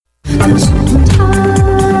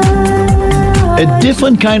A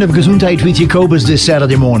different kind of Gesundheit with Jacobus this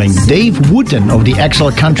Saturday morning. Dave Wooten of the XL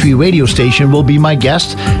Country radio station will be my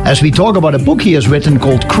guest as we talk about a book he has written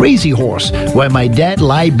called Crazy Horse, Where My Dad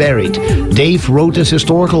Lie Buried. Dave wrote this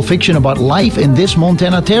historical fiction about life in this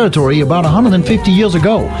Montana territory about 150 years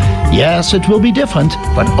ago. Yes, it will be different,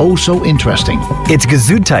 but oh so interesting. It's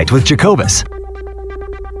Gesundheit with Jacobus.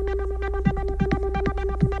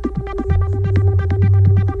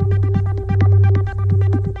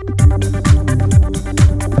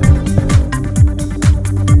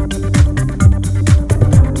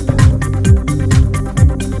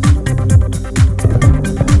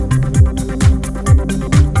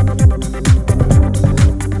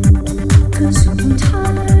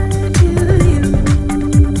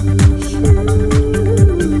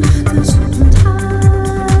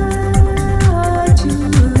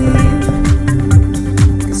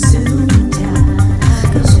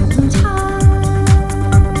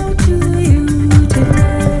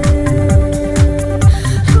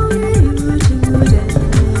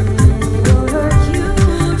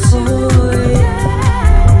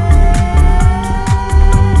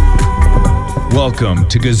 Welcome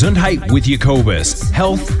to Gesundheit with Jacobus,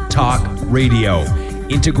 Health Talk Radio,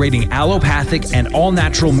 integrating allopathic and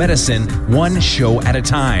all-natural medicine one show at a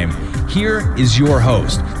time. Here is your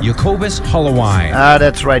host, Jacobus Holloway.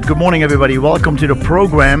 That's right. Good morning, everybody. Welcome to the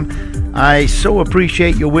program. I so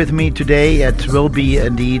appreciate you with me today. It will be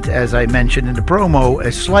indeed, as I mentioned in the promo,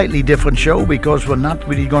 a slightly different show because we're not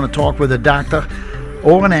really going to talk with a doctor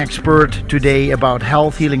or an expert today about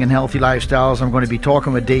health, healing, and healthy lifestyles. I'm going to be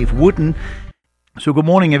talking with Dave Wooten. So good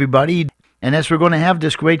morning, everybody. And as we're going to have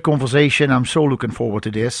this great conversation, I'm so looking forward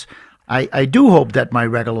to this. I do hope that my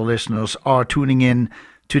regular listeners are tuning in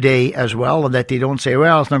today as well, and that they don't say,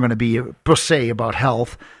 well, it's not going to be per se about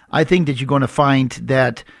health. I think that you're going to find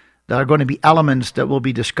that there are going to be elements that will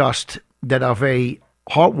be discussed that are very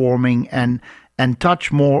heartwarming and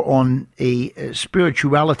touch more on a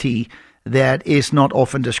spirituality that is not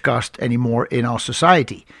often discussed anymore in our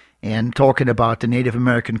society. And talking about the Native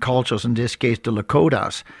American cultures, in this case, the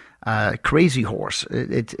Lakotas, Crazy Horse.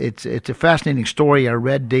 It's a fascinating story. I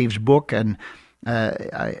read Dave's book, and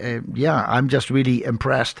I'm just really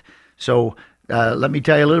impressed. So let me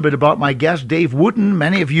tell you a little bit about my guest, Dave Wooten.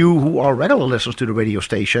 Many of you who are regular listeners to the radio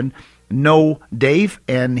station know Dave,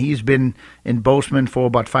 and he's been in Bozeman for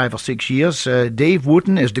about 5 or 6 years. Dave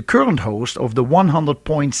Wooten is the current host of the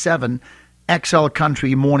 100.7 XL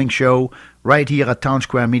Country morning show right here at Town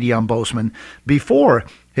Square Media in Bozeman. Before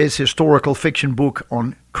his historical fiction book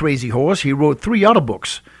on Crazy Horse, he wrote 3 other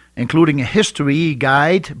books, including a history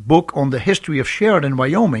guide book on the history of Sheridan,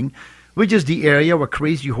 Wyoming, which is the area where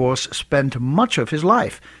Crazy Horse spent much of his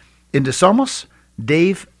life. In the summers,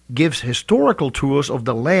 Dave gives historical tours of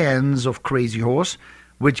the lands of Crazy Horse,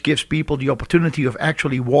 which gives people the opportunity of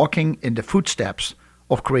actually walking in the footsteps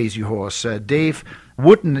of Crazy Horse. Dave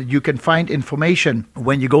Wooten, you can find information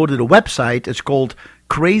when you go to the website. It's called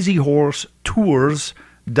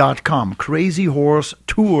crazyhorsetours.com,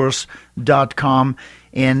 crazyhorsetours.com,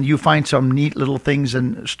 and you find some neat little things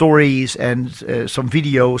and stories and some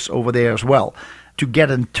videos over there as well. To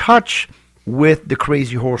get in touch with the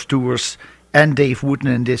Crazy Horse Tours and Dave Wooten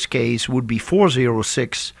in this case would be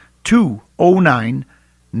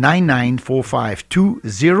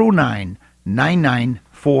 406-209-9945,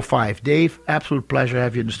 209-9945. Dave, absolute pleasure to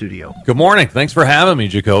have you in the studio. Good morning. Thanks for having me,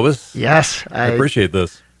 Jacobus. Yes. I appreciate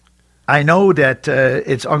this. I know that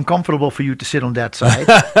it's uncomfortable for you to sit on that side.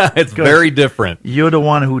 It's very different. You're the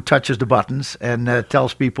one who touches the buttons and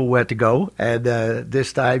tells people where to go. And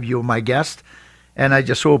this time you're my guest. And I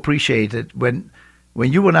just so appreciate it. When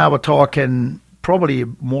you and I were talking probably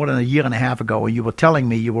more than a year and a half ago, and you were telling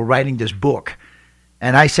me you were writing this book,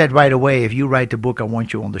 and I said right away, if you write the book, I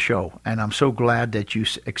want you on the show. And I'm so glad that you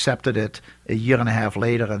accepted it a year and a half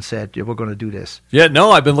later and said, yeah, we're going to do this. Yeah, no,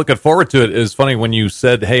 I've been looking forward to it. It's funny when you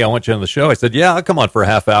said, hey, I want you on the show. I said, yeah, I'll come on for a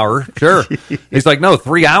half hour. Sure. He's like, no,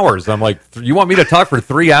 3 hours. I'm like, you want me to talk for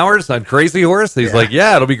 3 hours on Crazy Horse? He's like,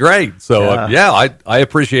 yeah, it'll be great. So, I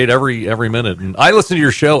appreciate every minute. And I listen to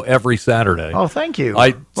your show every Saturday. Oh, thank you.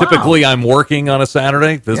 Typically, I'm working on a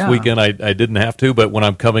Saturday. This weekend, I didn't have to, but when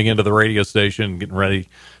I'm coming into the radio station, getting ready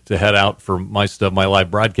to head out for my stuff, my live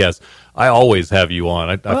broadcast, I always have you on.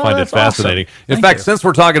 I find it fascinating. Awesome. In fact, since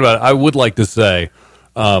we're talking about it, I would like to say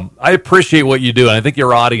I appreciate what you do, and I think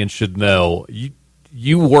your audience should know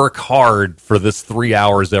you work hard for this 3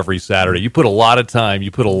 hours every Saturday. You put a lot of time, you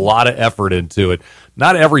put a lot of effort into it.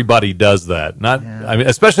 Not everybody does that. I mean,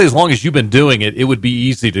 especially as long as you've been doing it, it would be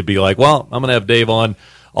easy to be like, well, I'm going to have Dave on.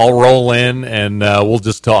 I'll roll in and we'll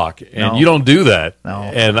just talk. And No. you don't do that. No.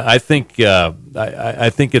 And I think I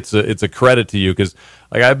think it's a credit to you because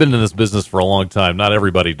like I've been in this business for a long time. Not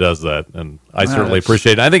everybody does that, and I certainly that's-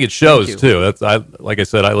 appreciate it. I think it shows you. too. Like I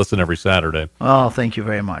said, I listen every Saturday. Oh, thank you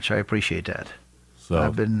very much. I appreciate that.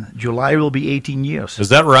 So July will be 18 years. is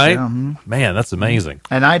that right? Yeah, mhm. Man, that's amazing.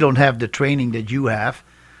 And I don't have the training that you have.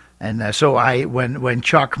 And so when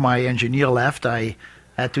Chuck, my engineer, left, I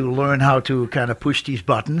had to learn how to kind of push these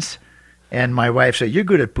buttons. And my wife said, "You're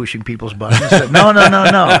good at pushing people's buttons." I said,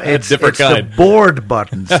 no. It's Different it's kind. the board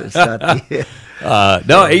buttons. It's not the,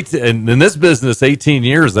 No, 18, and in this business, 18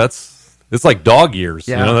 years, it's like dog years.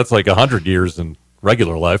 Yeah. You know, that's like 100 years in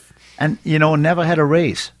regular life. and, never had a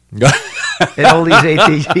raise in all these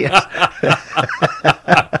 18 years.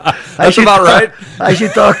 That's about right. I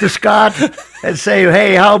should talk to Scott and say,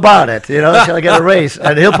 "Hey, how about it? Shall I get a raise?"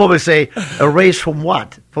 And he'll probably say, "A raise from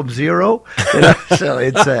what? From zero?" So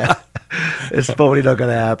it's probably not going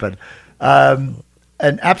to happen.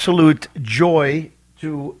 An absolute joy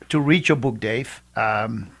to read your book, Dave.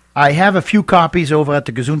 I have a few copies over at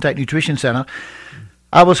the Gesundheit Nutrition Center.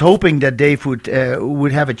 I was hoping that Dave would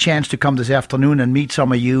have a chance to come this afternoon and meet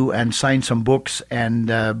some of you and sign some books,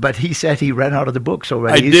 but he said he ran out of the books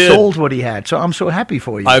already. I He did. sold what he had, so I'm so happy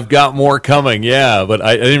for you. I've got more coming, yeah, but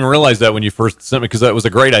I didn't realize that when you first sent me because that was a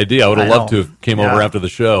great idea. I would have I loved know. to have came over Yeah. after the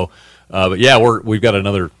show. But yeah, we've got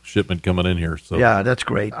another shipment coming in here. So Yeah, that's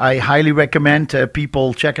great. I highly recommend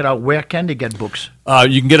people check it out. Where can they get books?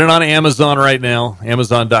 you can get it on Amazon right now,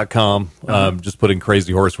 Amazon.com. Just put in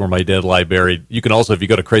Crazy Horse Where My Dead Lie Buried. You can also, if you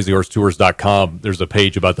go to crazyhorsetours.com, there's a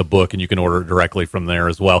page about the book, and you can order it directly from there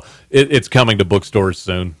as well. It's coming to bookstores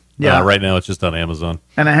soon. Yeah. Right now, it's just on Amazon.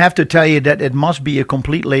 And I have to tell you that it must be a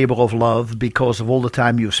complete labor of love because of all the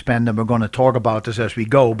time you've spent, and we're going to talk about this as we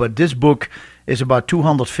go. But this book is about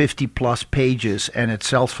 250 plus pages, and it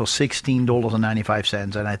sells for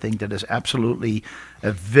 $16.95. And I think that is absolutely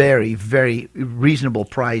a very, very reasonable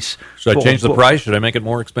price. Should I for change a the book. price? Should I make it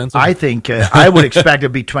more expensive? I think I would expect it to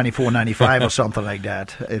be $24.95 or something like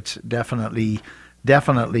that. It's definitely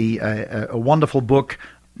a wonderful book.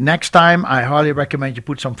 Next time, I highly recommend you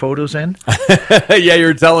put some photos in. Yeah,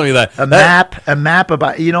 you're telling me that. A map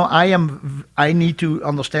about, I need to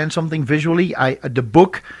understand something visually. The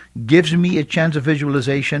book gives me a chance of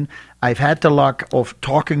visualization. I've had the luck of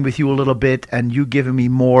talking with you a little bit and you giving me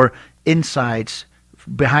more insights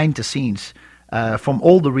behind the scenes from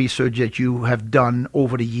all the research that you have done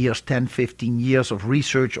over the years, 10, 15 years of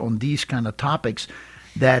research on these kind of topics.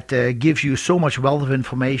 That gives you so much wealth of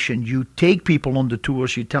information. You take people on the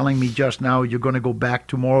tours. You're telling me just now you're going to go back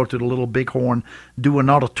tomorrow to the Little Bighorn, do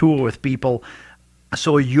another tour with people.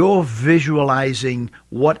 So you're visualizing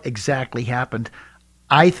what exactly happened.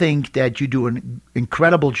 I think that you do an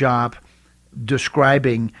incredible job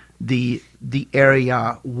describing the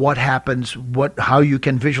area, what happens, how you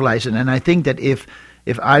can visualize it. And I think that if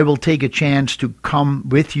I will take a chance to come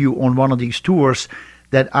with you on one of these tours,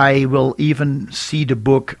 that I will even see the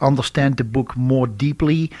book, understand the book more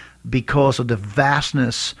deeply because of the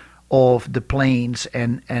vastness of the plains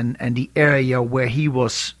and the area where he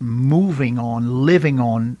was moving on, living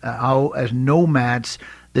on, how as nomads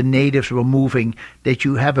the natives were moving, that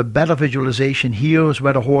you have a better visualization. Here's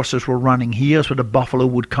where the horses were running. Here's where the buffalo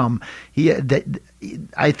would come.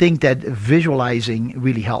 I think that visualizing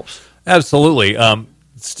really helps. Absolutely.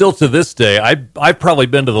 Still to this day, I've probably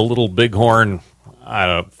been to the Little Bighorn, I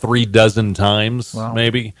don't know, 36 times, Wow.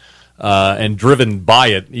 maybe, and driven by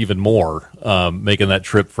it even more, making that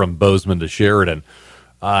trip from Bozeman to Sheridan.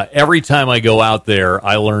 Every time I go out there,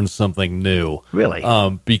 I learn something new. Really?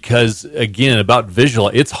 Because, again, about visual,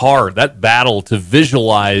 it's hard. That battle to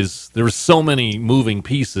visualize, there's so many moving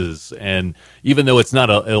pieces, and even though it's not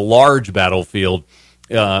a large battlefield,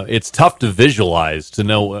 it's tough to visualize, to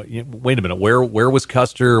know, wait a minute, where was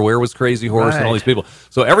Custer, where was Crazy Horse, and all Right. these people.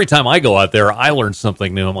 So every time I go out there, I learn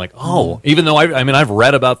something new. I'm like, even though I've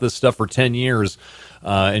read about this stuff for 10 years,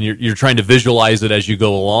 and you're trying to visualize it as you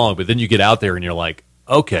go along, but then you get out there and you're like,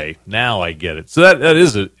 okay, now I get it. So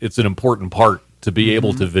it's an important part to be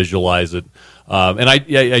able to visualize it. And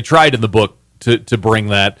I tried in the book to bring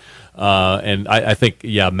that. And I think,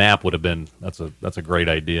 map would have been, that's a great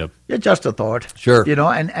idea. Yeah, just a thought. Sure.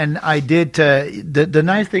 And I did, the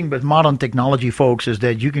nice thing with modern technology, folks, is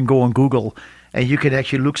that you can go on Google and you can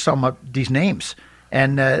actually look some of these names.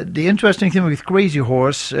 And the interesting thing with Crazy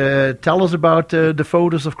Horse, tell us about the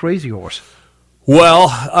photos of Crazy Horse.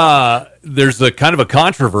 Well, there's a kind of a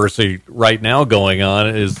controversy right now going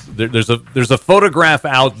on. There's a photograph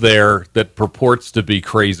out there that purports to be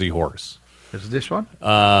Crazy Horse. Is this one?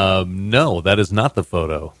 No, that is not the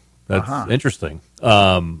photo. That's interesting.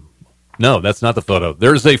 No, that's not the photo.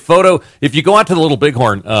 There's a photo. If you go out to the Little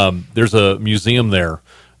Bighorn, there's a museum there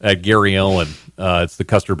at Gary Owen. It's the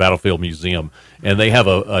Custer Battlefield Museum, and they have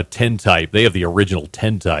a tintype. They have the original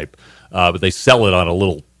tintype, but they sell it on a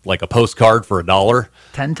little, like a postcard for $1.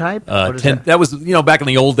 Tintype? What is That was, back in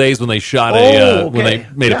the old days when they shot when they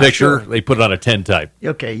made a picture, sure. they put it on a tintype.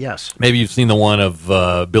 Okay, yes. Maybe you've seen the one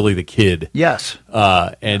of Billy the Kid. Yes.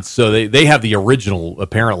 And so they have the original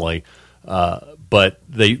apparently, but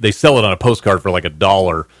they sell it on a postcard for like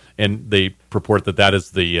 $1, and they purport that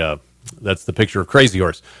is that's the picture of Crazy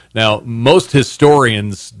Horse. Now, most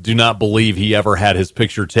historians do not believe he ever had his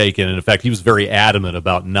picture taken, and in fact, he was very adamant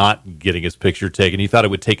about not getting his picture taken. He thought it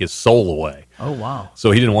would take his soul away. Oh, wow.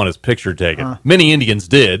 So he didn't want his picture taken. Many Indians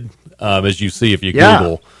did, as you see if you Yeah,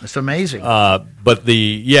 Google. it's amazing. But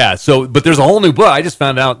there's a whole new book. I just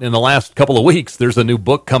found out in the last couple of weeks there's a new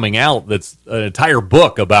book coming out that's an entire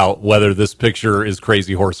book about whether this picture is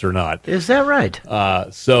Crazy Horse or not. Is that right?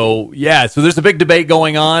 So there's a big debate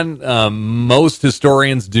going on. Most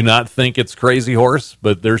historians do not think it's Crazy Horse,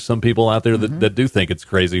 but there's some people out there that do think it's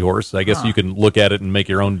Crazy Horse. I guess you can look at it and make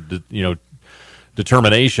your own,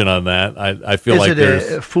 determination on that. I feel like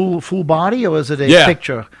there's a full body or is it a Yeah.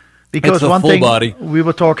 picture? Because It's a one full thing body. we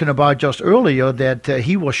were talking about just earlier that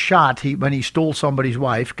he was shot when he stole somebody's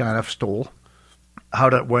wife, kind of stole. How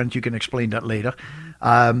that went, you can explain that later.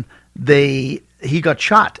 He got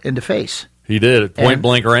shot in the face. he did at point And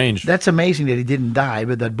blank range. That's amazing that he didn't die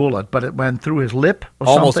with that bullet, but it went through his lip or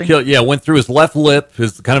Almost something. killed. Yeah, went through his left lip,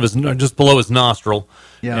 his just below his nostril,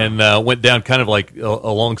 Yeah. and went down kind of like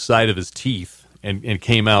alongside of his teeth, and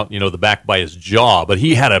came out, the back by his jaw. But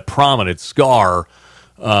he had a prominent scar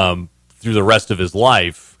through the rest of his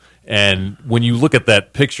life. And when you look at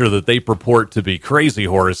that picture that they purport to be Crazy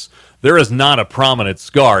Horse, there is not a prominent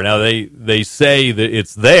scar. Now they say that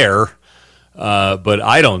it's there, but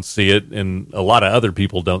I don't see it, and a lot of other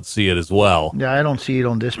people don't see it as well. Yeah, I don't see it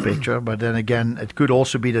on this picture, but then again, it could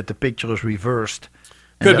also be that the picture is reversed.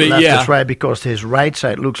 And Could that be, left yeah. is right because his right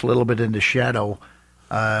side looks a little bit in the shadow.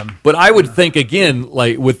 But I would think, again,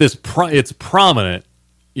 like with this, it's prominent.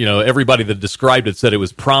 Everybody that described it said it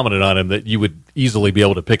was prominent on him, that you would easily be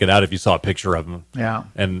able to pick it out if you saw a picture of him. Yeah.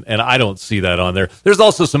 And I don't see that on there. There's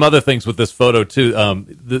also some other things with this photo, too.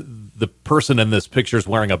 The person in this picture is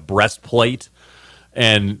wearing a breastplate.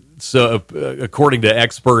 And so, according to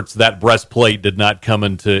experts, that breastplate did not come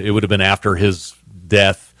it would have been after his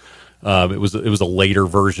death. It was a later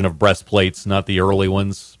version of breastplates, not the early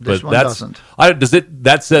ones. This but one that's doesn't.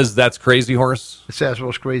 That says that's Crazy Horse. It says it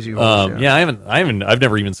was Crazy Horse. I've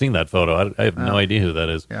never even seen that photo. I have no idea who that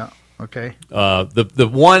is. Yeah. Okay. The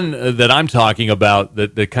one that I'm talking about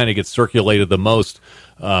that kind of gets circulated the most,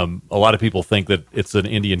 a lot of people think that it's an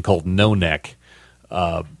Indian called No Neck,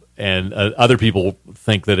 and other people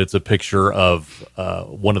think that it's a picture of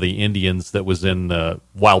one of the Indians that was in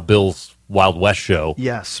Wild Bill's Wild West show.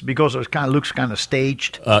 Yes, because it looks kind of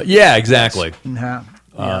staged. Yeah, exactly. Yeah.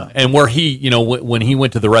 And where he, when he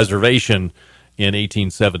went to the reservation in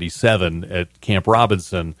 1877 at Camp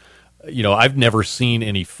Robinson, I've never seen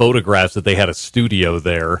any photographs that they had a studio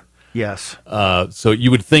there. Yes. So you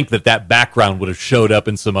would think that background would have showed up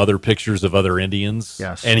in some other pictures of other Indians.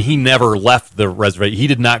 Yes. And he never left the reservation. He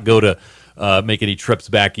did not go to make any trips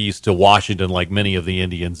back east to Washington like many of the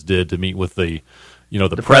Indians did to meet with the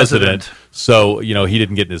president. So, he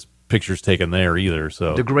didn't get his pictures taken there either.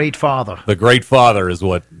 So The Great Father. the Great Father is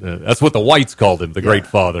that's what the whites called him, the Great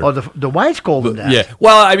Father. Oh, the whites called him that. Yeah.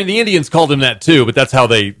 Well, I mean, the Indians called him that too, but that's how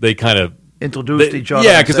they kind of Introduced each other.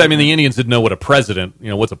 Yeah, and because said, the Indians didn't know what a president,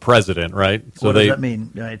 what's a president, right? So what does they that mean?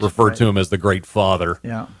 Right, refer to him as the Great Father.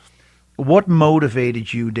 Yeah. What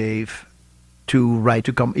motivated you, Dave,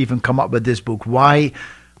 to come up with this book? Why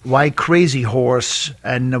Crazy Horse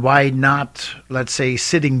and why not, let's say,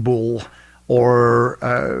 Sitting Bull? Or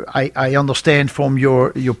I understand from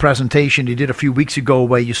your presentation you did a few weeks ago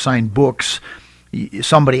where you signed books.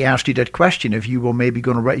 Somebody asked you that question if you were maybe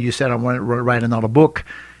going to write. You said I want to write another book.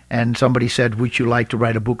 And somebody said, would you like to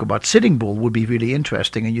write a book about Sitting Bull? Would be really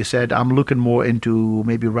interesting. And you said, I'm looking more into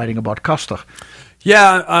maybe writing about Custer.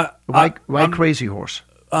 Yeah. Why Crazy Horse?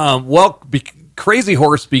 Crazy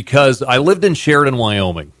Horse because I lived in Sheridan,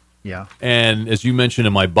 Wyoming. Yeah. And as you mentioned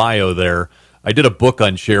in my bio there, I did a book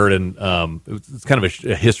on Sheridan. It's kind of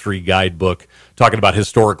a history guidebook talking about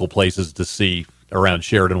historical places to see around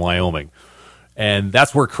Sheridan, Wyoming. And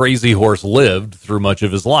that's where Crazy Horse lived through much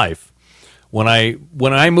of his life. When I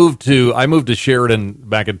moved to Sheridan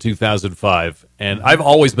back in 2005, and I've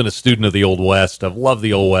always been a student of the Old West. I've loved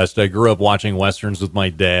the Old West. I grew up watching westerns with my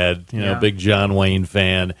dad. Big John Wayne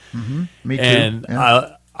fan. Mm-hmm. Me too. And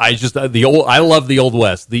yeah. I just I love the Old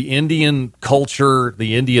West. The Indian culture,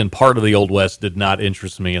 the Indian part of the Old West did not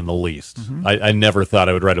interest me in the least. I never thought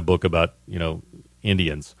I would write a book about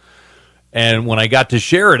Indians. And when I got to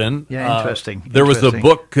Sheridan, interesting. There was a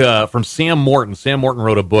book from Sam Morton. Sam Morton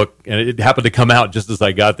wrote a book, and it happened to come out just as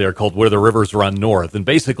I got there, called Where the Rivers Run North. And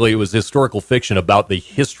basically, it was historical fiction about the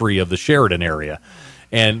history of the Sheridan area.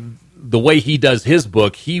 And the way he does his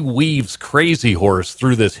book, he weaves Crazy Horse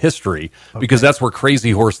through this history because that's where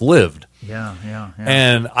Crazy Horse lived. Yeah.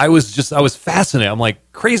 And I was fascinated. I'm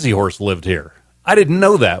like, Crazy Horse lived here. I didn't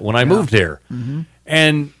know that when I moved here.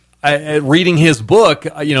 And reading his book,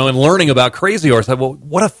 and learning about Crazy Horse, I thought, well,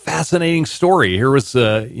 what a fascinating story. Here was,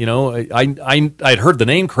 I'd heard the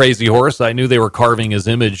name Crazy Horse. I knew they were carving his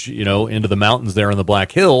image, into the mountains there in the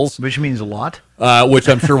Black Hills. Which means a lot. Which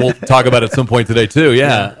I'm sure we'll talk about at some point today, too.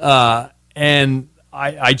 Yeah. And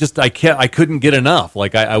I couldn't get enough.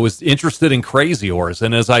 Like, I was interested in Crazy Horse.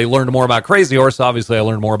 And as I learned more about Crazy Horse, obviously I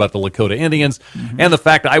learned more about the Lakota Indians and the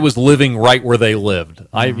fact that I was living right where they lived.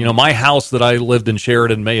 My house that I lived in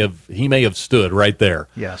Sheridan may have stood right there.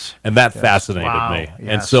 Yes. And that fascinated me. Yes.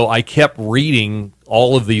 And so I kept reading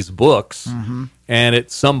all of these books. And at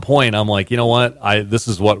some point I'm like, you know what? This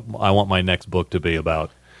is what I want my next book to be about.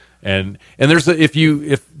 And there's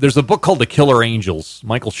there's a book called The Killer Angels.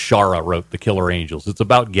 Michael Shara wrote The Killer Angels. It's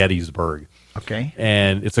about Gettysburg. Okay.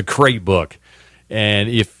 And it's a great book. And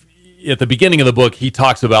if at the beginning of the book he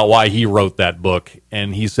talks about why he wrote that book,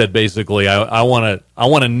 and he said basically, I want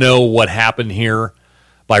to know what happened here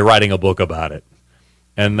by writing a book about it.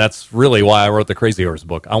 And that's really why I wrote the Crazy Horse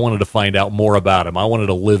book. I wanted to find out more about him. I wanted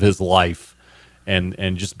to live his life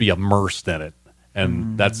and just be immersed in it.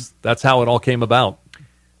 And that's how it all came about.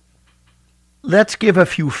 Let's give a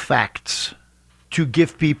few facts to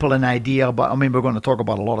give people an idea about. We're going to talk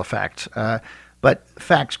about a lot of facts, but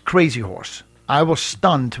facts. Crazy Horse. I was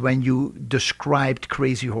stunned when you described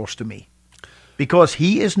Crazy Horse to me, because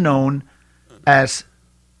he is known as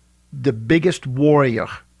the biggest warrior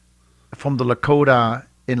from the Lakota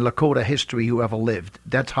in Lakota history who ever lived.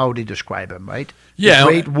 That's how they describe him, right? Yeah,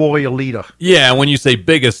 great warrior leader. Yeah, when you say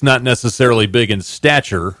biggest, not necessarily big in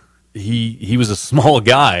stature. He was a small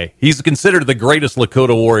guy. He's considered the greatest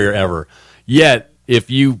Lakota warrior ever. Yet, if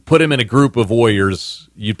you put him in a group of warriors,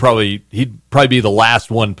 he'd probably be the last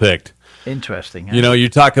one picked. Interesting. Huh? You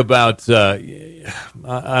talk about I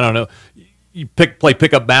don't know. You play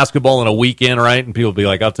pickup basketball in a weekend, right? And people be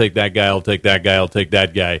like, "I'll take that guy. I'll take that guy. I'll take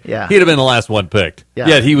that guy." Yeah. He'd have been the last one picked. Yeah.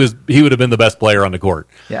 Yet he would have been the best player on the court.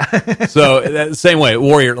 Yeah. So same way,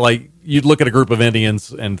 warrior. Like, you'd look at a group of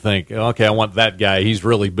Indians and think, "Okay, I want that guy. He's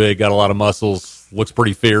really big, got a lot of muscles, looks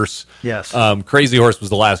pretty fierce." Yes. Crazy Horse was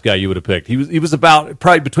the last guy you would have picked. He was about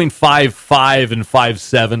probably between 5'5" and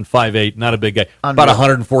 5'7", 5'8", not a big guy, about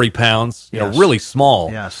 140 pounds. Yes. Really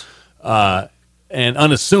small. Yes. And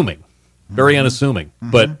unassuming. Very unassuming,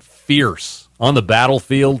 but fierce. On the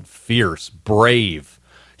battlefield, fierce, brave.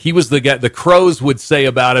 He was the guy, the Crows would say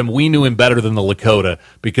about him, we knew him better than the Lakota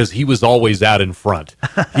because he was always out in front.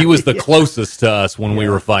 He was the closest to us when we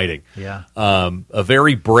were fighting. Yeah. A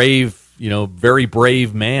very brave, very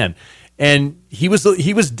brave man. And he was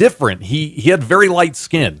different. He had very light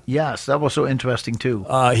skin. Yes, that was so interesting too.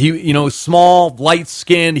 He small, light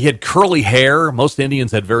skinned. He had curly hair. Most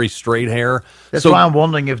Indians had very straight hair. That's why I'm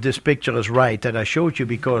wondering if this picture is right that I showed you,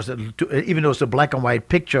 because even though it's a black and white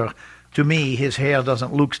picture, to me his hair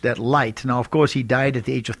doesn't look that light. Now, of course, he died at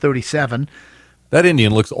the age of 37. That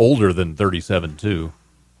Indian looks older than 37 too,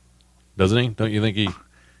 doesn't he? Don't you think he?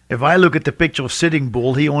 If I look at the picture of Sitting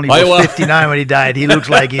Bull, he only was 59 when he died. He looks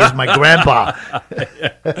like he's my grandpa.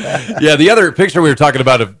 Yeah, the other picture we were talking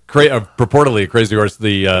about of purportedly a Crazy Horse,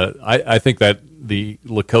 I think that the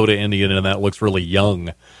Lakota Indian in that looks really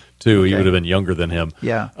young, too. Okay. He would have been younger than him.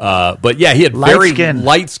 Yeah. But yeah, he had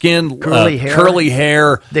light skin, curly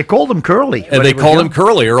hair. They called him Curly. And they called him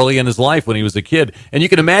Curly early in his life when he was a kid. And you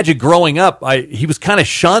can imagine growing up, he was kind of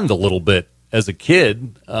shunned a little bit as a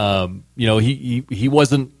kid. He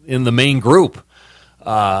wasn't in the main group.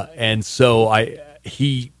 And so I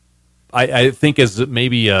think as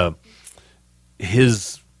maybe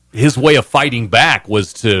his way of fighting back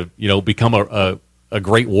was to, become a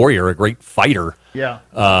great warrior, a great fighter. Yeah.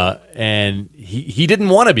 And he didn't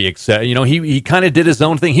want to be accepted. He kind of did his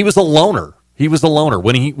own thing. He was a loner.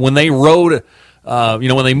 When they rode,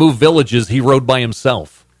 when they moved villages, he rode by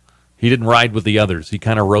himself. He didn't ride with the others. He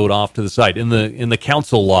kind of rode off to the side. In the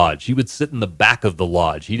council lodge, he would sit in the back of the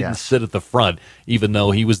lodge. He didn't sit at the front, even though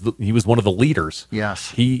he was one of the leaders. Yes.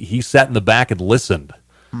 He sat in the back and listened.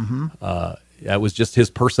 Mm-hmm. that was just his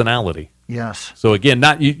personality. Yes. So again,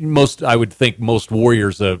 I would think most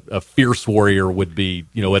warriors, a fierce warrior would be,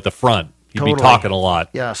 at the front. He'd Totally. be talking a lot.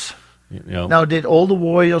 Yes. Now, did all the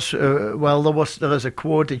warriors? There is a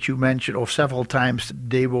quote that you mentioned, or several times.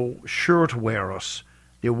 They were shirt wearers.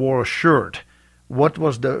 They wore a shirt. What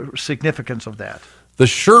was the significance of that? The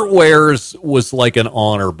shirt wearers was like an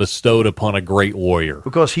honor bestowed upon a great warrior.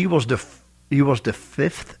 Because he was the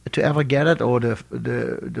fifth to ever get it, or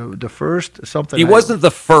the first, something. He wasn't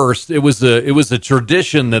the first. It was a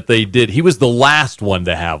tradition that they did. He was the last one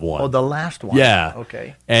to have one. Oh, the last one. Yeah.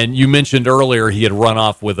 Okay. And you mentioned earlier he had run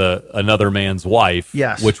off with another man's wife.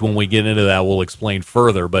 Yes. Which, when we get into that, we'll explain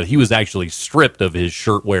further. But he was actually stripped of his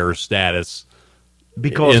shirt wearer status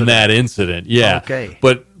because in of that incident. Yeah. Okay.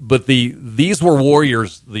 But these were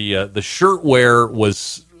warriors. The shirt wear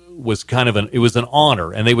was kind of it was an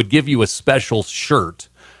honor, and they would give you a special shirt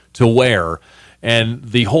to wear. And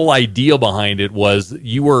the whole idea behind it was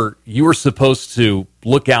you were supposed to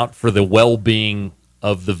look out for the well-being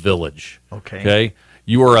of the village. Okay.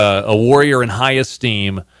 You were a warrior in high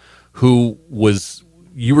esteem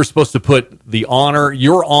you were supposed to put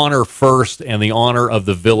your honor first, and the honor of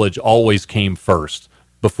the village always came first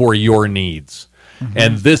before your needs. Mm-hmm.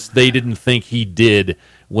 And this they didn't think he did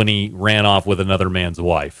when he ran off with another man's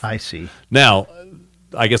wife. I see. Now,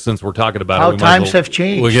 I guess since we're talking about how times have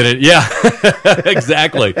changed. We'll get it. Yeah,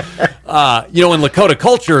 exactly. In Lakota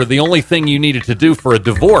culture, the only thing you needed to do for a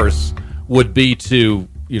divorce would be to,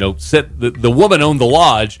 set the woman owned the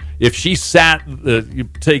lodge. If she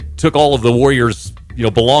took all of the warriors'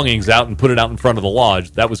 belongings out and put it out in front of the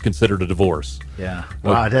lodge, that was considered a divorce. Yeah.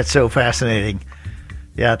 Wow, that's so fascinating.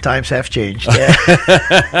 Yeah, times have changed. Yeah.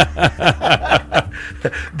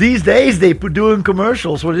 These days, they doing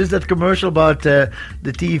commercials. What is that commercial about the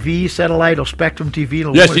TV, satellite, or Spectrum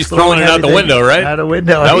TV? Yeah, she's throwing it out the window, right? Out the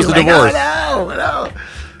window. That was a divorce. Oh, no.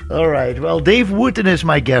 All right. Well, Dave Wooten is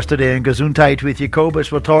my guest today in Gesundheit with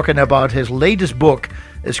Jacobus. We're talking about his latest book.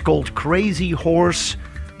 It's called Crazy Horse,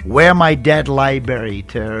 Where My Dead Lie Buried.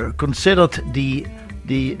 Considered the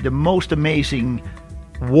most amazing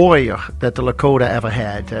warrior that the Lakota ever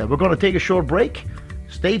had. We're going to take a short break.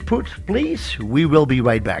 Stay put, please. We will be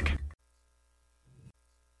right back.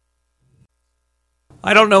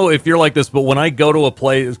 I don't know if you're like this, but when I go to a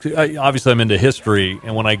place, obviously I'm into history,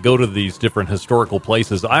 and when I go to these different historical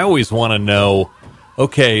places, I always want to know,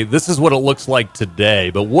 okay, this is what it looks like today,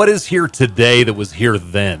 but what is here today that was here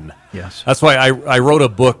then? Yes. That's why I wrote a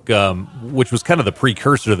book, which was kind of the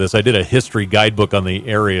precursor to this. I did a history guidebook on the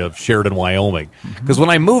area of Sheridan, Wyoming. Because when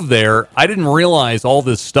I moved there, I didn't realize all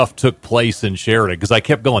this stuff took place in Sheridan, because I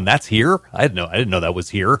kept going, that's here? I didn't know that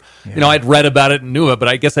was here. Yeah. I'd read about it and knew it, but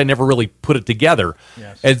I guess I never really put it together.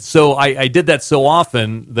 Yes. And so I did that so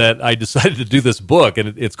often that I decided to do this book,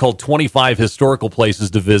 and it's called 25 Historical Places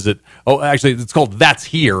to Visit. Oh, actually, it's called That's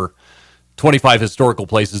Here. 25 historical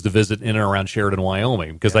places to visit in and around Sheridan,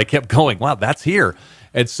 Wyoming, because I kept going, wow, that's here.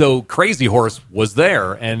 And so Crazy Horse was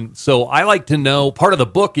there. And so I like to know, part of the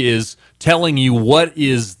book is telling you what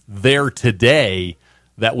is there today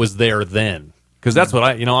that was there then. Because that's what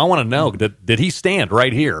I want to know. Did he stand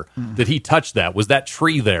right here? Did he touch that? Was that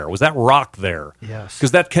tree there? Was that rock there? Yes.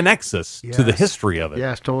 Because that connects us to the history of it.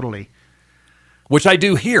 Yes, totally. Which I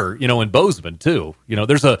do here, in Bozeman too.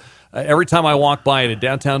 There's every time I walk by in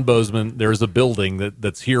downtown Bozeman, there's a building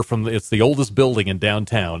that's here it's the oldest building in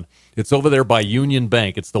downtown. It's over there by Union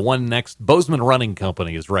Bank. It's the one next. Bozeman Running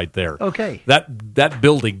Company is right there. Okay. That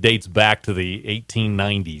building dates back to the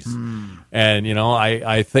 1890s. And,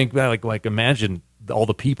 I think like imagine all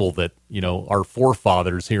the people that, our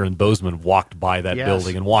forefathers here in Bozeman walked by that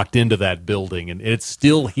building and walked into that building. And it's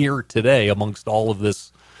still here today amongst all of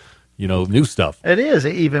this, new stuff. It is,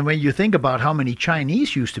 even when you think about how many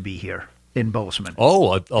Chinese used to be here in Bozeman.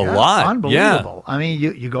 Oh, a lot. Unbelievable. Yeah. I mean,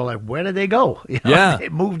 you go like, where did they go? Yeah.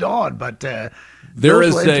 It moved on, but there those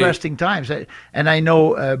is were interesting times. And I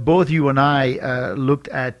know both you and I looked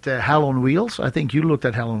at Hell on Wheels. I think you looked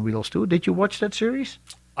at Hell on Wheels too. Did you watch that series?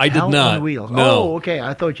 I did Hell not. on Wheels. No. Oh, okay.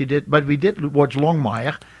 I thought you did. But we did watch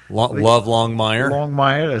Longmire. Love Longmire.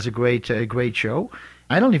 Longmire is a great show.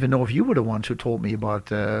 I don't even know if you were the ones who told me about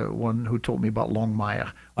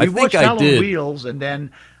Longmire. I think I Hell did. on Wheels, and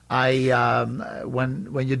then I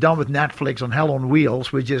when you're done with Netflix on Hell on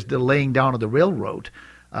Wheels, which is the laying down of the railroad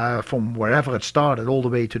from wherever it started all the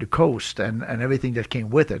way to the coast and everything that came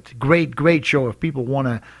with it. Great show. If people want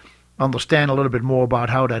to understand a little bit more about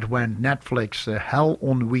how that went, Netflix, Hell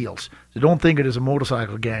on Wheels. So don't think it is a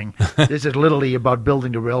motorcycle gang. This is literally about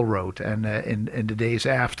building the railroad and in the days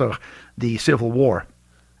after the Civil War.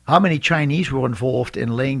 How many Chinese were involved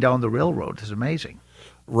in laying down the railroad is amazing.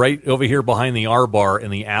 right over here behind the R Bar in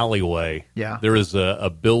the alleyway, Yeah. there is a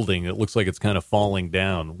building that looks like it's kind of falling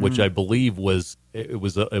down, which I believe was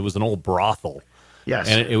an old brothel. Yes.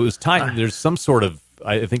 And it was tied. There's some sort of,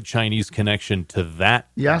 I think, Chinese connection to that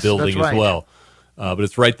Yes, building that's right. as well. But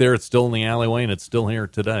it's right there. It's still in the alleyway, and it's still here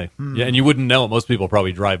today. Yeah, and you wouldn't know it. Most people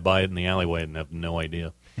probably drive by it in the alleyway and have no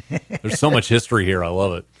idea. There's so much history here. I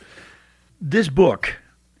love it. This book,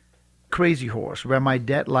 Crazy Horse, Where My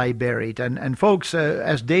Dead Lie Buried. And folks,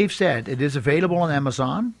 as Dave said, it is available on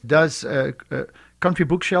Amazon. Does Country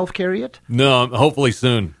Bookshelf carry it? No, hopefully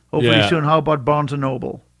soon. Hopefully Yeah. soon. How about Barnes &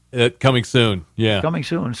 Noble? Coming soon. Yeah. Coming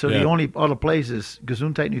soon. So Yeah. the only other place is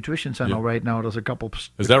Gesundheit Nutrition Center right now. There's a couple.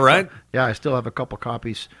 Is that right? Yeah, I still have a couple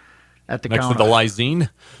copies at the Next to counter. the lysine?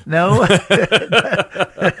 No.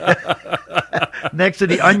 Next to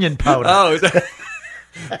the onion powder. Oh, is that...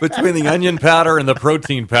 Between the onion powder and the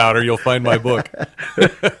protein powder, you'll find my book.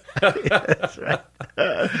 That's right.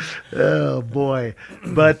 Oh, boy.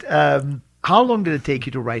 But how long did it take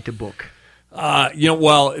you to write the book?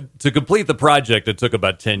 Well, to complete the project, it took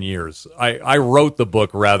about 10 years. I wrote the book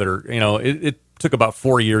rather, it took about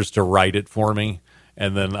 4 years to write it for me.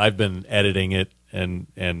 And then I've been editing it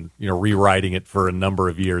and rewriting it for a number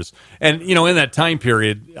of years. And, in that time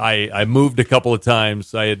period, I moved a couple of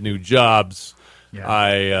times. I had new jobs. Yeah.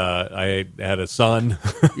 I had a son.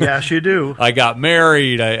 Yes, you do. I got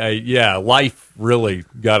married. Life really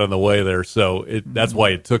got in the way there. So that's why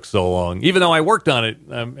it took so long. Even though I worked on it,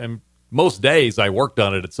 and most days I worked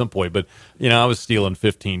on it at some point, but I was stealing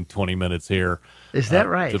 15, 20 minutes here. Is that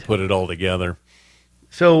right? To put it all together.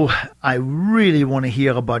 So I really want to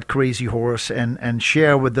hear about Crazy Horse and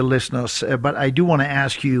share with the listeners, but I do want to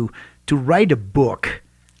ask you to write a book.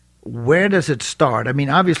 Where does it start? I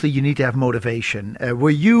mean, obviously you need to have motivation.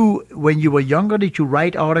 When you were younger, did you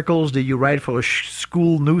write articles? Did you write for a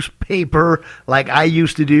school newspaper like I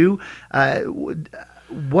used to do?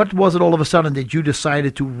 What was it all of a sudden that you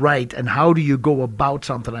decided to write, and how do you go about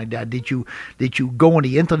something like that? Did you go on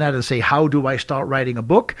the internet and say, how do I start writing a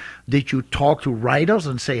book? Did you talk to writers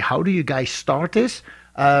and say, how do you guys start this?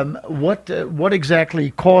 What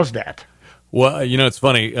exactly caused that? Well, it's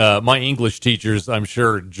funny. My English teachers, I'm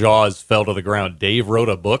sure jaws fell to the ground. Dave wrote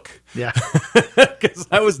a book. Yeah. Because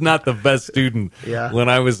I was not the best student when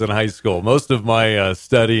I was in high school. Most of my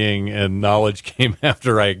studying and knowledge came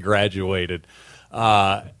after I graduated.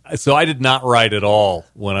 So I did not write at all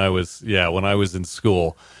when I was in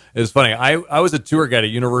school. It was funny. I was a tour guide at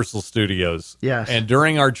Universal Studios. Yes. And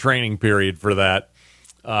during our training period for that,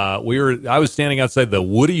 I was standing outside the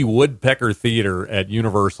Woody Woodpecker Theater at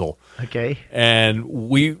Universal. Okay. And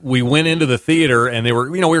we went into the theater, and we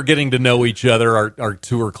were getting to know each other, our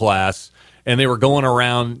tour class, and they were going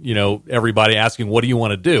around, everybody asking, what do you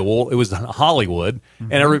want to do? Well, it was Hollywood,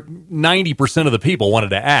 and 90% of the people wanted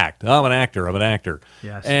to act. I'm an actor.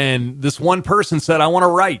 Yes. And this one person said, I want to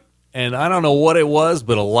write. And I don't know what it was,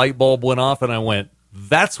 but a light bulb went off, and I went,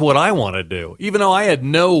 that's what I want to do. Even though I had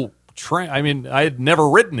no I had never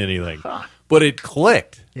written anything, but it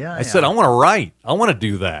clicked. Yeah, I said, I want to write. I want to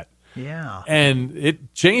do that. Yeah. And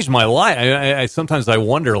it changed my life. I sometimes I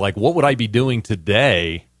wonder, like, what would I be doing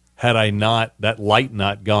today had that light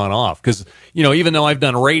not gone off? Because, even though I've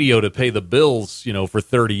done radio to pay the bills, for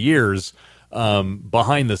 30 years,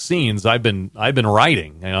 behind the scenes, I've been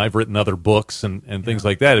writing. I've written other books and things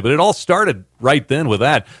like that. But it all started right then with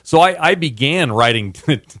that. So I began writing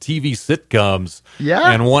TV sitcoms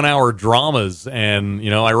and 1-hour dramas, and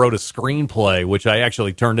I wrote a screenplay, which I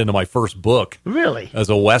actually turned into my first book. Really? As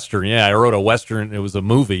a Western. Yeah, I wrote a Western. It was a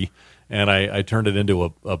movie, and I turned it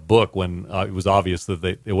into a book when it was obvious that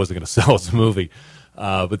it wasn't going to sell as a movie.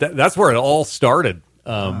 But that's where it all started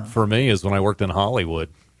for me, is when I worked in Hollywood.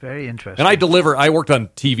 Very interesting. And I worked on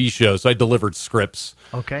TV shows, so I delivered scripts.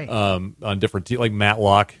 Okay. On different, like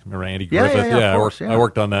Matlock, remember Andy Griffith? Yeah, of course, I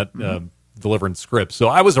worked on that, delivering scripts. So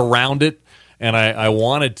I was around it, and I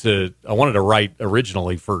wanted to write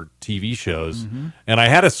originally for TV shows, and I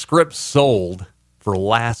had a script sold for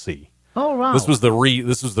Lassie. Oh wow! There was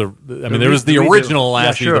the original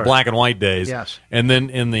Lassie, the black and white days. Yes. And then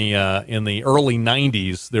in the early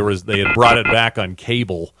 '90s, they had brought it back on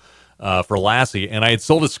cable. For Lassie, and I had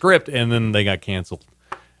sold a script, and then they got canceled,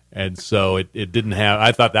 and so it didn't have.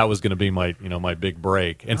 I thought that was going to be my my big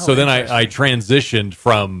break, and so then I transitioned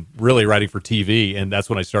from really writing for TV, and that's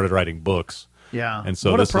when I started writing books. Yeah, and so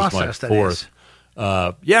what this a process is my that fourth. is.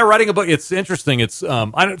 Writing a book, it's interesting. It's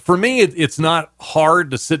for me, it's not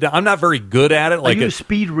hard to sit down. I'm not very good at it. Are you a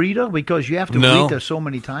speed reader? Because you have to read this so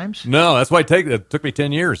many times. No, that's why it took me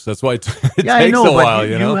 10 years. That's why it takes I know, a while. But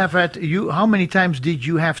you have had how many times did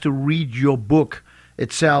you have to read your book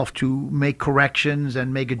itself to make corrections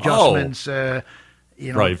and make adjustments.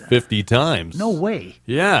 Probably 50 times. No way.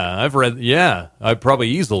 Yeah, I've read. Yeah, I probably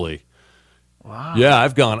easily. Wow. Yeah,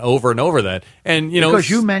 I've gone over and over that, and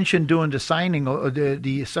because you mentioned doing the signing or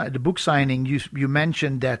the book signing, you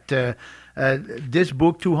mentioned that this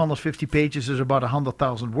book, 250 pages, is about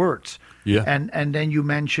 100,000 words. Yeah, and then you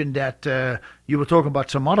mentioned that you were talking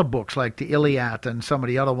about some other books like the Iliad and some of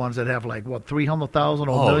the other ones that have 300,000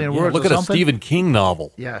 or a million words. Look or at something. a Stephen King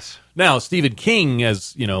novel. Yes. Now Stephen King,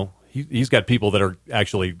 as you know. He's got people that are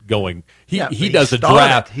actually going. He does a started,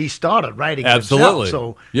 draft. He started writing Absolutely.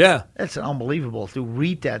 himself. So yeah, it's unbelievable to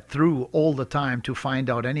read that through all the time to find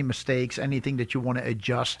out any mistakes, anything that you want to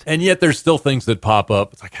adjust. And yet there's still things that pop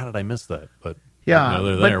up. It's like, how did I miss that? But yeah,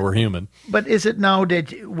 they're there. We're human. But is it now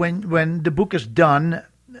that when the book is done,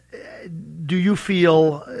 do you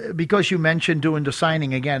feel, because you mentioned doing the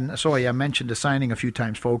signing again, sorry, I mentioned the signing a few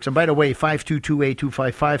times, folks. And by the way,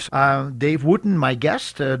 5228255, Dave Wooten, my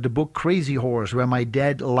guest, the book Crazy Horse, Where My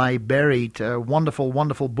Dead Lie Buried. A wonderful,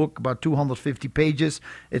 wonderful book, about 250 pages.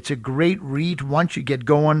 It's a great read. Once you get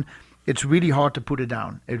going, it's really hard to put it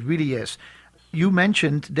down. It really is. You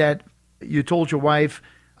mentioned that you told your wife,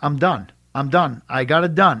 I'm done. I got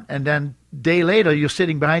it done. And then day later, you're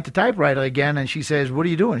sitting behind the typewriter again, and she says, what are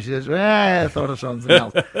you doing? She says, I thought of something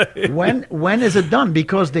else. When is it done?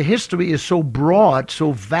 Because the history is so broad,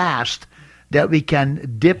 so vast, that we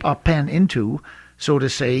can dip our pen into, so to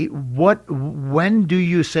say. When do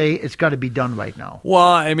you say it's got to be done right now? Well,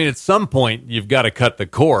 I mean, at some point, you've got to cut the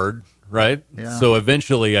cord, right? Yeah. So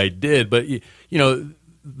eventually I did. But,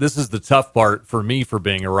 this is the tough part for me for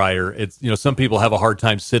being a writer. It's, some people have a hard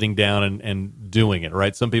time sitting down and doing it,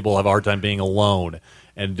 right? Some people have a hard time being alone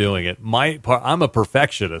and doing it. I'm a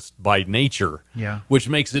perfectionist by nature, which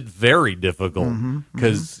makes it very difficult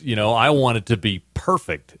because, I want it to be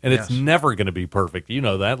perfect, and it's never going to be perfect. You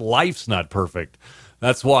know that. Life's not perfect.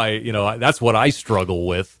 That's why, that's what I struggle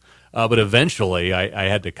with. But eventually I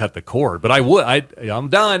had to cut the cord. But I'm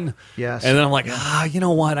done. Yes. And then I'm like, you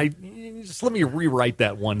know what? Just let me rewrite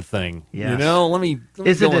that one thing. Yes. Let me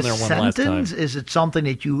is go it in there one last time. Sentence? Is it something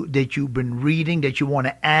that you've been reading that you want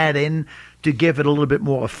to add in to give it a little bit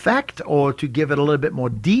more effect, or to give it a little bit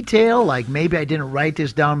more detail? Like, maybe I didn't write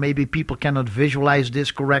this down. Maybe people cannot visualize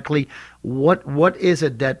this correctly. What is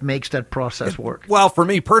it that makes that process work? Well, for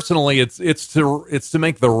me personally, it's to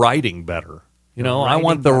make the writing better. I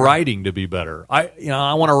want the writing to be better.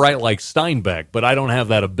 I want to write like Steinbeck, but I don't have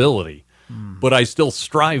that ability. But I still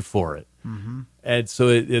strive for it. Mm-hmm. And so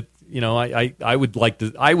I would like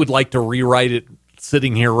to rewrite it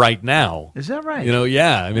sitting here right now. Is that right?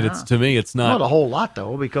 Yeah. I mean, it's, to me, it's not a whole lot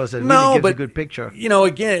though, because it really gives a good picture.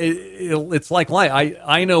 Again, it's like life.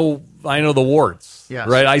 I know the warts. Yes.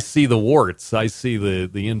 Right. I see the warts. I see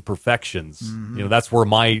the imperfections. Mm-hmm. That's where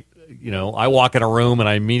I walk in a room and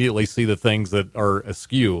I immediately see the things that are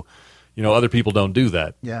askew. Other people don't do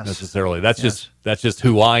that necessarily. That's just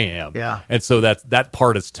who I am. Yeah. And so that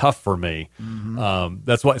part is tough for me. Mm-hmm.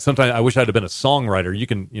 That's why sometimes I wish I'd have been a songwriter. You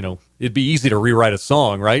can, it'd be easy to rewrite a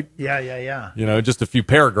song, right? Yeah. Just a few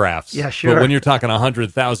paragraphs. Yeah, sure. But when you're talking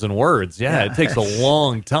 100,000 words, it takes a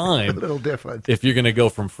long time. A little different. If you're going to go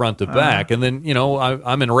from front to back. And then,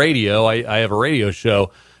 I'm in radio. I have a radio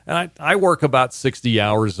show. And I work about 50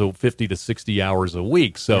 to 60 hours a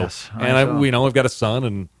week. So, I've got a son,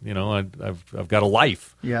 and I've got a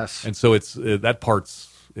life. Yes. And so it's that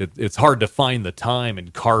part's it's hard to find the time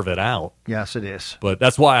and carve it out. Yes, it is. But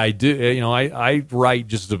that's why I do. I write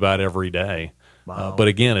just about every day. Wow. But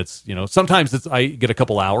again, it's sometimes I get a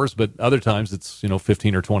couple hours, but other times it's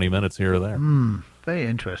 15 or 20 minutes here or there. Very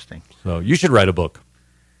interesting. So you should write a book.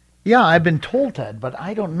 Yeah, I've been told that, but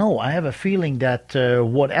I don't know. I have a feeling that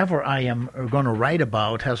whatever I am going to write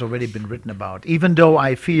about has already been written about. Even though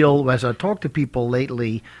I feel, as I talk to people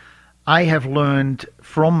lately, I have learned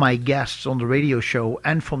from my guests on the radio show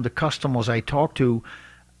and from the customers I talk to,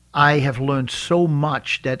 I have learned so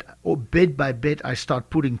much that bit by bit I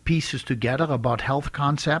start putting pieces together about health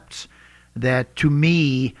concepts that, to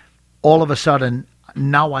me, all of a sudden,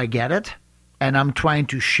 now I get it, and I'm trying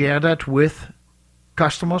to share that with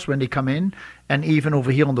customers when they come in. And even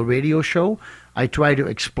over here on the radio show, I try to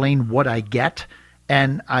explain what I get,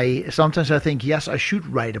 and sometimes I think, yes, I should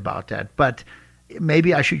write about that, but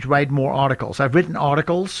maybe I should write more articles. I've written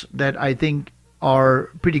articles that I think are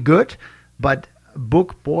pretty good, but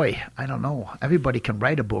book, boy, I don't know. Everybody can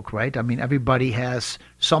write a book, right? I mean, everybody has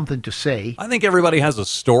something to say. I think everybody has a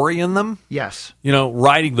story in them. Yes.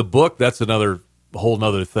 Writing the book, that's another whole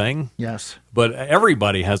nother thing. Yes. But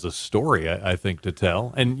everybody has a story, I think, to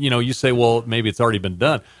tell. And, you say, well, maybe it's already been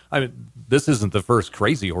done. I mean, this isn't the first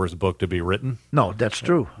Crazy Horse book to be written. No, that's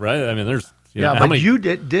true. Right? I mean, there's... Yeah, but you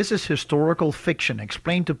did. This is historical fiction.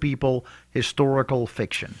 Explain to people historical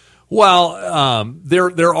fiction. Well,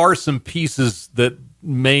 there are some pieces that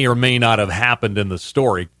may or may not have happened in the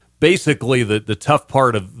story. Basically, the tough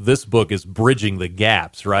part of this book is bridging the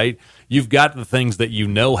gaps, right? You've got the things that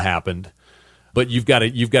happened, but you've got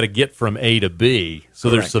to get from A to B. So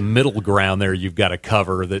Correct. There's some middle ground there you've got to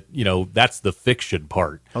cover that, that's the fiction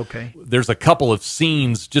part. Okay. There's a couple of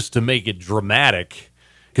scenes just to make it dramatic,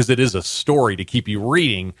 because it is a story to keep you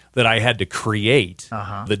reading, that I had to create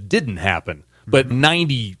that didn't happen. But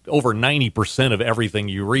over 90% of everything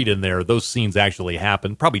you read in there, those scenes actually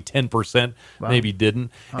happened. Probably 10% maybe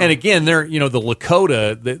didn't. And again, they're the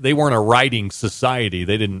Lakota, they weren't a writing society.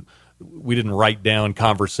 We didn't write down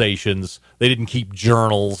conversations. They didn't keep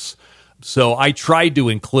journals. So I tried to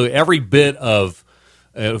include every bit of,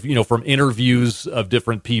 from interviews of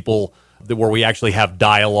different people where we actually have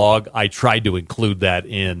dialogue. I tried to include that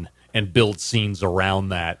in and build scenes around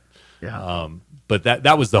that. Yeah. But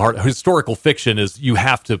that was the hard. Historical fiction is you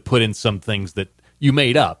have to put in some things that you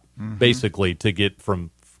made up, basically, to get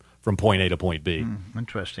from point A to point B.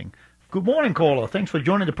 Interesting. Good morning, caller. Thanks for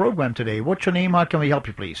joining the program today. What's your name? How can we help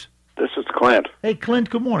you, please? This is Clint. Hey, Clint,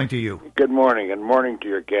 good morning to you. Good morning, and morning to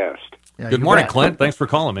your guest. Yeah, Good you morning, bet. Clint. Thanks for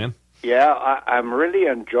calling, man. Yeah, I'm really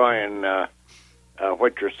enjoying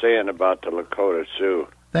what you're saying about the Lakota Sioux.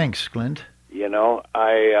 Thanks, Clint.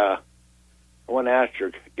 I want to ask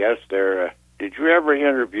your guest there, did you ever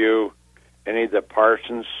interview any of the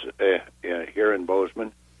Parsons here in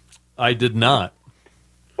Bozeman? I did not.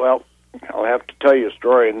 Well, I'll have to tell you a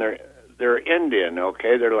story, and they're Indian,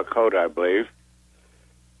 okay? They're Lakota, I believe.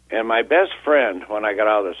 And my best friend, when I got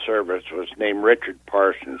out of the service, was named Richard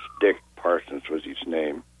Parsons. Dick Parsons was his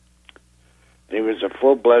name. And he was a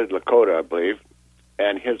full-blooded Lakota, I believe.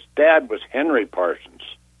 And his dad was Henry Parsons.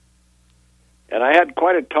 And I had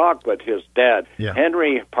quite a talk with his dad. Yeah.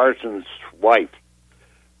 Henry Parsons' wife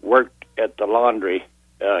worked at the laundry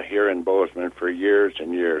here in Bozeman for years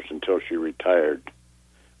and years until she retired.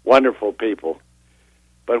 Wonderful people.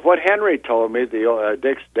 But what Henry told me,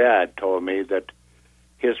 Dick's dad told me, that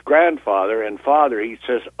his grandfather and father, he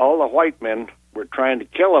says, all the white men were trying to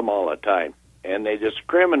kill him all the time, and they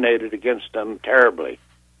discriminated against them terribly.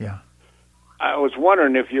 Yeah. I was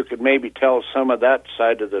wondering if you could maybe tell some of that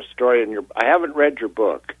side of the story. I haven't read your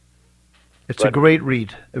book. It's a great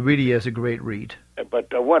read. It really is a great read. But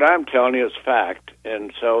what I'm telling you is fact.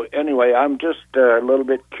 And so, anyway, I'm just a little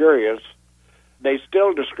bit curious. They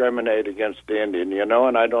still discriminate against the Indian,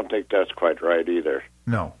 and I don't think that's quite right either.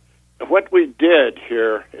 No. What we did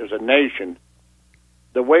here as a nation,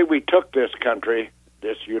 the way we took this country,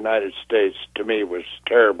 this United States, to me was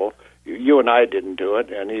terrible. You and I didn't do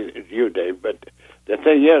it, and you, Dave. But the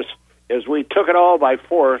thing is we took it all by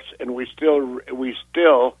force, and we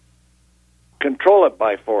still control it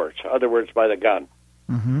by force. In other words, by the gun.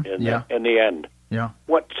 In the end. Yeah.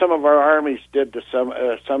 What some of our armies did to some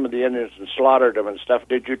of the Indians and slaughtered them and stuff.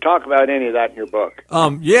 Did you talk about any of that in your book?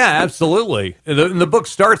 Yeah, absolutely. And the book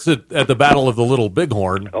starts at the Battle of the Little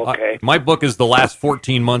Bighorn. Okay. My book is the last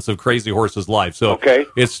 14 months of Crazy Horse's life. So Okay.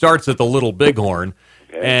 it starts at the Little Bighorn.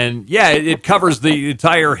 Okay. And yeah, it covers the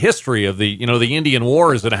entire history of the Indian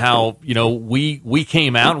Wars and how, we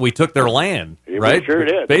came out and we took their land, right? We sure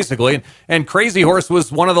did. Basically. And Crazy Horse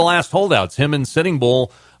was one of the last holdouts. Him and Sitting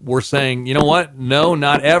Bull were saying, you know what? No,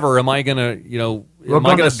 not ever am I going to, We're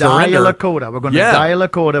going to die a surrender. Lakota. We're going to die a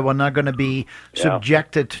Lakota. We're not going to be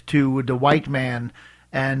subjected to the white man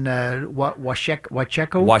and Washichu.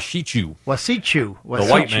 The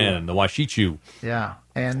white man, the Washichu. Yeah.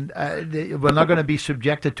 And we're not going to be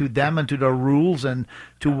subjected to them and to their rules and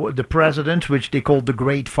to the president, which they called the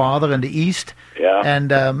Great Father in the East. Yeah.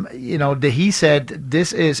 And he said,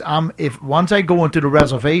 "This is if once I go into the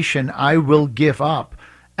reservation, I will give up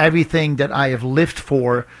everything that I have lived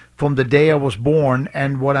for from the day I was born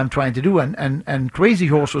and what I'm trying to do." And Crazy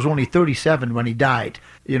Horse was only 37 when he died.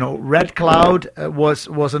 Red Cloud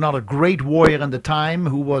was another great warrior in the time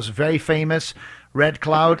who was very famous. Red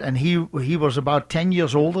Cloud, and he was about 10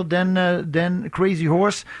 years older than Crazy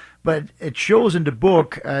Horse, but it shows in the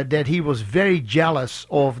book that he was very jealous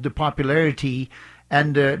of the popularity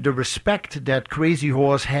and the respect that Crazy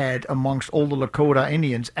Horse had amongst all the Lakota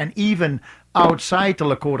Indians, and even outside the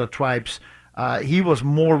Lakota tribes. he was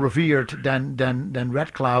more revered than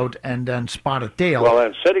Red Cloud and then Spotted Tail. Well,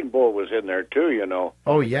 and Sitting Bull was in there too, you know.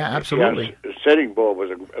 Oh yeah, absolutely. Yes, Sitting Bull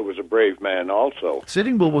was a brave man also.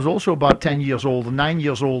 Sitting Bull was also about 10 years older, 9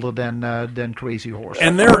 years older than Crazy Horse.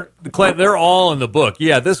 And they're all in the book.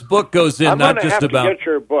 Yeah, this book goes in I'm not gonna just have about. to get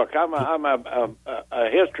your book. I'm a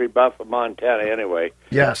history buff of Montana anyway.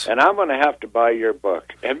 Yes. And I'm going to have to buy your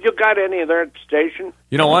book. Have you got any of there at the station?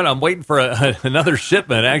 You know what? I'm waiting for another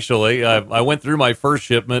shipment, actually. I went through my first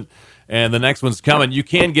shipment, and the next one's coming. You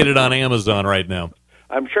can get it on Amazon right now.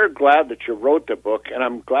 I'm sure glad that you wrote the book, and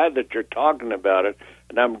I'm glad that you're talking about it,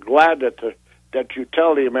 and I'm glad that you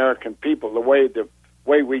tell the American people the way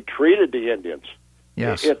we treated the Indians.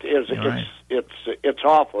 Yes. It's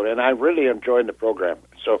awful, and I really enjoyed the program.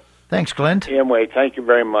 So thanks, Clint. Anyway, thank you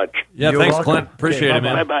very much. Yeah, You're thanks, welcome. Clint. Appreciate it,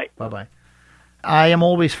 man. Bye-bye. Bye-bye. I am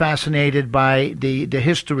always fascinated by the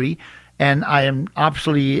history, and I am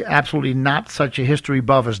absolutely not such a history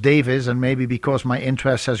buff as Dave is, and maybe because my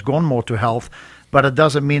interest has gone more to health, but it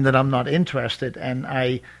doesn't mean that I'm not interested. And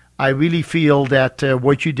I really feel that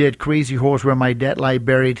what you did, Crazy Horse, Where My Dead Lie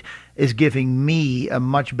Buried, is giving me a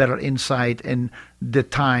much better insight in the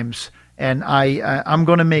times. And I'm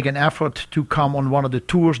going to make an effort to come on one of the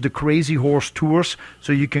tours, the Crazy Horse Tours.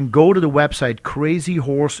 So you can go to the website,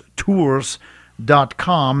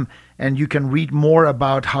 crazyhorsetours.com, and you can read more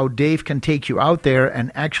about how Dave can take you out there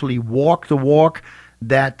and actually walk the walk,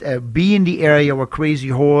 that be in the area where Crazy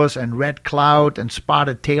Horse and Red Cloud and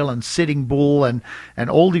Spotted Tail and Sitting Bull and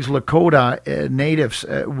all these Lakota natives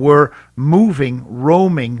were moving,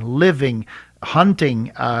 roaming, living, hunting,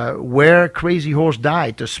 where Crazy Horse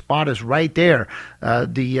died. The spot is right there.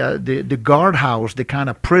 The guardhouse, the kind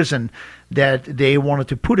of prison that they wanted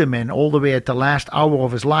to put him in all the way at the last hour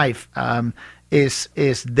of his life,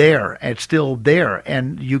 is there. It's still there,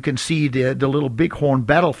 and you can see the little Bighorn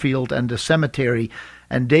battlefield and the cemetery.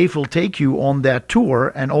 And Dave will take you on that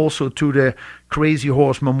tour, and also to the Crazy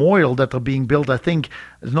Horse Memorial that they're being built. I think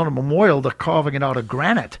it's not a memorial; they're carving it out of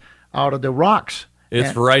granite, out of the rocks.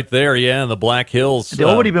 It's right there, yeah, in the Black Hills. They've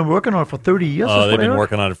already been working on it for 30 years. Oh, they've been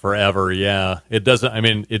working on it forever, yeah. It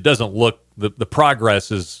doesn't look, the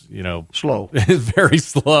progress is, slow. It's very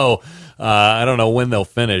slow. I don't know when they'll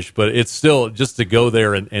finish, but it's still, just to go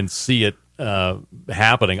there and see it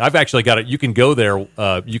happening. I've actually got it. You can go there.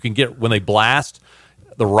 You can get, when they blast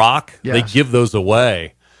the rock, they give those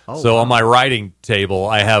away. So on my writing table,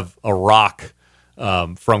 I have a rock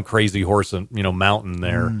from Crazy Horse, Mountain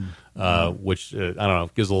there. Which, I don't know,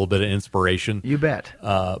 gives a little bit of inspiration. You bet.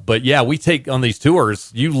 But yeah, we take on these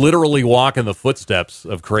tours, you literally walk in the footsteps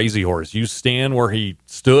of Crazy Horse. You stand where he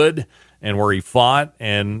stood and where he fought,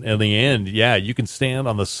 and in the end, yeah, you can stand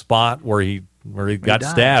on the spot where he got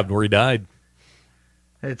stabbed, where he died.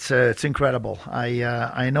 It's incredible.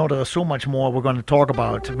 I know there's so much more we're going to talk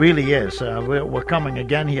about. It really is. We're coming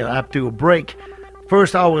again here up to a break.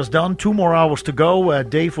 First hour is done. 2 more hours to go.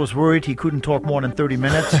 Dave was worried he couldn't talk more than 30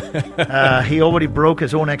 minutes. He already broke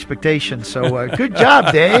his own expectations. So good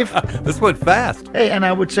job, Dave. This went fast. Hey, and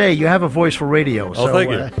I would say you have a voice for radio. Oh, thank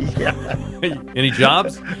you. Yeah. Any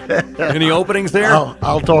jobs? Any openings there?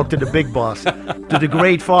 I'll talk to the big boss, to the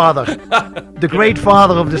great father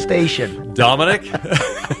of the station. Dominic?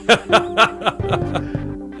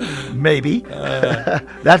 Maybe.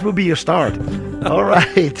 That would be a start. All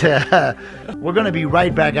right. We're going to be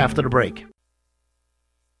right back after the break.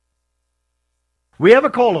 We have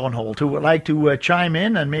a caller on hold who would like to chime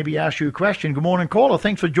in and maybe ask you a question. Good morning, caller.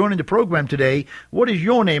 Thanks for joining the program today. What is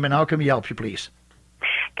your name and how can we help you, please?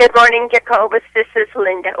 Good morning, Jacobus. This is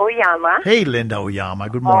Linda Oyama. Hey, Linda Oyama.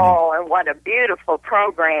 Good morning. Oh, and what a beautiful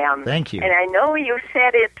program. Thank you. And I know you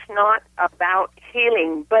said it's not about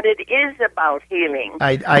healing, but it is about healing.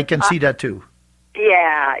 I can see that too.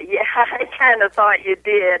 Yeah, I kind of thought you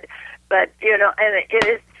did. But, and it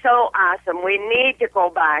is so awesome. We need to go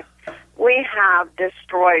back. We have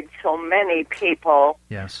destroyed so many people.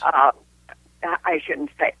 Yes. I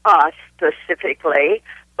shouldn't say us specifically,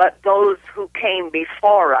 but those who came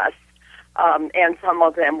before us. And some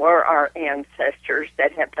of them were our ancestors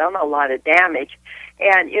that have done a lot of damage.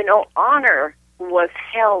 And, honor was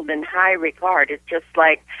held in high regard. It's just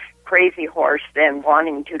like Crazy Horse then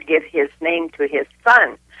wanting to give his name to his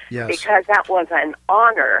son. Yes. Because that was an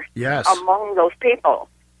honor among those people.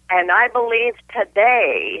 And I believe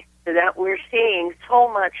today that we're seeing so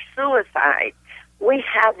much suicide. We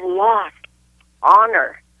have lost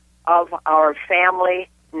honor of our family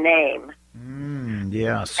name.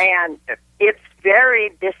 Yes. And it's very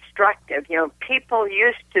destructive. People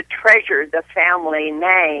used to treasure the family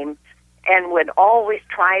name and would always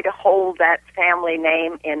try to hold that family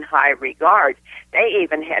name in high regard. They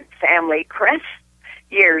even had family crests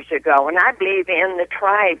years ago, and I believe in the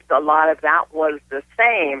tribes a lot of that was the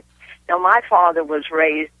same. Now, my father was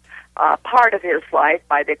raised part of his life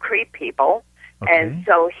by the Cree people, and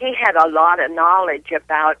so he had a lot of knowledge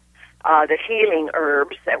about the healing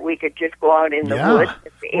herbs that we could just go out in the woods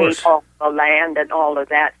and eat off the land and all of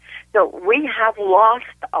that. So we have lost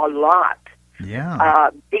a lot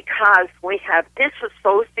because we have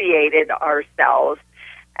disassociated ourselves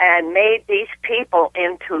and made these people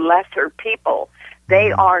into lesser people.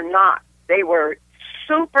 They are not. They were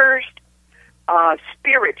super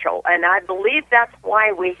spiritual, and I believe that's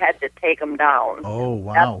why we had to take them down. Oh,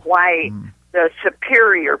 wow. That's why the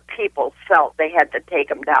superior people felt they had to take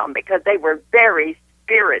them down, because they were very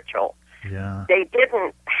spiritual. Yeah. They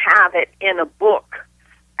didn't have it in a book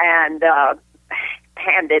and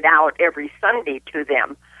hand it out every Sunday to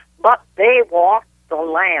them, but they walked the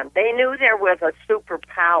land. They knew there was a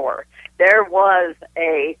superpower. There was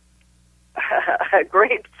a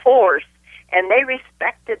great force, and they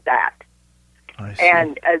respected that. I see.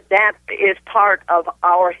 And that is part of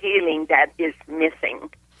our healing that is missing.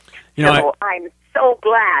 You know, I'm so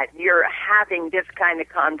glad you're having this kind of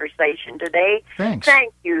conversation today. Thanks.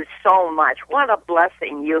 Thank you so much. What a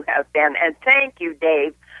blessing you have been. And thank you,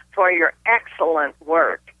 Dave, for your excellent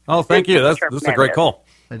work. Oh, thank you. This is a great call.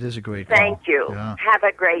 It is a great call. Thank you. Yeah. Have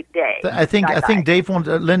a great day. I think Bye-bye. Dave wants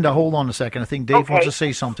Linda. Hold on a second. I think Dave wants to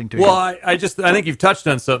say something to you. Well, I think you've touched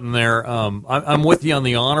on something there. I'm with you on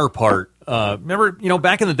the honor part. Remember,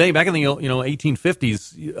 back in the day, back in the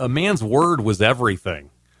 1850s, a man's word was everything.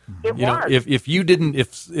 It was. If you didn't,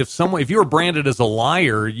 if you were branded as a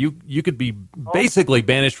liar, you could be basically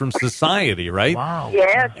banished from society, right? Wow.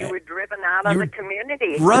 Yes, you were driven out of the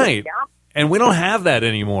community. Right. Yeah. And we don't have that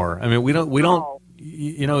anymore. I mean, we don't. No.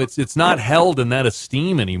 It's not held in that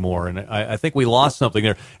esteem anymore, and I think we lost something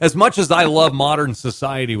there. As much as I love modern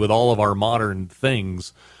society with all of our modern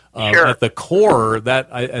things, Sure. at the core, that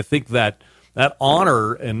I think that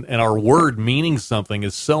honor and our word meaning something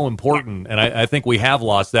is so important, and I think we have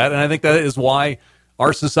lost that, and I think that is why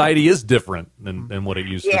our society is different than what it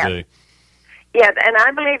used to be. Yeah, and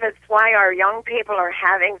I believe it's why our young people are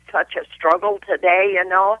having such a struggle today,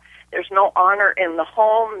 There's no honor in the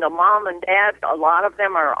home. The mom and dad, a lot of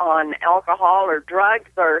them are on alcohol or drugs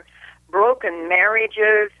or broken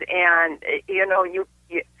marriages, and,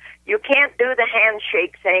 you can't do the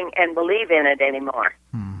handshake thing and believe in it anymore.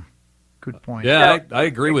 Good point. Yeah, I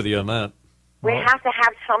agree with you on that. We have to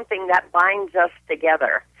have something that binds us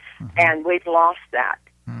together, and we've lost that.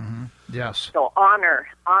 Yes. So honor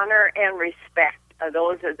and respect,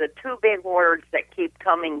 those are the two big words that keep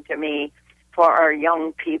coming to me for our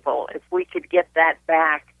young people. If we could get that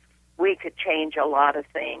back, we could change a lot of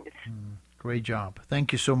things. Great job.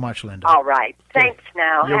 Thank you so much, Linda. All right. Thanks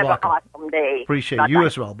now. You're Have welcome. an awesome day. Appreciate Bye-bye. you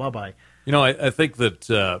as well. Bye-bye. I think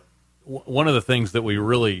that one of the things that we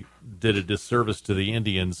really did a disservice to the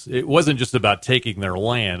Indians, it wasn't just about taking their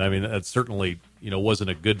land. I mean, that certainly, wasn't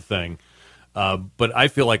a good thing. But I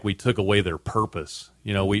feel like we took away their purpose.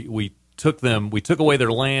 We took away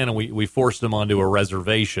their land, and we forced them onto a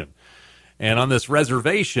reservation. And on this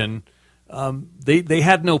reservation, they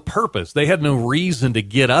had no purpose. They had no reason to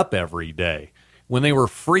get up every day. When they were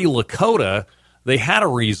free Lakota, they had a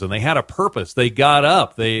reason. They had a purpose. They got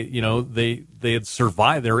up. They had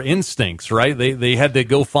survived their instincts, right? They had to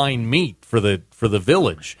go find meat for the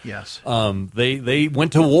village. Yes. They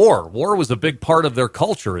went to war. War was a big part of their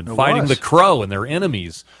culture, and fighting the Crow and their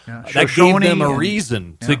enemies. Yeah. That gave Shoshone them a and-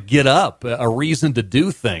 reason to get up, a reason to do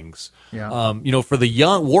things. Yeah. For the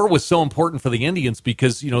young, war was so important for the Indians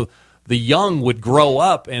because, the young would grow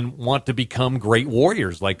up and want to become great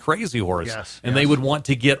warriors like Crazy Horse. Yes, and they would want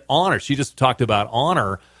to get honor. She just talked about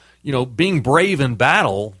honor. Being brave in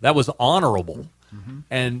battle, that was honorable.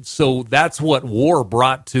 And so that's what war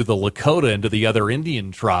brought to the Lakota and to the other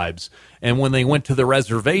Indian tribes. And when they went to the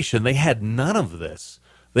reservation, they had none of this.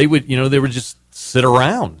 They would, they would just sit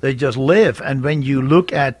around. They just live. And when you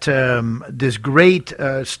look at this great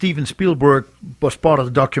Steven Spielberg was part of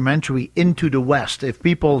the documentary Into the West. If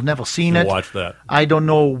people have never seen it, Watch that. I don't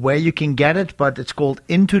know where you can get it, but it's called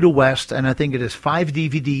Into the West, and I think it is 5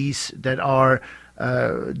 DVDs that are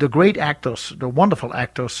the great actors, the wonderful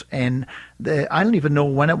actors, and I don't even know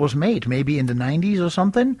when it was made, maybe in the 90s or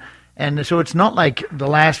something. And so it's not like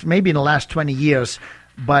maybe in the last 20 years,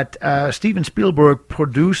 but Steven Spielberg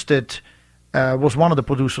produced it, was one of the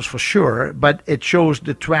producers for sure, but it shows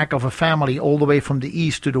the track of a family all the way from the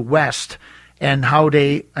east to the west and how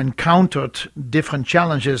they encountered different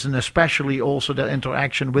challenges, and especially also their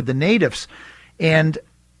interaction with the natives. And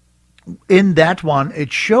in that one,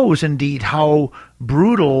 it shows indeed how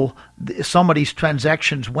brutal some of these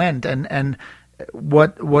transactions went, and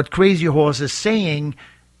what Crazy Horse is saying.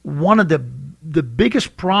 One of the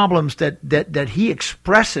biggest problems that he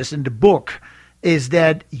expresses in the book is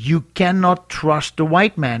that you cannot trust the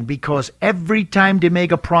white man, because every time they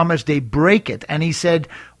make a promise, they break it. And he said,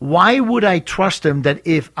 why would I trust them that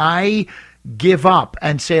if I give up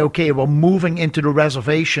and say, okay, we're moving into the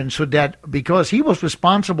reservation, so that, because he was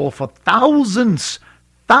responsible for thousands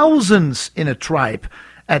in a tribe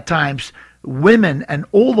at times, women and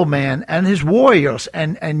older men and his warriors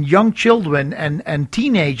and young children and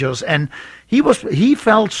teenagers, and he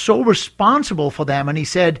felt so responsible for them. And he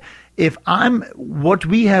said, if I'm what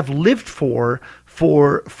we have lived for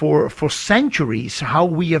centuries, how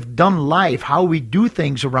we have done life, how we do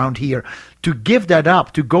things around here, to give that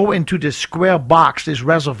up, to go into this square box, this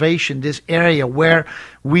reservation, this area where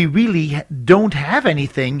we really don't have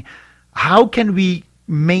anything, how can we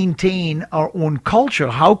maintain our own culture?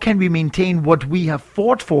 How can we maintain what we have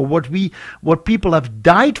fought for, what people have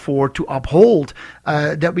died for to uphold,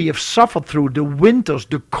 that we have suffered through, the winters,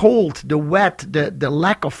 the cold, the wet, the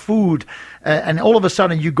lack of food, and all of a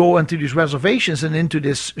sudden you go into these reservations and into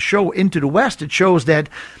this show, Into the West. It shows that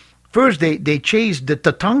first they chased the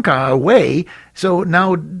Tatanka away, so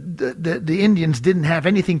now the Indians didn't have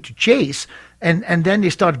anything to chase. And then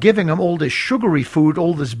they start giving them all this sugary food,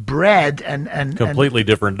 all this bread, and completely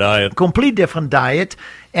different diet. Complete different diet.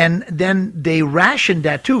 And then they ration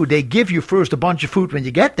that too. They give you first a bunch of food when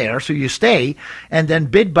you get there, so you stay. And then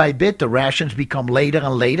bit by bit, the rations become later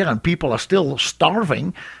and later, and people are still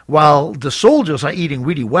starving while the soldiers are eating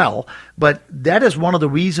really well. But that is one of the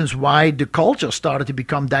reasons why the culture started to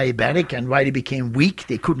become diabetic and why they became weak.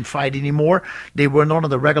 They couldn't fight anymore. They were none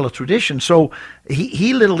of the regular tradition. So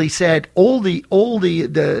he literally said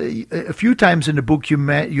a few times in the book you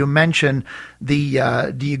mention the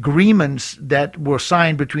agreements that were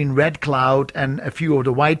signed between Red Cloud and a few of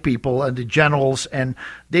the white people and the generals, and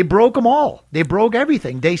they broke them all. They broke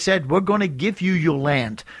everything. They said, we're going to give you your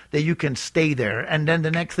land, that you can stay there, and then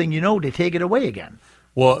the next thing you know, they take it away again.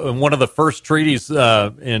 Well, in one of the first treaties I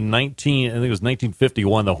think it was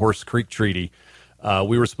 1951, the Horse Creek Treaty,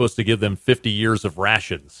 we were supposed to give them 50 years of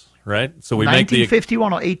rations. Right, so we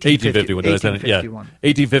 1951 or 1851. 1851.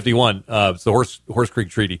 1851. It's the Horse Creek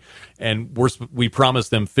Treaty, and we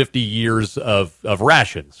promised them 50 years of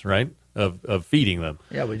rations, right, of feeding them.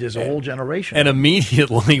 Yeah, which is a whole generation. And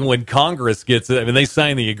immediately when Congress gets it, I mean, they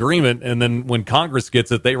sign the agreement, and then when Congress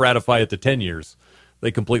gets it, they ratify it to 10 years.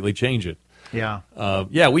 They completely change it. Yeah.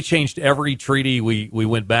 We changed every treaty. We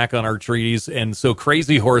went back on our treaties, and so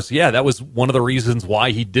Crazy Horse, that was one of the reasons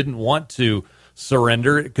why he didn't want to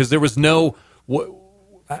surrender, because there was no.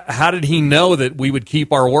 How did he know that we would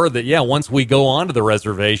keep our word? That once we go onto the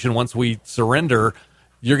reservation, once we surrender,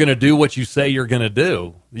 you're going to do what you say you're going to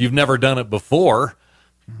do. You've never done it before.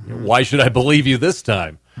 Mm-hmm. Why should I believe you this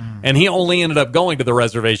time? Mm-hmm. And he only ended up going to the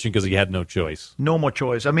reservation because he had no choice. No more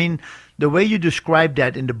choice. I mean, the way you described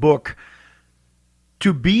that in the book,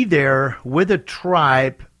 to be there with a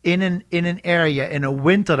tribe in an area in a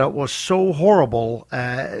winter that was so horrible,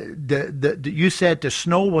 you said the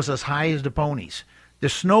snow was as high as the ponies. The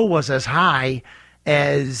snow was as high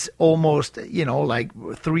as almost, like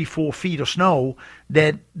 3-4 feet of snow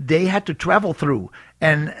that they had to travel through,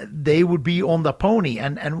 and they would be on the pony.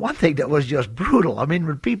 And one thing that was just brutal, I mean,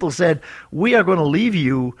 when people said, we are going to leave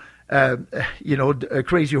you,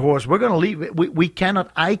 Crazy Horse, we're going to leave,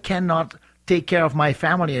 I cannot take care of my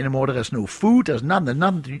family anymore. There's no food. There's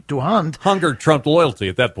nothing to hunt. Hunger trumped loyalty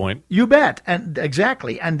at that point. You bet. And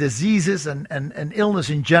exactly. And diseases and illness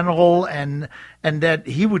in general. And that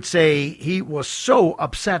he would say he was so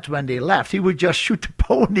upset when they left. He would just shoot the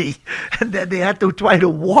pony, and that they had to try to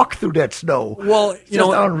walk through that snow. Well, it's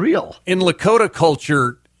just unreal. In Lakota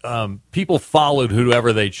culture, people followed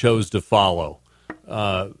whoever they chose to follow.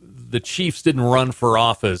 The chiefs didn't run for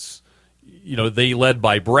office. They led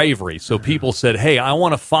by bravery. So people said, hey, I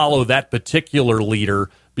want to follow that particular leader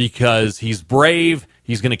because he's brave,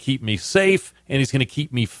 he's going to keep me safe, and he's going to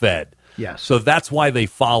keep me fed. Yes. So that's why they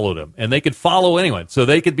followed him. And they could follow anyone. So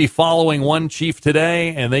they could be following one chief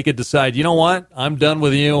today, and they could decide, you know what, I'm done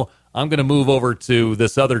with you. I'm going to move over to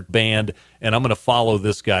this other band, and I'm going to follow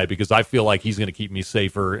this guy because I feel like he's going to keep me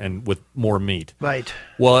safer and with more meat. Right.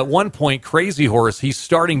 Well, at one point, Crazy Horse, he's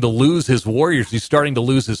starting to lose his warriors. He's starting to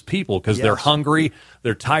lose his people because they're hungry.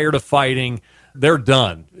 They're tired of fighting. They're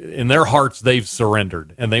done. In their hearts, they've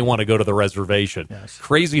surrendered, and they want to go to the reservation. Yes.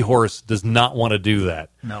 Crazy Horse does not want to do that.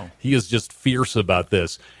 No. He is just fierce about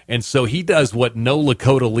this. And so he does what no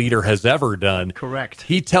Lakota leader has ever done. Correct.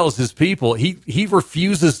 He tells his people, he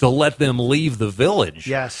refuses to let them leave the village.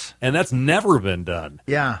 Yes. And that's never been done.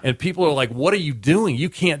 Yeah. And people are like, what are you doing? You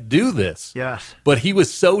can't do this. Yes. But he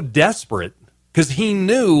was so desperate because he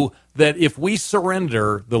knew that if we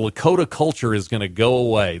surrender, the Lakota culture is going to go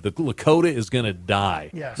away. The Lakota is going to die.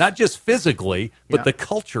 Yes. Not just physically, but Yeah. the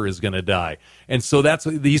culture is going to die. And so that's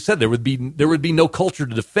what he said. There would be no culture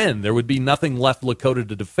to defend. There would be nothing left Lakota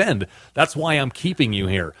to defend. That's why I'm keeping you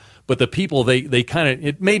here. But the people, they kind of,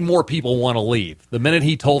 it made more people want to leave. The minute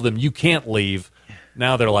he told them, you can't leave,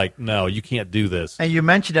 now they're like, no, you can't do this. And you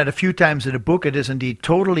mentioned that a few times in the book. It is indeed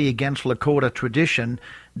totally against Lakota tradition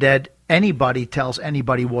that anybody tells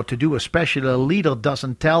anybody what to do, especially a leader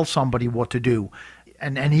doesn't tell somebody what to do.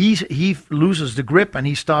 And he loses the grip and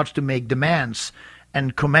he starts to make demands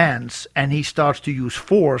and commands and he starts to use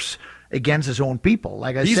force against his own people.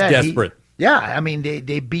 Like I He's said, desperate. I mean,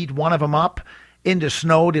 they beat one of them up in the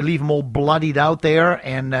snow. They leave him all bloodied out there,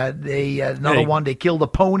 and another one, they kill the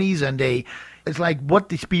ponies, and it's like what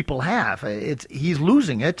these people have. He's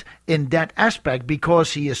losing it in that aspect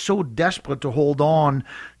because he is so desperate to hold on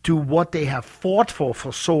to what they have fought for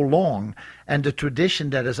so long and the tradition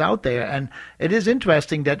that is out there. And it is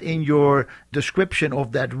interesting that in your description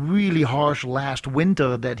of that really harsh last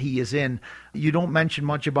winter that he is in, you don't mention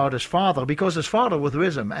much about his father, because his father was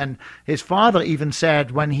with him. And his father even said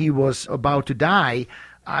when he was about to die,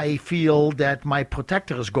 I feel that my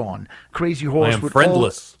protector is gone. Crazy Horse I am would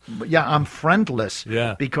friendless. I'm friendless.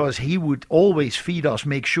 Yeah. Because he would always feed us,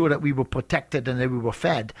 make sure that we were protected and that we were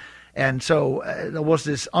fed. And so there was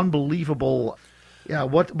this unbelievable,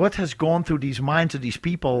 what has gone through these minds of these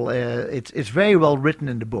people. It's very well written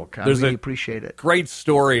in the book. I really appreciate it. Great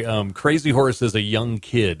story. Crazy Horse is a young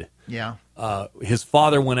kid. Yeah. His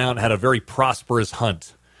father went out and had a very prosperous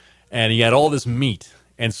hunt, and he had all this meat.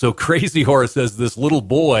 And so Crazy Horse, as this little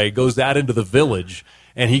boy, goes out into the village,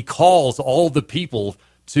 and he calls all the people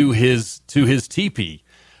to his teepee.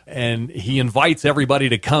 And he invites everybody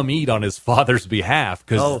to come eat on his father's behalf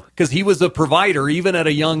because he was a provider even at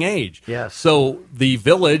a young age. Yes. So the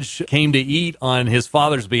village came to eat on his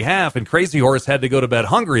father's behalf, and Crazy Horse had to go to bed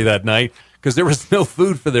hungry that night because there was no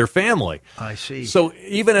food for their family. I see. So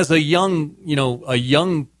even as a young,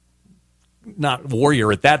 not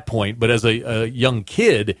warrior at that point, but as a young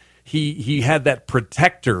kid, he had that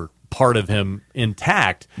protector part of him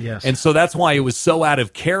intact. Yes. And so that's why it was so out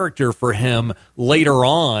of character for him later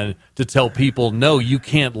on to tell people, no, you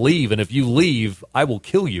can't leave, and if you leave, I will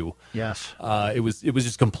kill you. Yes. It was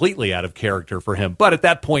just completely out of character for him. But at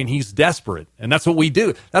that point, he's desperate, and that's what we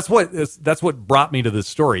do. That's what brought me to this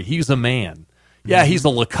story. He's a man. Yeah, he's a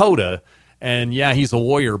Lakota, and yeah, he's a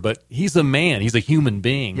warrior, but he's a man. He's a human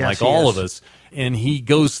being, Yes, like he all is. of us, and he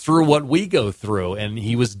goes through what we go through, and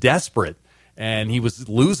he was desperate. And he was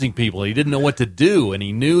losing people. He didn't know what to do, and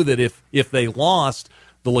he knew that if they lost,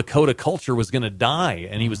 the Lakota culture was going to die,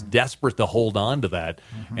 and he was desperate to hold on to that.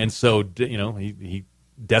 And so, he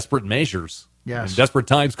desperate measures. Yes. And desperate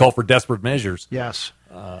times call for desperate measures. Yes.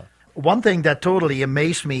 One thing that totally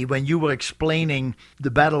amazed me when you were explaining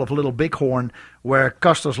the Battle of Little Bighorn, where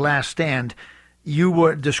Custer's last stand, you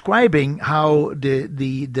were describing how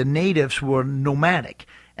the natives were nomadic.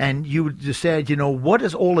 And you just said, what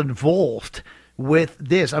is all involved with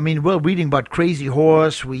this? I mean, we're reading about Crazy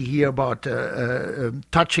Horse. We hear about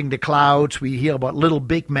Touching the Clouds. We hear about Little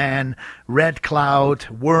Big Man, Red Cloud,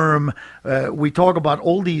 Worm. We talk about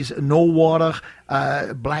all these No Water,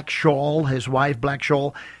 Black Shawl, his wife, Black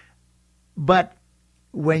Shawl. But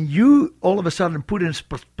when you all of a sudden put in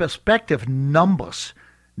perspective numbers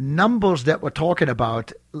that we're talking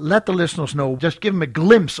about, let the listeners know, just give them a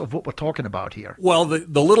glimpse of what we're talking about here. Well,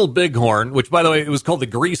 the Little Bighorn, which, by the way, it was called the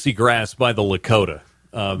Greasy Grass by the Lakota.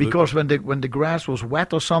 Because when the grass was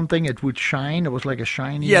wet or something, it would shine. It was like a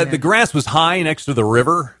shiny... Yeah, the grass was high next to the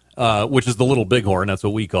river, which is the Little Bighorn. That's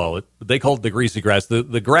what we call it. But they called it the Greasy Grass.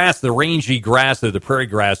 The grass, the rangy grass, the prairie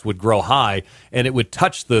grass would grow high, and it would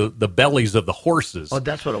touch the bellies of the horses. Oh,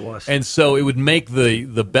 that's what it was. And so it would make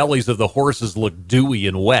the bellies of the horses look dewy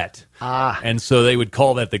and wet. And so they would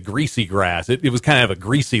call that the greasy grass. It was kind of a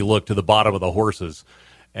greasy look to the bottom of the horses.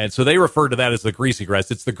 And so they referred to that as the greasy grass.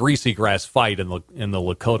 It's the greasy grass fight in the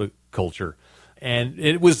Lakota culture. And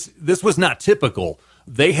this was not typical.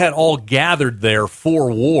 They had all gathered there for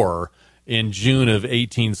war in June of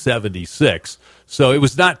 1876. So it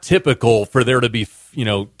was not typical for there to be,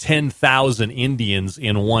 10,000 Indians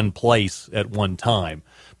in one place at one time.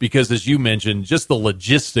 because, as you mentioned, just the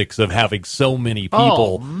logistics of having so many Oh,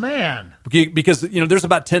 people. man. Because, there's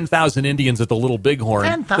about 10,000 Indians at the Little Bighorn.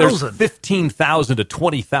 10,000? There's 15,000 to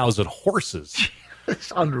 20,000 horses.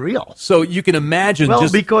 It's unreal. So you can imagine Well,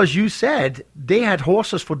 just... because you said they had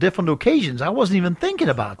horses for different occasions. I wasn't even thinking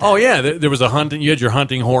about that. Oh, yeah. There was a hunting... You had your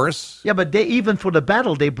hunting horse. Yeah, but they even for the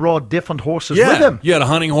battle, they brought different horses Yeah. with them. You had a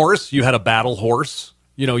hunting horse. You had a battle horse.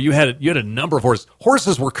 You had a number of horses.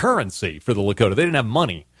 Horses were currency for the Lakota. They didn't have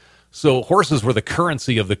money. So horses were the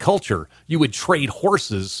currency of the culture. You would trade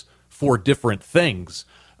horses for different things.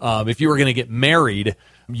 If you were going to get married,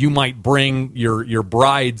 you might bring your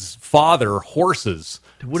bride's father horses.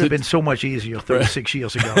 It would have been so much easier 36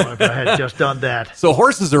 years ago if I had just done that. So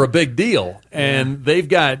horses are a big deal, and they've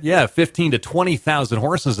got 15 to 20,000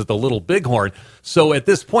 horses at the Little Bighorn. So at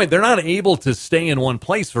this point, they're not able to stay in one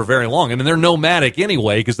place for very long. I mean, they're nomadic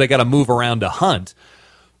anyway because they got to move around to hunt.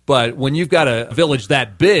 But when you've got a village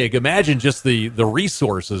that big, imagine just the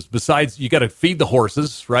resources. Besides, you got to feed the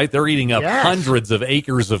horses, right? They're eating up hundreds of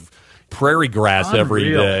acres of prairie grass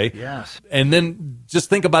every day. Yes. And then just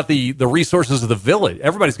think about the resources of the village.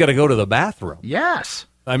 Everybody's got to go to the bathroom. Yes.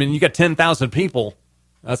 I mean, you got 10,000 people.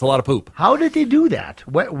 That's a lot of poop. How did they do that?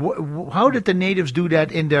 How did the natives do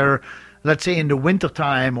that in their, let's say, in the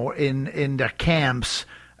wintertime or in their camps?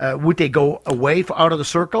 Would they go away out of the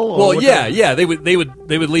circle? Or They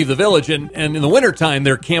would leave the village, and in the wintertime,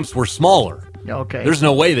 their camps were smaller. Okay. There's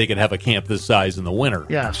no way they could have a camp this size in the winter.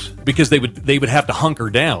 Yes. Because they would have to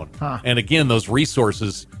hunker down. Huh. And again, those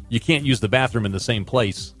resources, you can't use the bathroom in the same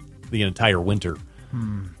place the entire winter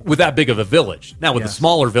with that big of a village. Now, with a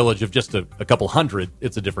smaller village of just a couple hundred,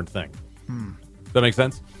 it's a different thing. Does that make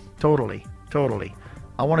sense? Totally.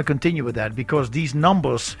 I want to continue with that because these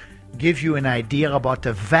numbers give you an idea about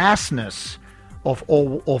the vastness of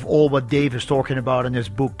all what Dave is talking about in his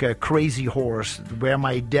book, Crazy Horse, Where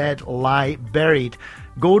My Dead Lie Buried.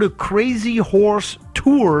 Go to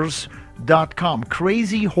crazyhorsetours.com,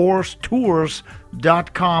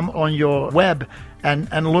 crazyhorsetours.com on your web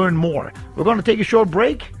and learn more. We're going to take a short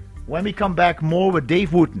break. When we come back, more with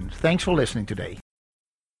Dave Wooten. Thanks for listening today.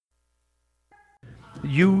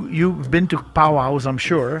 You've been to powwows, I'm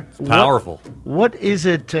sure. It's powerful. What is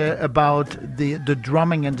it about the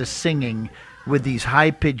drumming and the singing with these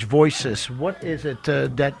high-pitched voices? What is it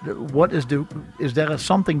is there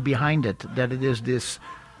something behind it that it is this?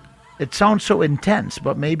 It sounds so intense,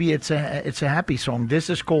 but maybe it's a happy song. This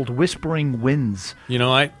is called Whispering Winds.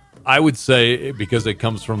 I would say because it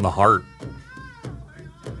comes from the heart,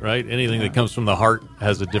 right? Anything that comes from the heart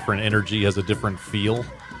has a different energy, has a different feel.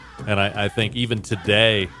 And I think even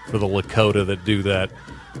today, for the Lakota that do that,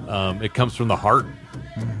 it comes from the heart.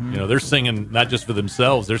 Mm-hmm. They're singing not just for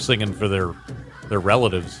themselves; they're singing for their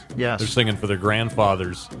relatives. Yes, they're singing for their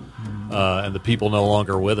grandfathers and the people no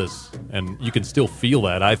longer with us. And you can still feel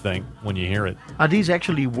that, I think, when you hear it. Are these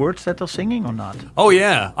actually words that they're singing or not? Oh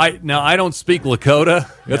yeah. I don't speak Lakota.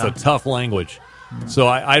 It's a tough language, so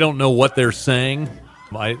I don't know what they're saying.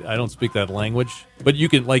 I don't speak that language, but you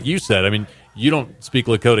can, like you said, I mean. You don't speak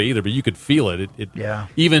Lakota either, but you could feel it.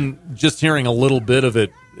 Even just hearing a little bit of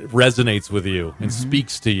it resonates with you and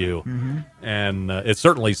speaks to you, and it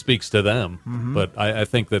certainly speaks to them. But I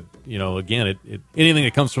think that again, anything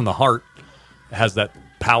that comes from the heart has that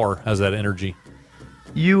power, has that energy.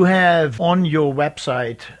 You have on your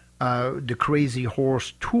website the Crazy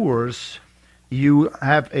Horse Tours. You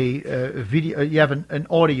have a video. You have an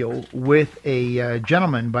audio with a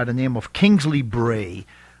gentleman by the name of Kingsley Bray.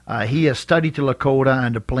 He has studied the Lakota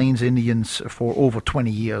and the Plains Indians for over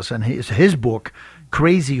 20 years, and his book,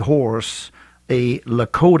 Crazy Horse, A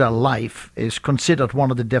Lakota Life, is considered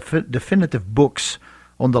one of the definitive books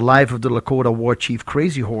on the life of the Lakota war chief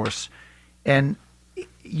Crazy Horse. And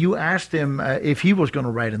you asked him if he was going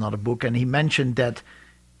to write another book, and he mentioned that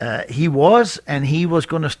he was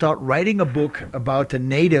going to start writing a book about the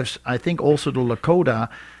natives, I think also the Lakota,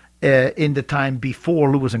 in the time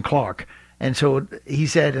before Lewis and Clark. And so he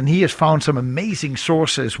said, and he has found some amazing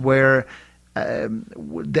sources where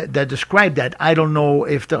that describe that. I don't know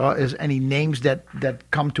if there is any names that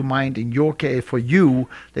come to mind in your case for you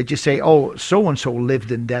that you say, oh, so-and-so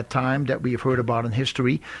lived in that time that we have heard about in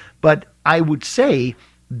history. But I would say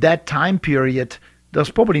that time period, there's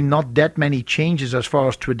probably not that many changes as far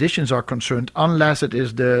as traditions are concerned, unless it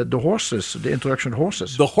is the horses, the introduction of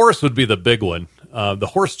horses. The horse would be the big one. The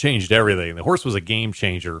horse changed everything. The horse was a game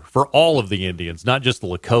changer for all of the Indians, not just the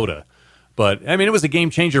Lakota. But, I mean, it was a game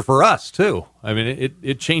changer for us, too. I mean,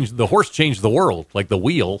 it changed. The horse changed the world, like the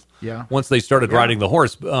wheel, once they started riding the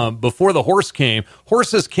horse. Before the horse came,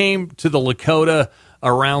 horses came to the Lakota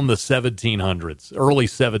around the 1700s, early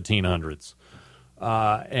 1700s.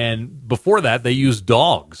 And before that, they used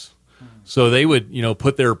dogs. So they would,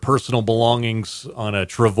 put their personal belongings on a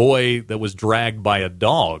travois that was dragged by a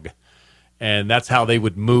dog. And that's how they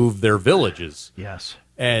would move their villages. Yes.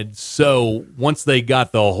 And so once they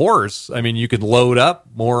got the horse, I mean, you can load up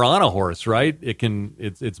more on a horse, right?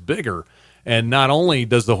 It's bigger. And not only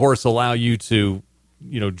does the horse allow you to,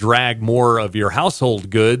 drag more of your household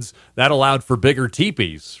goods, that allowed for bigger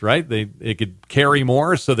teepees, right? It could carry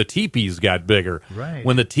more, so the teepees got bigger. Right.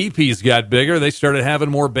 When the teepees got bigger, they started having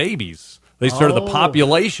more babies. The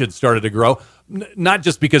population started to grow, not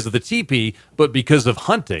just because of the teepee, but because of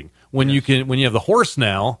hunting. When you have the horse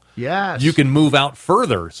now, yes, you can move out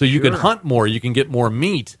further, so you can Sure. hunt more, you can get more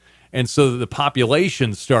meat, and so the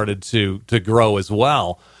population started to grow as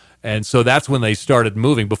well. And so that's when they started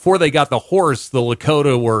moving. Before they got the horse, the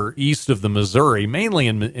Lakota were east of the Missouri, mainly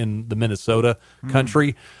in the Minnesota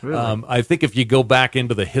country. Really? I think if you go back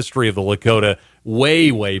into the history of the Lakota,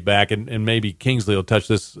 way back, and maybe Kingsley will touch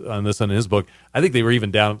on this in his book, I think they were even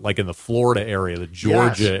down like in the Florida area, the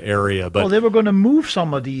Georgia area. But well, they were going to move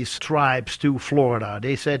some of these tribes to Florida.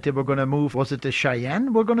 They said they were going to move. Was it the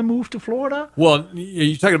Cheyenne were going to move to Florida? well,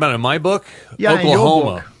 you're talking about in my book, Yeah, in your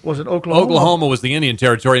Oklahoma. book. Was it Oklahoma? Oklahoma was the Indian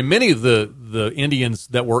territory. Many of the Indians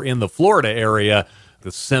that were in the Florida area,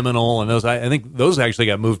 the Seminole and those, I think those actually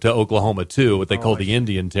got moved to Oklahoma too, what they called the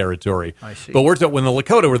Indian territory. I see. But when the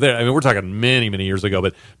Lakota were there, I mean, we're talking many years ago,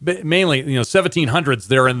 but mainly 1700s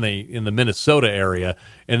they're in the Minnesota area,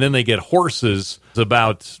 and then they get horses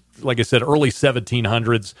about, like I said, early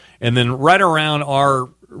 1700s, and then right around our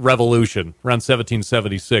revolution, around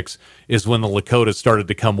 1776, is when the Lakota started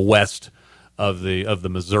to come west of the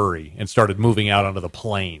Missouri and started moving out onto the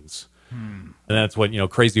plains. And that's when,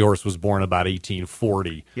 Crazy Horse was born about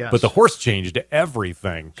 1840. Yes. But the horse changed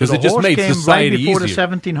everything because So it just horse made came society right before easier.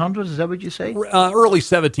 the 1700s. Is that what you say? Early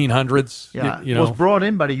 1700s. Yeah, you it know. was brought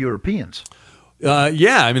in by the Europeans.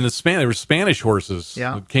 Yeah, I mean, there were Spanish horses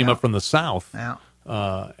Yeah, that came yeah. up from the south. Yeah.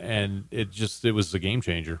 And it was a game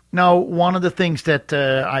changer. Now, one of the things that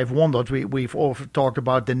I've wondered, we've often talked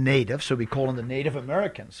about the natives, so we call them the Native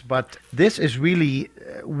Americans. But this is really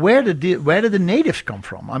where did the natives come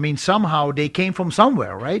from? I mean, somehow they came from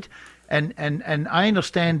somewhere, right? And I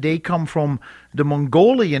understand they come from the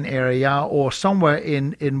Mongolian area or somewhere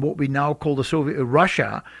in what we now call the Soviet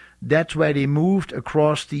Russia. That's where they moved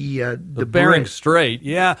across the Bering Strait.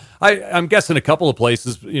 Yeah, I'm guessing a couple of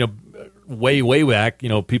places. Way back,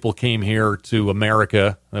 people came here to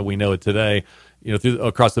America that we know it today,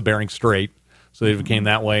 across the Bering Strait. So they came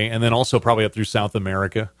that way, and then also probably up through South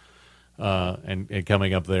America, and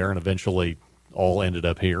coming up there, and eventually all ended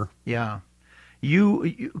up here. Yeah.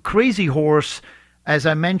 You Crazy Horse, as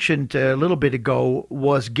I mentioned a little bit ago,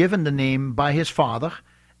 was given the name by his father,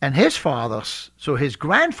 and his his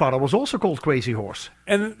grandfather was also called Crazy Horse.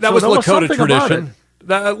 And that So was there was Lakota something about tradition.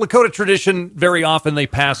 The Lakota tradition, very often they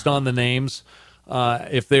passed on the names.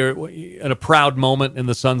 If they're in a proud moment in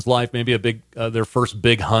the son's life, maybe their first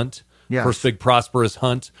big hunt, Yes. first big prosperous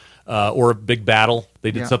hunt, or a big battle. They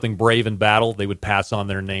did Yeah. something brave in battle. They would pass on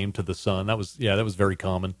their name to the son. That was very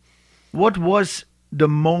common. What was the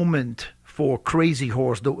moment for Crazy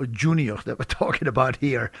Horse, the Junior that we're talking about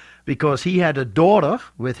here? Because he had a daughter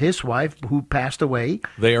with his wife who passed away.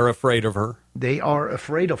 They are afraid of her. They are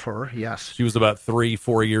afraid of her, yes, She was about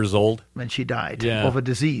 3-4 years old. when she died Yeah. of a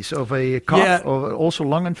disease, of a cough, Yeah. or also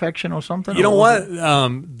lung infection or something. You know Or was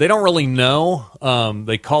what? They don't really know.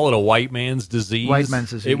 They call it a white man's disease. White man's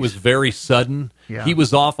disease. It was very sudden. Yeah. He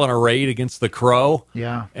was off on a raid against the Crow.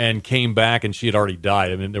 Yeah. And came back, and she had already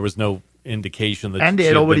died. I mean, there was no indication that And they she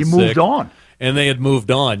had already been moved sick. on. And they had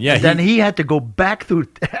moved on. Yeah. Then he had to go back through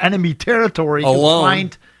enemy territory Alone. to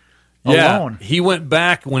find Yeah, alone. he went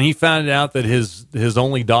back when he found out that his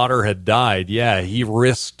only daughter had died. Yeah, he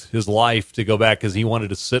risked his life to go back because he wanted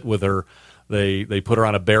to sit with her. They put her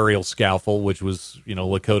on a burial scaffold, which was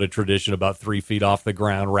Lakota tradition, about 3 feet off the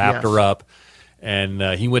ground, wrapped Yes. her up, and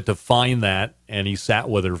he went to find that, and he sat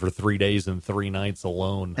with her for 3 days and 3 nights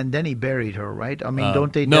alone. And then he buried her, right? I mean,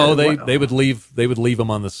 don't they? No, what- they would leave. They would leave him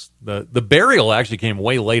on the burial. Actually, came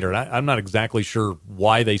way later. And I'm not exactly sure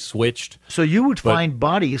why they switched. So you would But- find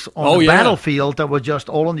bodies on Oh, the yeah. battlefield that were just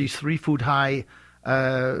all on these 3 foot high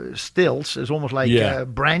stilts. It's almost like Yeah.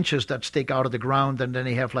 branches that stick out of the ground, and then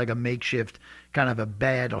they have like a makeshift kind of a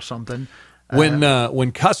bed or something.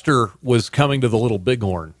 When Custer was coming to the Little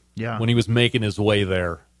Bighorn, Yeah. when he was making his way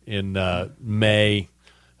there in May,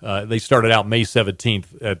 they started out May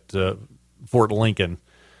 17th at Fort Lincoln,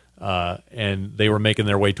 and they were making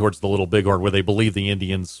their way towards the Little Bighorn, where they believed the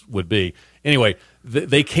Indians would be. Anyway,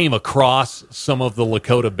 they came across some of the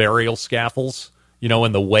Lakota burial scaffolds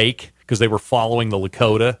in the wake because they were following the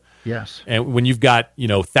Lakota. Yes. And when you've got,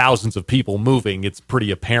 thousands of people moving, it's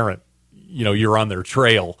pretty apparent, you're on their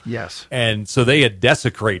trail. Yes. And so they had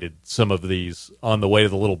desecrated some of these on the way to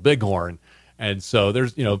the Little Bighorn. And so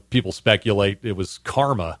there's, people speculate it was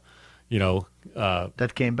karma,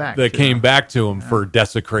 that came back. That came back to him for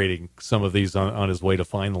desecrating some of these on his way to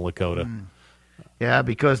find the Lakota. Yeah,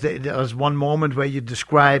 because there was one moment where you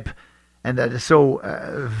describe, and that is so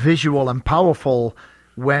visual and powerful,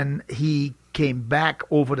 when he came back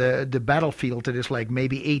over the battlefield. It is like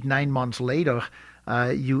maybe 8-9 months later.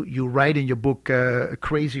 You write in your book,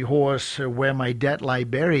 Crazy Horse, Where My Dead Lie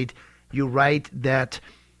Buried, you write that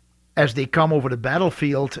as they come over the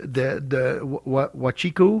battlefield,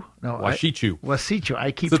 Washichu? No, Wasichu.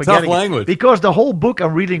 I keep it's forgetting. It's a tough language. Because the whole book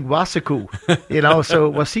I'm reading Wasiku,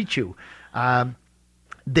 so Wasichu.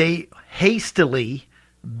 They hastily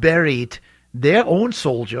buried their own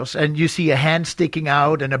soldiers, and you see a hand sticking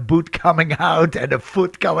out and a boot coming out and a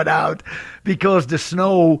foot coming out because the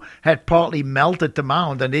snow had partly melted the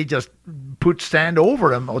mound, and they just put sand over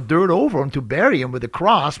them or dirt over them to bury him with a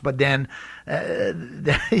cross. But then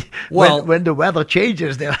when the weather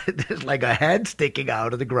changes, there's like a head sticking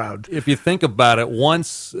out of the ground. If you think about it,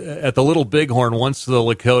 once at the Little Bighorn, once the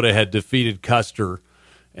Lakota had defeated Custer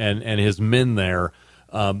and his men there,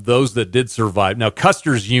 those that did survive. Now,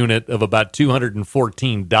 Custer's unit of about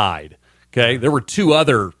 214 died. Okay, there were two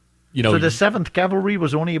other, So the 7th Cavalry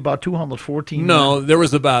was only about 214. No, there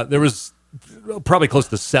was probably close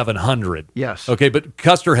to 700. Yes. Okay, but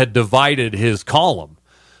Custer had divided his column.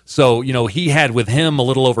 So, he had with him a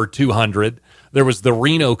little over 200. There was the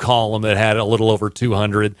Reno column that had a little over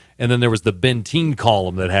 200, and then there was the Benteen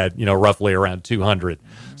column that had, roughly around 200.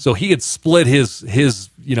 So he had split his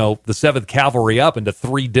the 7th Cavalry up into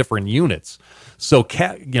 3 different units. So,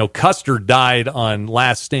 Custer died on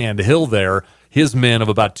Last Stand Hill there, his men of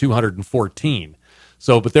about 214.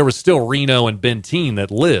 So, but there was still Reno and Benteen that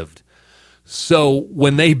lived. So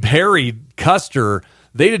when they buried Custer,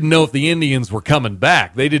 they didn't know if the Indians were coming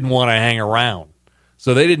back. They didn't want to hang around.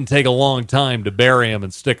 So they didn't take a long time to bury him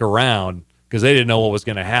and stick around because they didn't know what was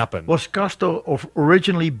going to happen. Was Custer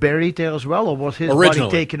originally buried there as well, or was his body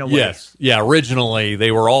taken away? Yes. Yeah, originally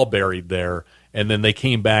they were all buried there, and then they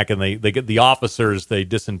came back and they get the officers, they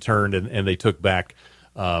disinterred and they took back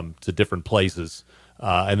to different places.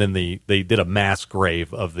 And then they did a mass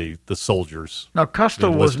grave of the soldiers. Now Custer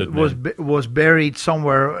was buried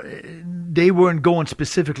somewhere. They weren't going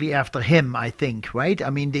specifically after him, I think, right? I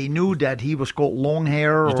mean, they knew that he was called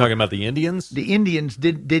Longhair. You're talking about the Indians? The Indians,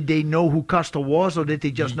 did they know who Custer was, or did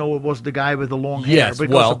they just know it was the guy with the long hair? Yes,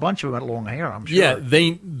 because a bunch of them had long hair, I'm sure. Yeah,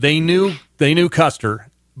 they knew Custer,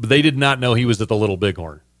 but they did not know he was at the Little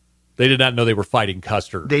Bighorn. They did not know they were fighting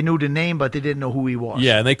Custer. They knew the name, but they didn't know who he was.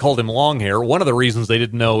 Yeah, and they called him Longhair. One of the reasons they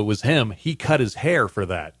didn't know it was him, he cut his hair for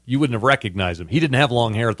that. You wouldn't have recognized him. He didn't have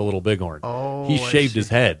long hair at the Little Bighorn. Oh, he shaved his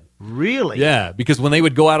head. Really? Yeah, because when they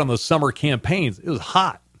would go out on those summer campaigns, it was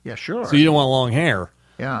hot. Yeah, sure. So you didn't want long hair.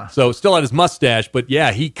 Yeah. So still had his mustache, but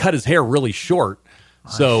yeah, he cut his hair really short.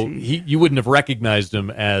 So you wouldn't have recognized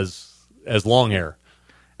him as long hair.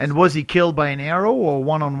 And was he killed by an arrow or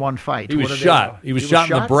one-on-one fight? He was shot. He was shot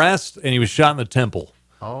in the breast, and he was shot in the temple.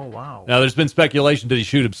 Oh, wow. Now, there's been speculation, did he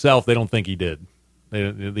shoot himself? They don't think he did.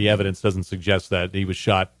 The evidence doesn't suggest that. He was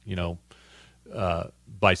shot,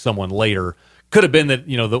 by someone later. Could have been that,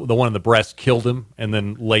 the one in the breast killed him, and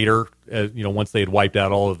then later, once they had wiped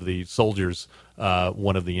out all of the soldiers,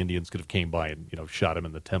 one of the Indians could have came by and, shot him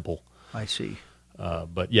in the temple. I see.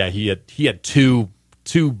 But, yeah, he had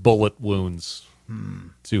two bullet wounds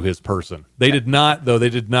to his person. They did not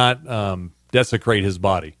desecrate his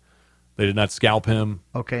body. They did not scalp him.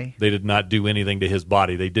 Okay. They did not do anything to his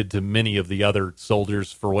body. They did to many of the other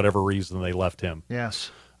soldiers for whatever reason they left him.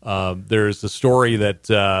 Yes. There's a story that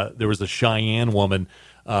there was a Cheyenne woman.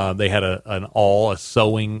 They had a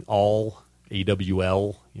sewing awl,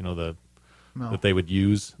 AWL, that they would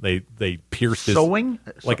use. They pierced his sewing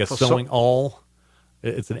like a sewing awl.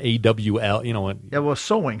 It's an AWL, It was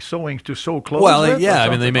sewing to sew clothes. Well, yeah, I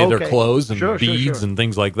mean, they made their clothes and beads sure. and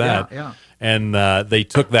things like that. Yeah. And they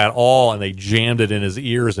took that awl and they jammed it in his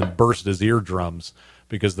ears and burst his eardrums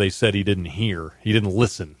because they said he didn't hear. He didn't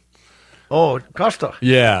listen. Oh, Custer.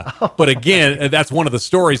 Yeah. But again, that's one of the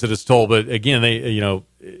stories that is told. But again, they,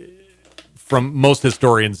 from most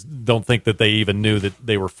historians don't think that they even knew that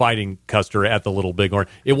they were fighting Custer at the Little Bighorn.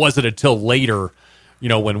 It wasn't until later,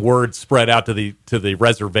 when word spread out to the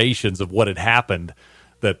reservations of what had happened,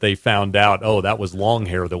 that they found out, that was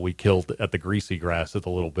Longhair that we killed at the Greasy Grass at the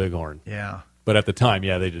Little Bighorn. Yeah. But at the time,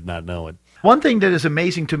 yeah, they did not know it. One thing that is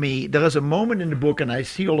amazing to me, there is a moment in the book, and I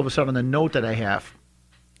see all of a sudden a note that I have.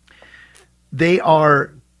 They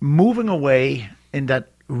are moving away in that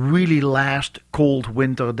really last cold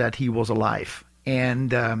winter that he was alive.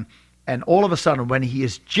 And all of a sudden, when he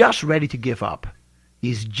is just ready to give up,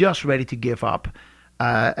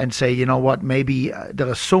 and say, you know what, maybe there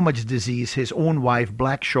is so much disease. His own wife,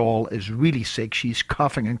 Black Shawl, is really sick. She's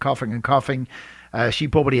coughing and coughing and coughing. She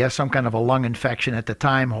probably has some kind of a lung infection at the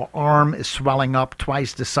time. Her arm is swelling up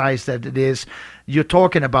twice the size that it is. You're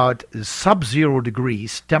talking about sub-zero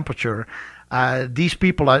degrees temperature. These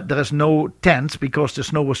people, there is no tents because the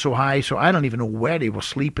snow was so high, so I don't even know where they were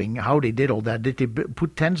sleeping, how they did all that. Did they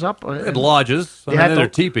put tents up? At lodges. They had their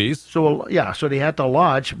teepees. So they had to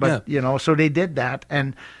lodge, but so they did that.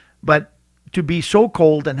 But to be so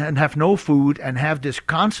cold and have no food and have this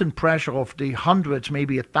constant pressure of the hundreds,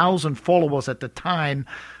 maybe 1,000 followers at the time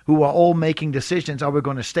who are all making decisions, are we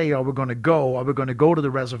going to stay, are we going to go to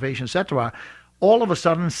the reservation, etc., all of a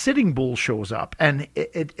sudden Sitting Bull shows up, and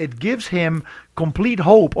it gives him complete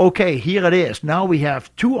hope. Okay, here it is. Now we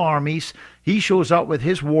have two armies. He shows up with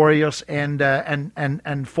his warriors and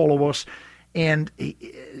followers, and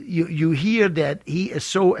you hear that he is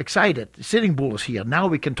so excited. Sitting Bull is here. Now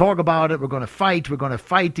we can talk about it. We're going to fight. We're going to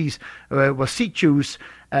fight these Wasichus,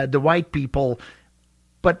 the white people.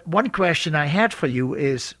 But one question I had for you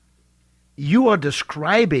is, you are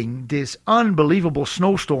describing this unbelievable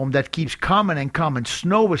snowstorm that keeps coming and coming.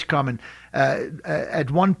 Snow is coming. At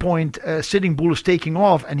one point, Sitting Bull is taking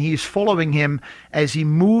off, and he is following him as he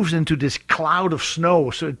moves into this cloud of snow.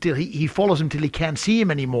 So until he follows him till he can't see him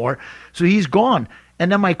anymore. So he's gone.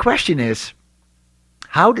 And then my question is,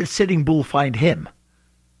 how did Sitting Bull find him?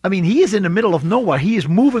 I mean, he is in the middle of nowhere. He is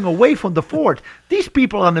moving away from the fort. These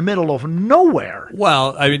people are in the middle of nowhere.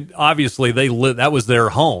 Well, I mean, obviously that was their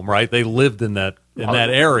home, right? They lived in that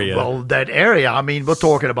area. Well, that area, I mean, we're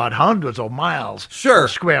talking about hundreds of miles. Sure.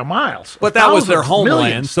 Square miles. But that was their homeland.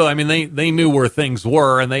 Millions. So, I mean, they knew where things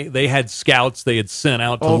were, and they had scouts they had sent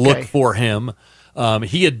out to look for him.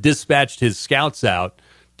 He had dispatched his scouts out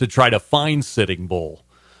to try to find Sitting Bull.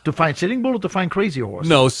 To find Sitting Bull or to find Crazy Horse?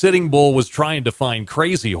 No, Sitting Bull was trying to find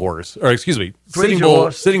Crazy Horse. Or, excuse me, Sitting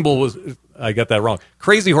Bull was, I got that wrong.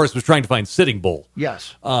 Crazy Horse was trying to find Sitting Bull.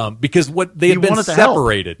 Yes. Because they had been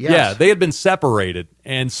separated. Yes. Yeah, they had been separated.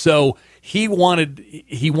 And so he wanted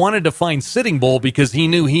to find Sitting Bull because he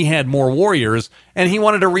knew he had more warriors, and he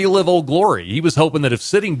wanted to relive Old Glory. He was hoping that if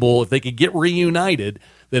Sitting Bull, if they could get reunited,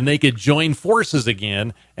 then they could join forces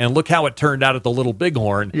again, and look how it turned out at the Little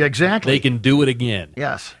Bighorn. Yeah, exactly. They can do it again.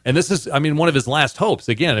 Yes. And this is, I mean, one of his last hopes.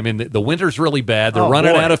 Again, I mean, the winter's really bad. They're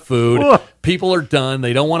running out of food. Ugh. People are done.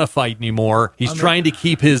 They don't want to fight anymore. He's trying to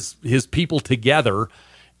keep his people together,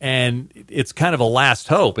 and it's kind of a last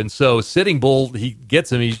hope. And so Sitting Bull, he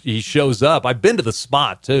gets him. He shows up. I've been to the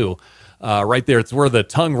spot, too. Right there, it's where the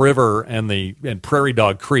Tongue River and Prairie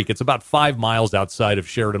Dog Creek. It's about 5 miles outside of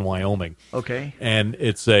Sheridan, Wyoming. Okay, and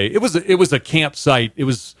it was a campsite. It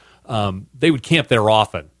was they would camp there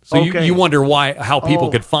often. So you wonder how people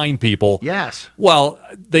could find people. Yes. Well,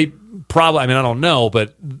 they probably. I mean, I don't know,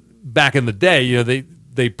 but back in the day,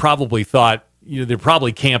 they probably thought they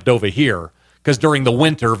probably camped over here. Because during the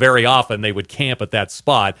winter, very often they would camp at that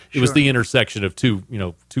spot. It was the intersection of two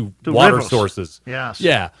water rivers. Sources. Yes.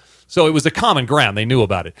 Yeah. So it was a common ground. They knew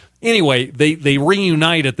about it. Anyway, they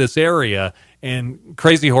reunite at this area, and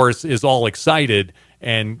Crazy Horse is all excited,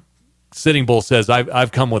 and Sitting Bull says,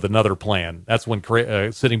 I've come with another plan. That's when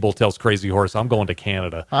Sitting Bull tells Crazy Horse, I'm going to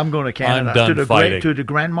Canada. I'm going to Canada. I'm done fighting. To the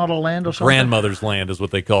grandmother land or something? Grandmother's land is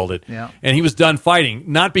what they called it. Yeah. And he was done fighting,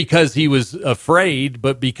 not because he was afraid,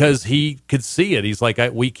 but because he could see it. He's like,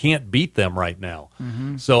 we can't beat them right now.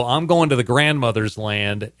 Mm-hmm. So I'm going to the grandmother's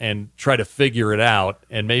land and try to figure it out,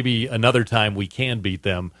 and maybe another time we can beat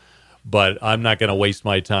them. But I'm not going to waste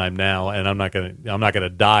my time now, and I'm not going to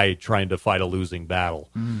die trying to fight a losing battle.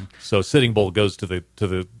 Mm. So Sitting Bull goes to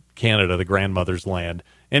the Canada, the grandmother's land,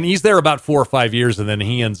 and he's there about 4 or 5 years, and then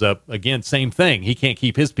he ends up again same thing. He can't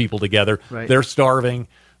keep his people together. Right. They're starving,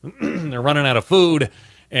 they're running out of food,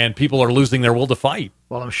 and people are losing their will to fight.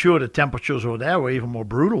 Well, I'm sure the temperatures over there were even more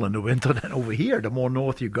brutal in the winter than over here. The more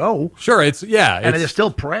north you go, sure, it's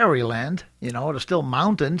still prairie land. There's still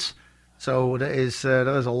mountains. So there is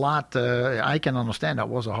a lot. I can understand that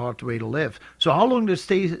was a hard way to live. So how long did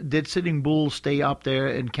Sitting Bull stay up there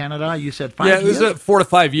in Canada? You said 5 years? Yeah, it was 4 to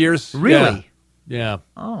 5 years. Really? Yeah.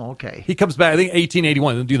 Oh, okay. He comes back, I think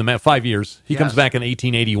 1881, do the math, 5 years. He comes Yes. back in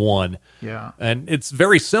 1881. Yeah. And it's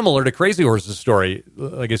very similar to Crazy Horse's story.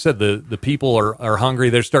 Like I said, the people are hungry.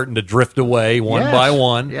 They're starting to drift away one Yes. by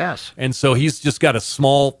one. Yes. And so he's just got a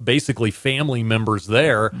small, basically family members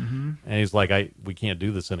there. Mm-hmm. And he's like, we can't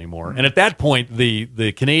do this anymore. And at that point,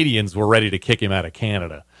 the Canadians were ready to kick him out of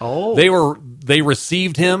Canada. Oh. They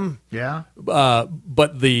received him. Yeah.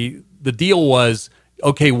 But the deal was,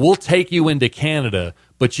 okay, we'll take you into Canada,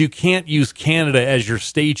 but you can't use Canada as your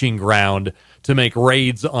staging ground to make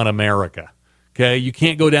raids on America. Okay, you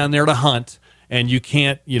can't go down there to hunt, and you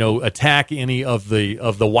can't, attack any of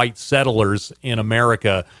the white settlers in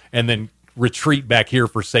America and then retreat back here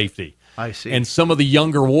for safety. I see. And some of the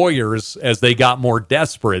younger warriors, as they got more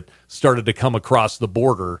desperate, started to come across the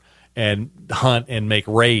border and hunt and make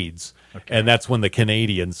raids. Okay. And that's when the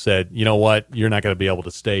Canadians said, you know what, you're not going to be able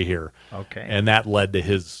to stay here. Okay. And that led to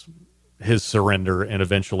his surrender and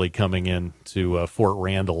eventually coming in to Fort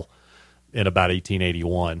Randall in about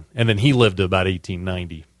 1881. And then he lived to about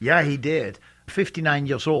 1890. Yeah, he did. 59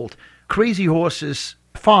 years old. Crazy Horse's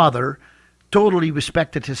father totally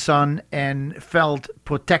respected his son and felt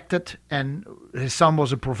protected, and his son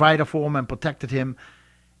was a provider for him and protected him.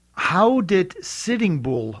 How did Sitting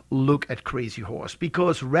Bull look at Crazy Horse?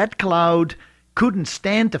 Because Red Cloud couldn't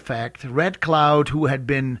stand the fact, Red Cloud, who had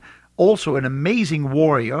been also an amazing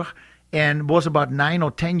warrior and was about 9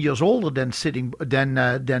 or 10 years older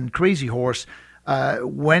than Crazy Horse,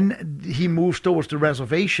 when he moves towards the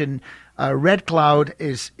reservation, Red Cloud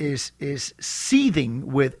is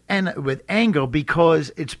seething with anger,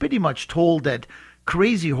 because it's pretty much told that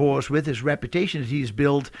Crazy Horse, with his reputation that he's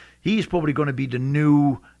built, he's probably going to be the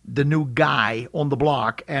new guy on the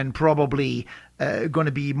block, and probably going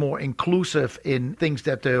to be more inclusive in things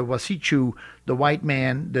that the Wasichu, the white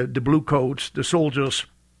man, the blue coats, the soldiers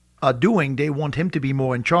are doing. They want him to be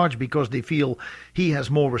more in charge because they feel he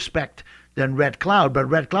has more respect than Red Cloud. But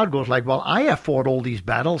Red Cloud goes like, well, I have fought all these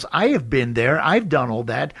battles. I have been there. I've done all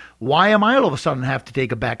that. Why am I all of a sudden have to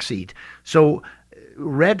take a back seat? So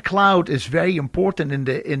Red Cloud is very important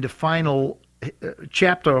in the final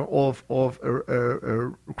chapter of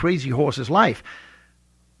Crazy Horse's life.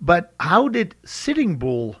 But how did Sitting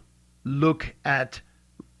Bull look at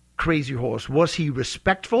Crazy Horse? Was he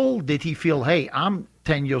respectful? Did he feel, hey, I'm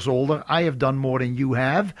 10 years older, I have done more than you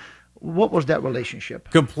have? What was that relationship?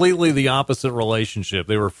 Completely the opposite relationship.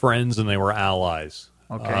 They were friends and they were allies.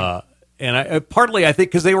 Okay. And partly, I think,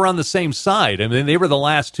 because they were on the same side. I mean, they were the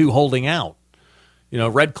last two holding out.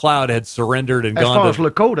 Red Cloud had surrendered and as gone far to... as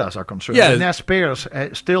Lakotas are concerned. Yeah. The Nez Perce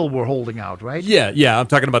still were holding out, right? Yeah, I'm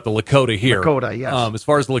talking about the Lakota here. Lakota, yes. As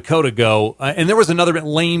far as Lakota go, and there was another,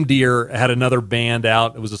 Lame Deer had another band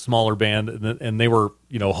out. It was a smaller band, and they were,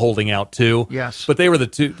 holding out too. Yes. But they were the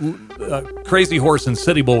two, Crazy Horse and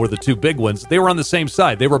Sitting Bull were the two big ones. They were on the same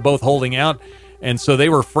side. They were both holding out, and so they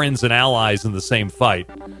were friends and allies in the same fight.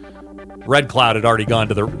 Red Cloud had already gone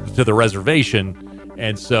to the reservation.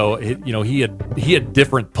 And so, he had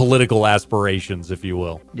different political aspirations, if you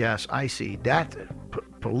will. Yes, I see. That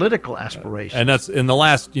political aspiration. And that's in the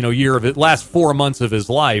last, last 4 months of his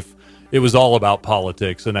life, it was all about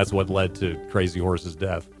politics, and that's what led to Crazy Horse's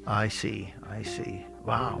death. I see.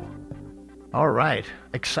 Wow. All right.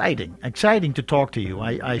 Exciting to talk to you.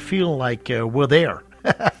 I feel like we're there.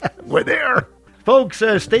 We're there. Folks,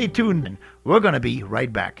 stay tuned. We're going to be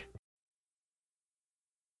right back.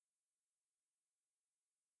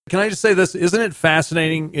 Can I just say this? Isn't it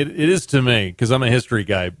fascinating? It is to me, because I'm a history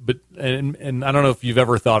guy. But and I don't know if you've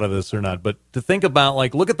ever thought of this or not. But to think about,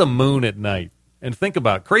 look at the moon at night, and think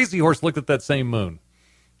about Crazy Horse looked at that same moon,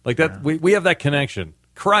 like that. Yeah. We have that connection.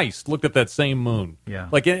 Christ looked at that same moon. Yeah.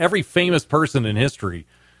 Like every famous person in history,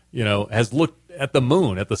 has looked at the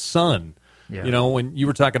moon, at the sun. Yeah. When you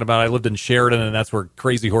were talking about, I lived in Sheridan, and that's where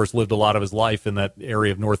Crazy Horse lived a lot of his life, in that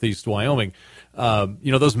area of northeast Wyoming.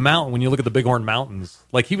 Those mountains, when you look at the Bighorn Mountains,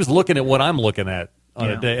 like he was looking at what I'm looking at on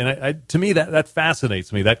a day. And to me, that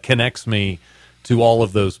fascinates me. That connects me to all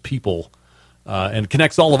of those people and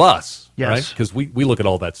connects all of us, yes. Right? Because we look at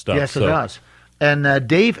all that stuff. Yes, it does. And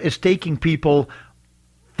Dave is taking people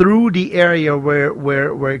through the area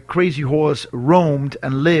where Crazy Horse roamed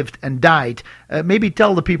and lived and died. Maybe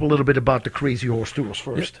tell the people a little bit about the Crazy Horse tours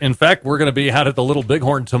first. In fact, we're going to be out at the Little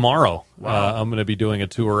Bighorn tomorrow. Wow. I'm going to be doing a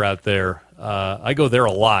tour out there. I go there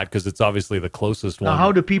a lot because it's obviously the closest one. Now,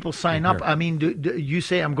 how do people sign up? I mean, do you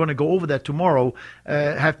say, I'm going to go over that tomorrow.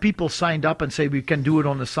 Have people signed up and say we can do it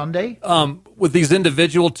on a Sunday? With these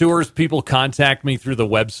individual tours, people contact me through the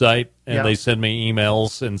website, and they send me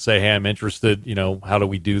emails and say, hey, I'm interested. How do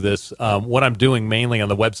we do this? What I'm doing mainly on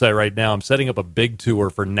the website right now, I'm setting up a big tour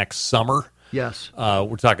for next summer. Yes.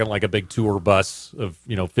 We're talking like a big tour bus of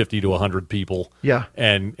 50 to 100 people. Yeah.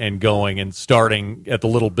 And going and starting at the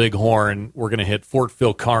Little Bighorn, we're going to hit Fort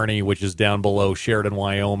Phil Kearny, which is down below Sheridan,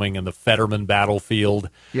 Wyoming, and the Fetterman Battlefield.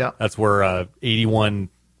 Yeah. That's where 81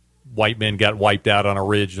 white men got wiped out on a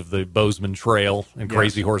ridge of the Bozeman Trail, and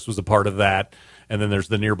Crazy Horse was a part of that. And then there's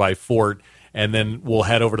the nearby fort. And then we'll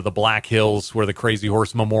head over to the Black Hills where the Crazy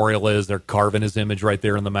Horse Memorial is. They're carving his image right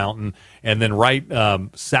there in the mountain. And then right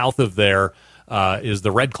south of there is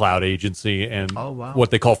the Red Cloud Agency and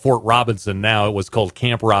what they call Fort Robinson now. It was called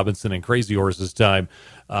Camp Robinson in Crazy Horse's time.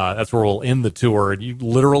 That's where we'll end the tour. And you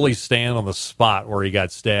literally stand on the spot where he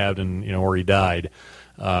got stabbed and where he died.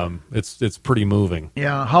 It's pretty moving.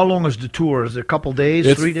 Yeah. How long is the tour? Is it a couple days?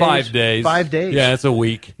 It's 3 days? 5 days. 5 days. Yeah, it's a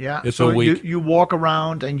week. Yeah. It's so a week. You walk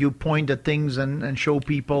around and you point at things and show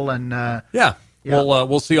people and. Yeah. Yeah.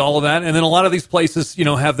 We'll see all of that, and then a lot of these places,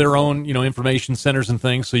 have their own, information centers and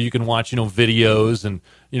things, so you can watch, videos, and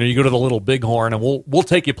you go to the Little Bighorn, and we'll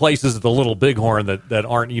take you places at the Little Bighorn that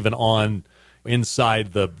aren't even on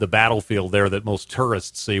inside the battlefield there that most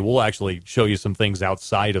tourists see. We'll actually show you some things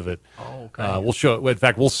outside of it. Oh, okay. In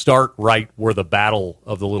fact, we'll start right where the Battle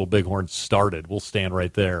of the Little Bighorn started. We'll stand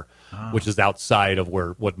right there, which is outside of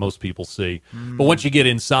what most people see. But once you get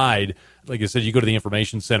inside, like I said, you go to the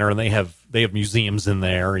information center and they have museums in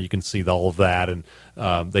there. You can see all of that, and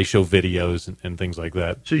they show videos and things like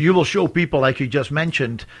that. So you will show people, like you just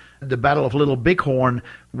mentioned, the Battle of Little Bighorn,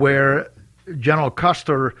 where General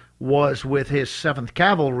Custer was with his 7th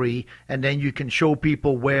Cavalry, and then you can show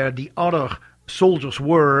people where the other soldiers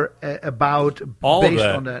were about all based of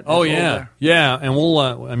that. on that. Oh yeah, yeah, and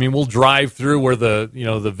we'll drive through where the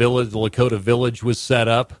village, the Lakota village, was set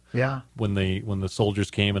up. Yeah, when the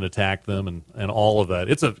soldiers came and attacked them, and all of that.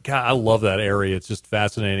 I love that area. It's just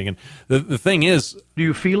fascinating. And the thing is, do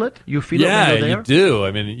you feel it? You feel it when you're there? Yeah, you do.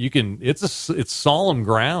 I mean, you can. It's solemn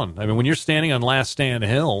ground. I mean, when you're standing on Last Stand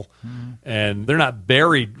Hill, and they're not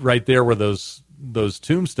buried right there where those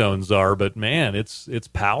tombstones are, but man, it's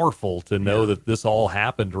powerful to know that this all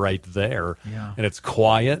happened right there. Yeah. And it's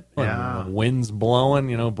quiet, and the wind's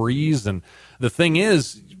blowing, breeze. And the thing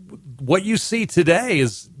is, what you see today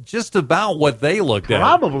is just about what they looked at.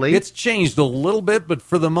 Probably. It's changed a little bit, but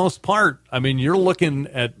for the most part, I mean, you're looking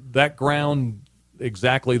at that ground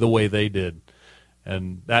exactly the way they did.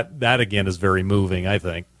 And that again is very moving, I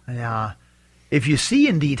think. Yeah. If you see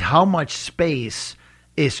indeed how much space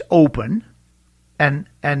is open, and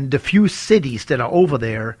the few cities that are over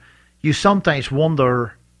there, you sometimes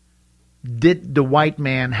wonder, did the white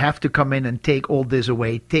man have to come in and take all this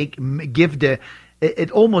away?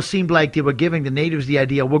 It almost seemed like they were giving the natives the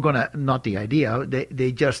idea,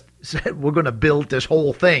 they just said, we're going to build this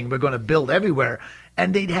whole thing. We're going to build everywhere.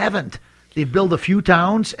 And they haven't. They built a few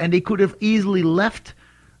towns, and they could have easily left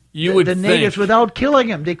the natives without killing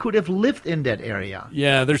them. They could have lived in that area.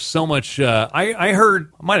 Yeah, there's so much. I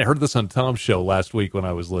might have heard this on Tom's show last week when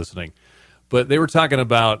I was listening, but they were talking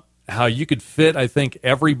about how you could fit, I think,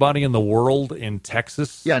 everybody in the world in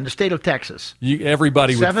Texas. Yeah, in the state of Texas.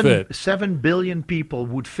 Everybody would fit. 7 billion people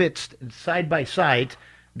would fit side by side.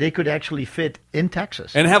 They could actually fit in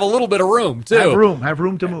Texas. And have a little bit of room, too. Have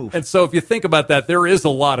room to move. And so if you think about that, there is a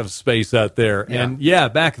lot of space out there. Yeah.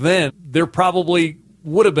 And back then, there probably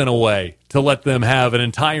would have been a way to let them have an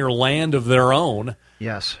entire land of their own.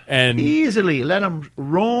 Yes. And easily let them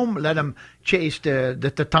roam, let them chase the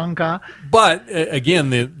Tatanka. But again,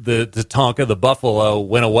 the Tatanka, the buffalo,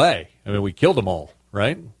 went away. I mean, we killed them all,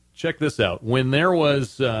 right? Check this out. When there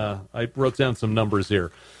was, I wrote down some numbers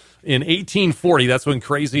here. In 1840, that's when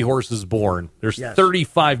Crazy Horse is born. There's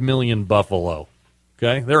 35 million buffalo.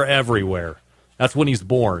 Okay? They're everywhere. That's when he's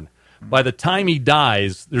born. By the time he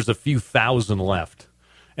dies, there's a few thousand left.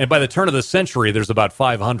 And by the turn of the century, there's about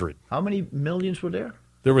 500. How many millions were there?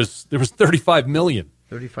 There was 35 million.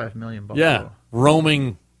 35 million buffalo. Yeah,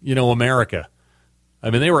 roaming, America. I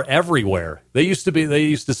mean, they were everywhere. They used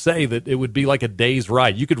to say that it would be like a day's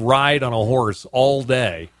ride. You could ride on a horse all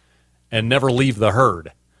day and never leave the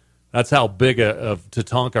herd. That's how big of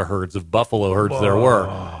Tatanka herds, of buffalo herds there were.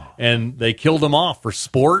 And they killed them off for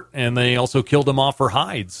sport, and they also killed them off for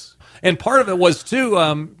hides. And part of it was,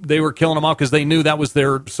 too, they were killing them off because they knew that was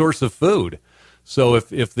their source of food. So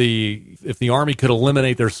if the army could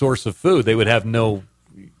eliminate their source of food, they would have no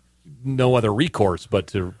other recourse but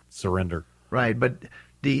to surrender. Right, but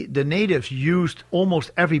the natives used almost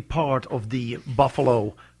every part of the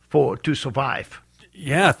buffalo to survive.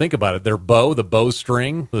 Yeah, think about it. Their bow, the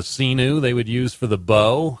bowstring, the sinew they would use for the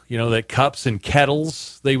bow, that cups and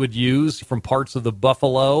kettles they would use from parts of the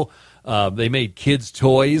buffalo. They made kids'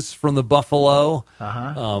 toys from the buffalo.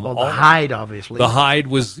 Well, the hide, obviously. The hide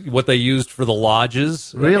was what they used for the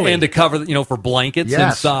lodges. Really? And to cover, for blankets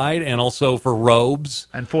Yes. inside and also for robes.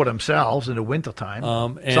 And for themselves in the wintertime.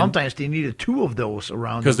 And Sometimes they needed 2 of those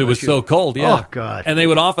around. Because them it was if you- so cold, yeah. Oh, God. And they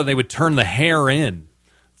would turn the hair in.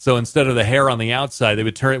 So instead of the hair on the outside, they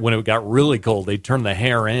would turn it when it got really cold. They'd turn the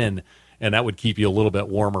hair in, and that would keep you a little bit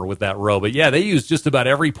warmer with that robe. But yeah, they used just about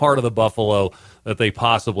every part of the buffalo that they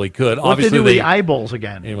possibly could. What did they Obviously, do with the eyeballs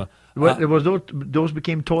again? Anyway, was those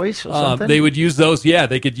became toys or something? they would use those. Yeah,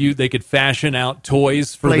 they could fashion out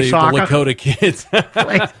toys for Play the soccer? Lakota kids.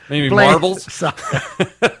 Maybe play marbles.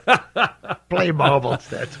 Play marbles.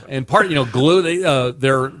 That's right. And glue.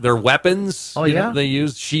 Their weapons. Oh, yeah? They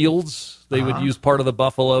used shields. They would use part of the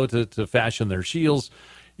buffalo to fashion their shields.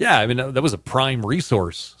 Yeah, I mean that was a prime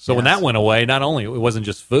resource. So when Yes. that went away, not only it wasn't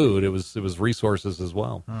just food, it was resources as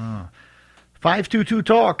well. 522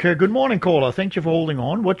 Talk. Good morning, caller. Thank you for holding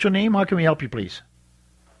on. What's your name? How can we help you, please?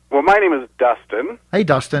 Well, my name is Dustin, Hey,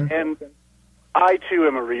 Dustin. and I, too,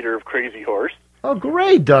 am a reader of Crazy Horse. Oh,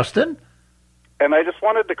 great, Dustin. And I just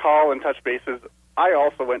wanted to call and touch bases. I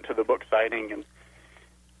also went to the book signing, and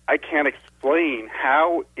I can't explain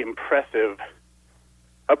how impressive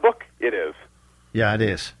a book it is. Yeah, it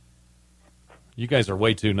is. You guys are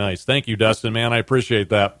way too nice. Thank you, Dustin, man. I appreciate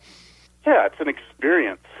that. Yeah, it's an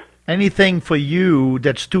experience. Anything for you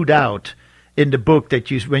that stood out in the book that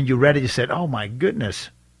when you read it, you said, "Oh my goodness."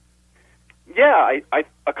 Yeah,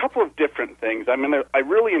 a couple of different things. I mean, I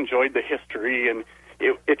really enjoyed the history, and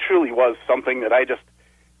it truly was something that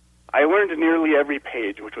I learned nearly every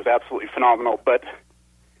page, which was absolutely phenomenal. But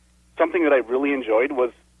something that I really enjoyed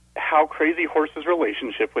was how Crazy Horse's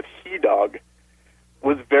relationship with He-Dog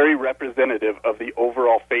was very representative of the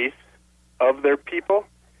overall faith of their people,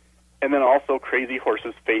 and then also Crazy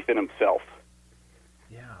Horse's faith in himself.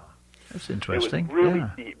 Yeah, that's interesting. It was really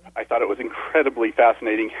deep. I thought it was incredibly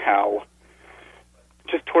fascinating how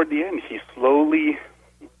just toward the end he slowly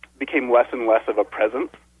became less and less of a presence.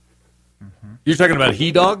 You're talking about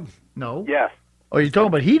He-Dog? No. Yes. Oh, you're talking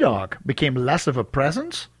about He-Dog became less of a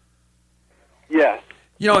presence? Yes.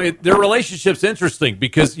 Their relationship's interesting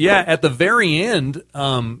because, at the very end,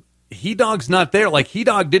 He-Dog's not there. Like,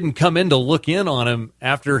 He-Dog didn't come in to look in on him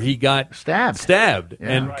after he got Stabbed. Yeah.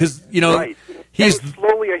 And because, Right. he's and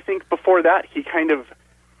slowly, I think, before that, he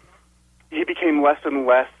became less and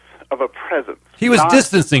less of a presence. he was Not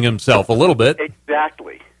distancing himself a little bit.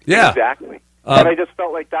 Exactly. Yeah. Exactly. And I just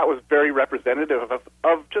felt like that was very representative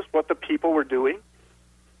of just what the people were doing.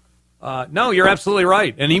 No, you're absolutely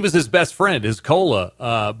right. And he was his best friend, his cola.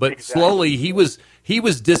 But Exactly. slowly he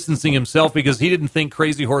was distancing himself because he didn't think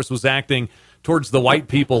Crazy Horse was acting towards the white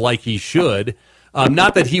people like he should.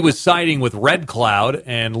 Not that he was siding with Red Cloud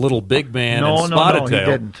and Little Big Man and Spotted he Tail.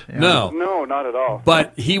 didn't. Yeah. No, not at all.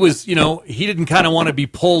 But he was, he didn't kind of want to be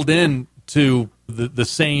pulled in to the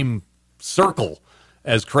same circle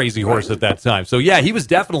as Crazy Horse at that time. So, yeah, he was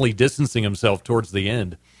definitely distancing himself towards the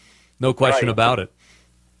end. No question Right. about it.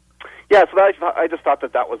 Yeah, so I just thought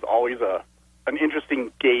that was always an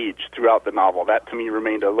interesting gauge throughout the novel. That, to me,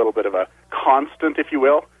 remained a little bit of a constant, if you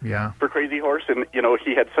will, Yeah. for Crazy Horse. And,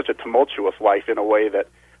 he had such a tumultuous life in a way that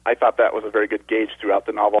I thought that was a very good gauge throughout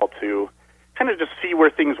the novel to kind of just see where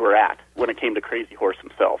things were at when it came to Crazy Horse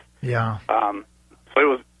himself. Yeah. So it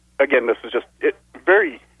was, again, this is just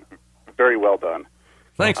very, very well done.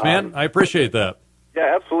 Thanks, man. I appreciate that.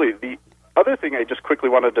 Yeah, absolutely. The other thing I just quickly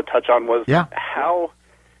wanted to touch on was Yeah. how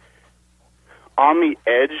on the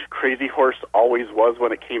edge Crazy Horse always was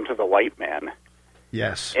when it came to the white man.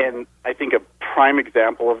 Yes. And I think a prime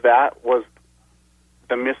example of that was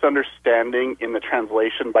the misunderstanding in the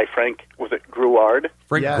translation by Frank, was it Gruard?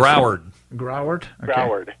 Frank Yes. Groward. Groward? Okay.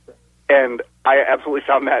 Groward. And I absolutely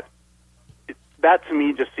found that to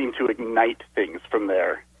me just seemed to ignite things from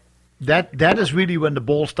there. That is really when the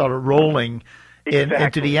ball started rolling into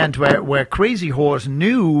Exactly. the end, where Crazy Horse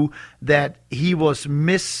knew that he was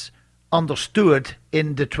misunderstood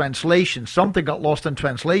in the translation. Something got lost in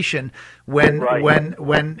translation when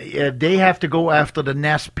they have to go after the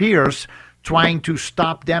Nez Perce, trying to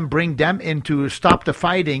stop them, bring them in to stop the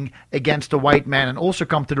fighting against the white man, and also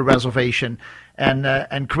come to the reservation.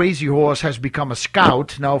 And Crazy Horse has become a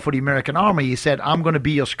scout now for the American Army. He said, "I'm going to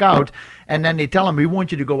be your scout." And then they tell him, "We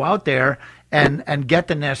want you to go out there and get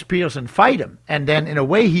the Nez Perce and fight him." And then in a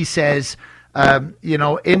way he says, in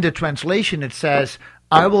the translation it says,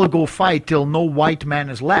 "I will go fight till no white man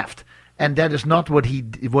is left." And that is not what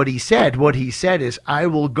he said. What he said is, "I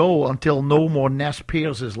will go until no more Nez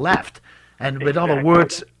Perce is left." And with other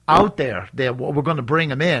words, out there, we're going to bring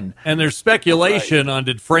them in. And there's speculation on,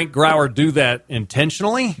 did Frank Grauer do that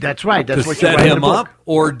intentionally? That's right. That's to what you set write in him the book. up,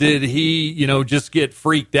 or did he, just get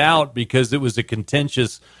freaked out because it was a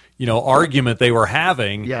contentious, argument they were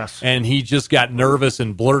having? Yes. And he just got nervous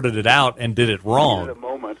and blurted it out and did it wrong. At a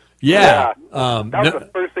moment. Yeah. That was the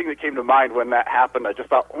first thing that came to mind when that happened. I just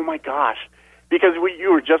thought, oh my gosh. Because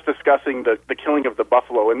you were just discussing the killing of the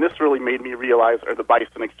buffalo, and this really made me realize, or the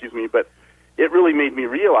bison, excuse me, but it really made me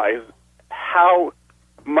realize how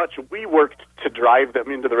much we worked to drive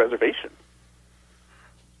them into the reservation.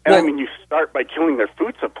 And Well- you start by killing their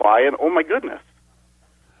food supply, and oh my goodness.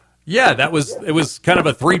 Yeah, it was kind of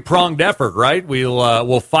a three-pronged effort, right?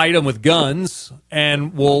 We'll fight them with guns,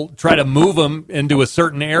 and we'll try to move them into a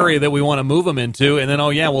certain area that we want to move them into, and then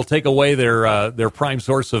we'll take away their prime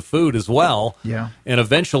source of food as well. Yeah. And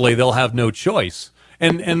eventually they'll have no choice.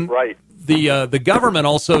 And Right. the government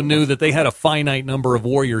also knew that they had a finite number of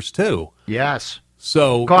warriors too. Yes.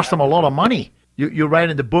 So Cost them a lot of money. You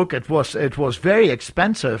write in the book it was very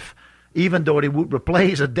expensive, even though they would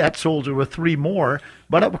replace a dead soldier with 3 more.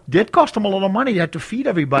 But it did cost them a lot of money. They had to feed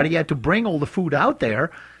everybody. You had to bring all the food out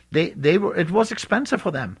there. It was expensive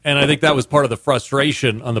for them. And I think that was part of the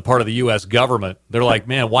frustration on the part of the U.S. government. They're like,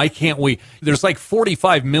 man, why can't we? There's like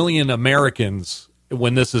 45 million Americans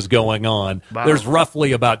when this is going on. Wow. There's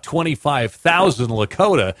roughly about 25,000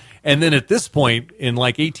 Lakota. And then at this point, in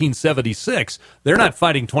like 1876, they're not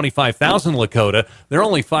fighting 25,000 Lakota. They're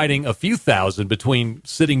only fighting a few thousand between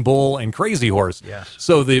Sitting Bull and Crazy Horse. Yes.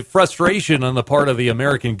 So the frustration on the part of the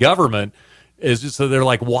American government is just so they're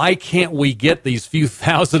like, why can't we get these few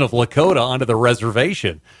thousand of Lakota onto the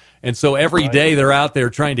reservation? And so every day they're out there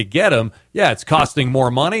trying to get them. Yeah, it's costing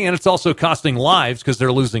more money, and it's also costing lives because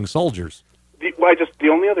they're losing soldiers. The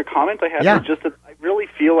only other comment I had was just that I really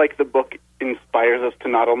feel like the book inspires us to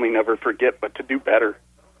not only never forget, but to do better.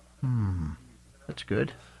 That's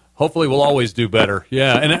good. Hopefully we'll always do better.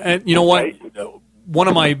 Yeah, and you know what? One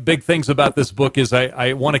of my big things about this book is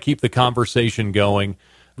I want to keep the conversation going.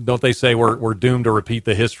 Don't they say we're doomed to repeat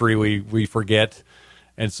the history we forget?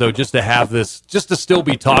 And so just to have this, just to still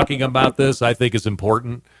be talking about this, I think is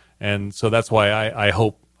important. And so that's why I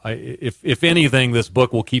hope, if anything, this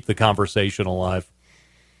book will keep the conversation alive.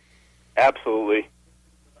 Absolutely.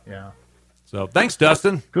 Yeah. So thanks,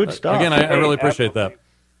 Dustin. Good stuff. Again, I really appreciate that.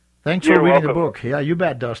 Thanks You're for reading the welcome. book. Yeah, you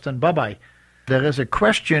bet, Dustin. Bye-bye. There is a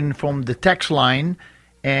question from the text line,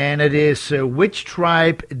 and it is, which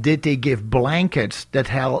tribe did they give blankets that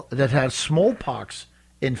had smallpox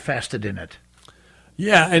infested in it?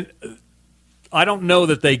 Yeah, and I don't know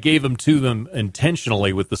that they gave them to them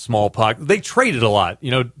intentionally with the smallpox. They traded a lot.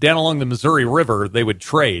 Down along the Missouri River, they would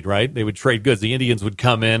trade, right? They would trade goods. The Indians would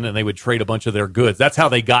come in, and they would trade a bunch of their goods. That's how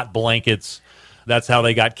they got blankets. That's how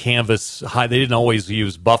they got canvas. They didn't always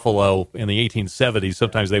use buffalo in the 1870s.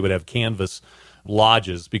 Sometimes they would have canvas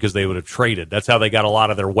lodges because they would have traded. That's how they got a lot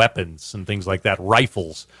of their weapons and things like that,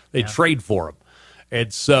 rifles. They'd trade for them.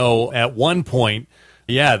 And so at one point,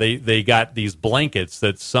 they got these blankets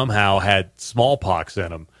that somehow had smallpox in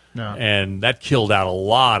them, and that killed out a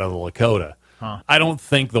lot of the Lakota. I don't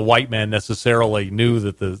think the white man necessarily knew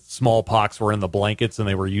that the smallpox were in the blankets and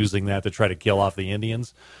they were using that to try to kill off the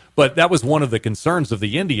Indians. But that was one of the concerns of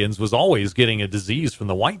the Indians, was always getting a disease from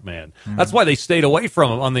the white man. That's why they stayed away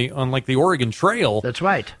from him on like the Oregon Trail. That's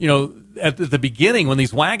right. At the beginning when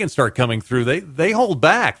these wagons start coming through, they hold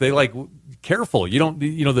back. They like, careful. You don't.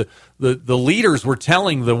 The leaders were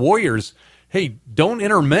telling the warriors, hey, don't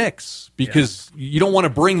intermix because you don't want to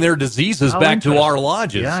bring their diseases back to our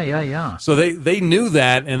lodges. Yeah. So they knew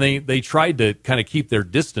that, and they tried to kind of keep their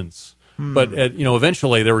distance. But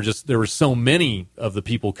eventually there were so many of the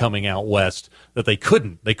people coming out west that they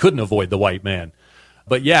couldn't avoid the white man.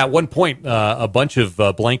 But yeah, at one point a bunch of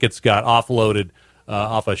blankets got offloaded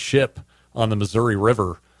off a ship on the Missouri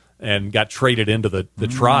River and got traded into the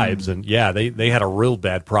tribes, and they had a real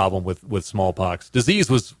bad problem with smallpox. Disease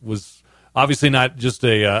was obviously not just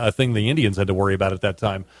a thing the Indians had to worry about at that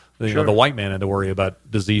time. The white man had to worry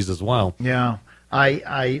about disease as well. Yeah.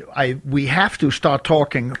 We have to start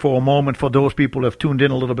talking for a moment for those people who have tuned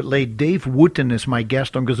in a little bit late. Dave Wooten is my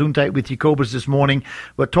guest on Gesundheit with Jacobus this morning.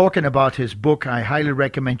 We're talking about his book. I highly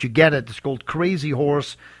recommend you get it. It's called Crazy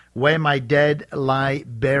Horse, Where My Dead Lie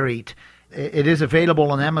Buried. It is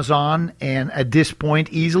available on Amazon, and at this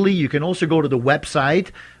point, easily. You can also go to the website,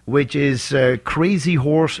 which is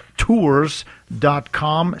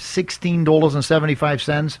crazyhorsetours.com,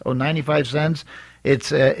 $16.75 or 95 cents.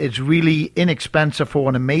 It's really inexpensive for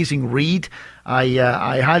an amazing read.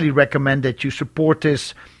 I highly recommend that you support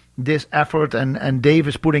this this effort, and Dave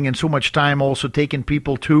is putting in so much time also taking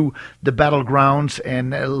people to the battlegrounds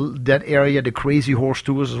and that area. The Crazy Horse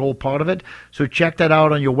Tours is all part of it. So check that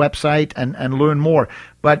out on your website and learn more.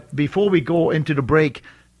 But before we go into the break,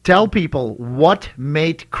 tell people what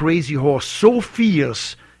made Crazy Horse so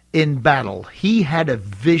fierce in battle. He had a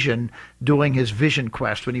vision during his vision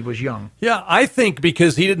quest when he was young. Yeah, I think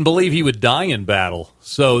because he didn't believe he would die in battle.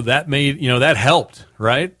 So that made, that helped,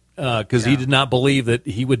 right? Because he did not believe that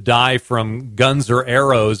he would die from guns or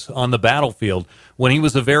arrows on the battlefield. When he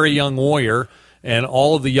was a very young warrior, and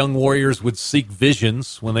all of the young warriors would seek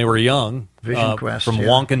visions when they were young, Vision quest, from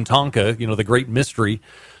Wonka Tonka, the great mystery,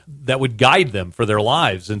 that would guide them for their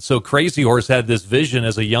lives. And so Crazy Horse had this vision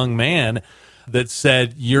as a young man that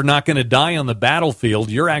said, you're not going to die on the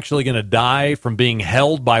battlefield. You're actually going to die from being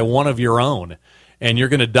held by one of your own. And you're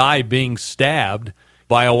going to die being stabbed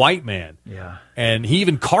by a white man. Yeah. And he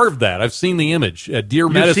even carved that. I've seen the image at Deer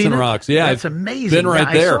Medicine Rocks. Yeah, that's amazing. Been right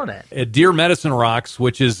I there saw that. at Deer Medicine Rocks,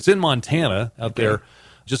 which is in Montana, out there,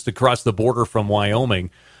 just across the border from Wyoming.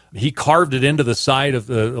 He carved it into the side of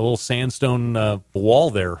the little sandstone wall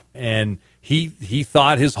there, and he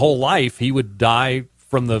thought his whole life he would die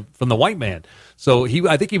from the white man. So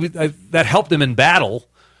I think that helped him in battle.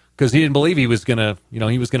 Because he didn't believe he was gonna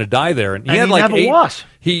die there, and he had like never was.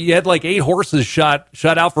 He had like 8 horses shot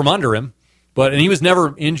out from under him, and he was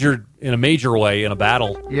never injured in a major way in a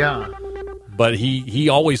battle. Yeah, but he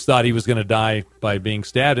always thought he was going to die by being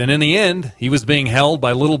stabbed, and in the end, he was being held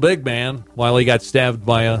by Little Big Man while he got stabbed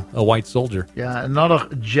by a white soldier. Yeah, another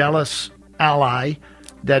jealous ally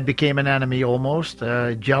that became an enemy almost,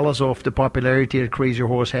 jealous of the popularity that Crazy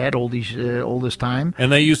Horse had all this time.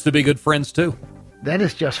 And they used to be good friends too. That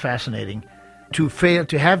is just fascinating. To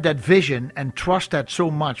have that vision and trust that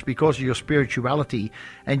so much because of your spirituality,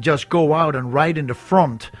 and just go out and ride in the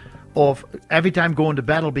front of every time going to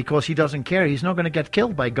battle because he doesn't care. He's not going to get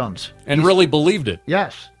killed by guns. And really believed it.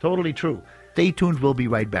 Yes, totally true. Stay tuned. We'll be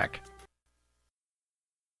right back.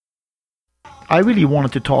 I really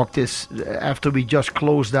wanted to talk this after we just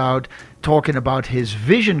closed out talking about his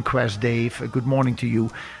vision quest, Dave. Good morning to you.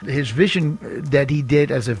 His vision that he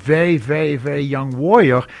did as a very, very, very young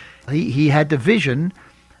warrior. He had the vision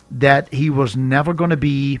that he was never going to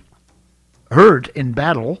be hurt in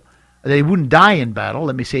battle, that he wouldn't die in battle,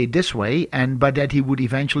 let me say it this way, but that he would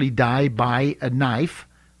eventually die by a knife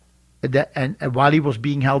and while he was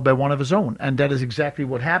being held by one of his own. And that is exactly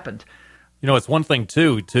what happened. It's one thing,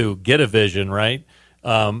 too, to get a vision, right?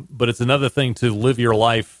 But it's another thing to live your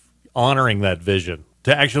life honoring that vision,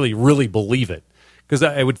 to actually really believe it. Because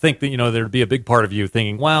I would think that, there'd be a big part of you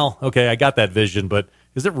thinking, well, okay, I got that vision, but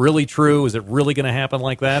is it really true? Is it really going to happen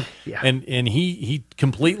like that? Yeah. And he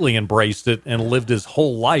completely embraced it and lived his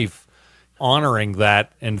whole life honoring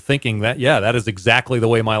that and thinking that, that is exactly the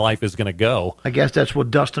way my life is going to go. I guess that's what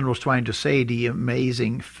Dustin was trying to say, the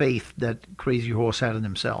amazing faith that Crazy Horse had in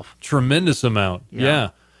himself. Tremendous amount, yeah.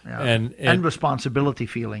 And responsibility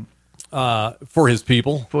feeling. For his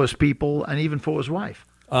people. For his people, and even for his wife.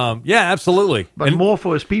 Yeah, absolutely. But more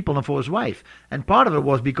for his people than for his wife. And part of it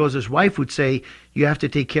was because his wife would say, you have to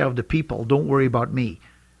take care of the people, don't worry about me.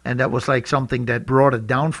 And that was like something that brought it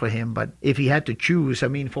down for him. But if he had to choose, for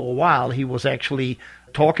a while, he was actually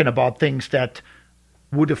talking about things that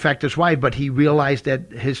would affect his wife. But he realized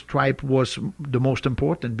that his tribe was the most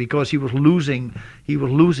important because he was losing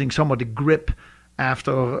some of the grip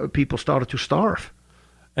after people started to starve.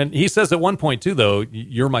 And he says at one point, too, though,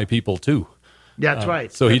 you're my people, too. That's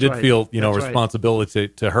right. So he That's did right. feel, That's responsibility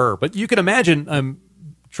to her. But you can imagine,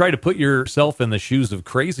 try to put yourself in the shoes of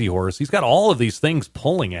Crazy Horse. He's got all of these things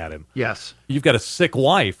pulling at him. Yes. You've got a sick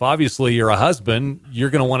wife. Obviously, you're a husband. You're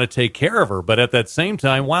going to want to take care of her. But at that same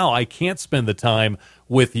time, wow, I can't spend the time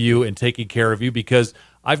with you and taking care of you because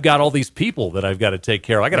I've got all these people that I've got to take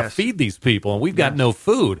care of. I got to feed these people, and we've got no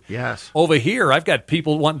food. Yes. Over here, I've got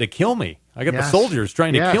people wanting to kill me. I got the soldiers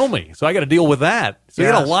trying to kill me, so I got to deal with that. So he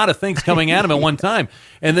had a lot of things coming at him at one time.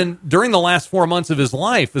 And then during the last 4 months of his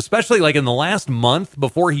life, especially like in the last month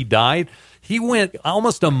before he died, he went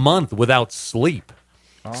almost a month without sleep.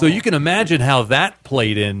 Oh. So you can imagine how that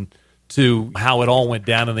played in to how it all went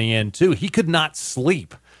down in the end, too. He could not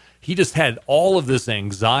sleep. He just had all of this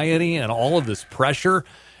anxiety and all of this pressure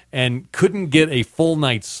and couldn't get a full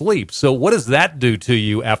night's sleep. So what does that do to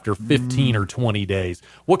you after 15 or 20 days?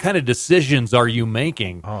 What kind of decisions are you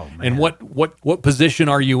making? Oh, man. And what position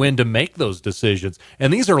are you in to make those decisions?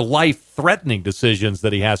 And these are life-threatening decisions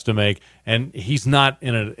that he has to make, and he's not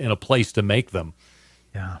in a place to make them.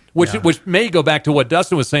 Yeah. Which may go back to what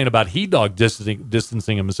Dustin was saying about He-Dog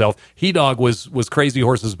distancing himself. He-Dog was Crazy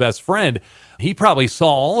Horse's best friend. He probably saw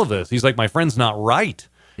all of this. He's like, my friend's not right.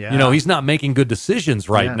 Yeah. You know, he's not making good decisions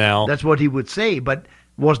right Yeah, now. That's what he would say, but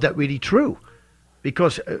was that really true?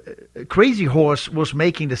 Because Crazy Horse was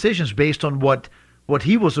making decisions based on what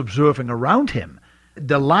he was observing around him.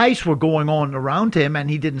 The lies were going on around him, and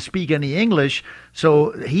he didn't speak any English,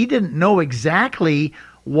 so he didn't know exactly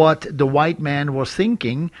what the white man was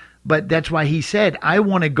thinking. But that's why he said, I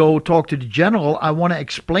want to go talk to the general. I want to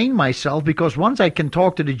explain myself, because once I can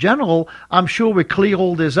talk to the general, I'm sure we clear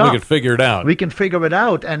all this up. We can figure it out. We can figure it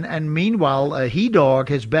out. And meanwhile, He-Dog,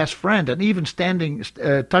 his best friend, and even standing,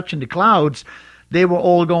 touching the clouds, they were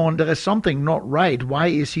all going, there is something not right. Why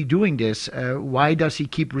is he doing this? Why does he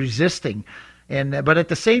keep resisting? And but at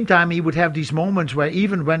the same time, he would have these moments where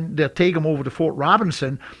even when they take him over to Fort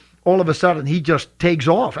Robinson, all of a sudden he just takes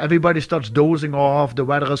off. Everybody starts dozing off. The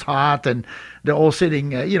weather is hot, and they're all sitting,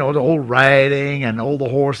 they're all riding, and all the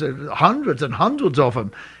horses, hundreds and hundreds of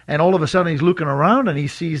them. And all of a sudden he's looking around, and he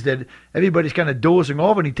sees that everybody's kind of dozing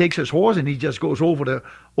off, and he takes his horse and he just goes over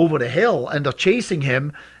the hill, and they're chasing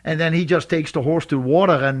him. And then he just takes the horse to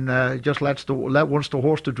water and just wants the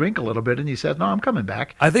horse to drink a little bit. And he says, "No, I'm coming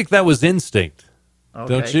back." I think that was instinct. Okay.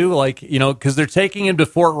 Don't you? Like, because they're taking him to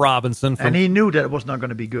Fort Robinson. And he knew that it was not going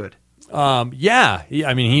to be good. Yeah.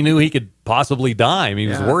 He knew he could possibly die. I mean,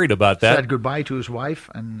 he was worried about that. Said goodbye to his wife.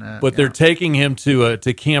 But they're taking him to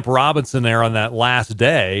Camp Robinson there on that last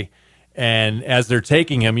day. And as they're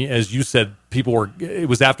taking him, as you said, it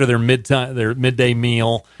was after their midday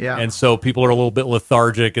meal. Yeah. And so people are a little bit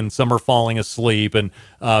lethargic, and some are falling asleep. And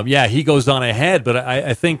he goes on ahead, but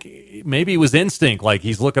I think maybe it was instinct. Like,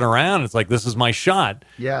 he's looking around, it's like, this is my shot.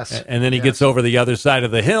 Yes. And then he gets over the other side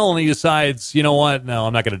of the hill, and he decides, you know what? No,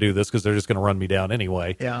 I'm not going to do this, because they're just going to run me down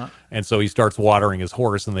anyway. Yeah. And so he starts watering his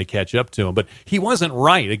horse, and they catch up to him. But he wasn't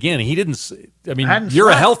right. Again, he didn't. I mean, you're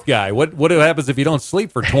a health guy. What happens if you don't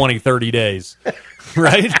sleep for 20, 30 days?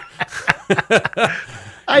 Right?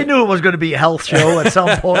 I knew it was going to be a health show at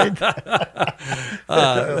some point.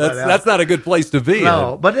 That's not a good place to be.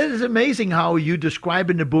 No, but it is amazing how you describe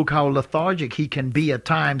in the book how lethargic he can be at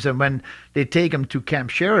times. And when they take him to Camp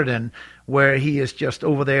Sheridan, where he is just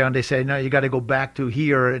over there, and they say, no, you got to go back to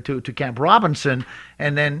here to Camp Robinson.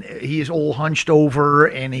 And then he is all hunched over,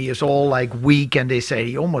 and he is all like weak. And they say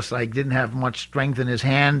he almost like didn't have much strength in his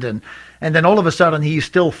hand. And then all of a sudden he's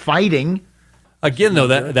still fighting. Again, though,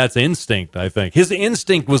 that's instinct, I think. His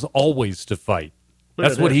instinct was always to fight.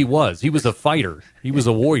 That's what he was. He was a fighter. He was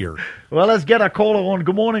a warrior. Well, let's get a caller on.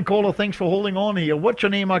 Good morning, caller. Thanks for holding on here. What's your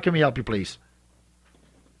name? How can we help you, please?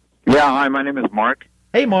 Yeah, hi, my name is Mark.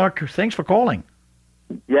 Hey, Mark. Thanks for calling.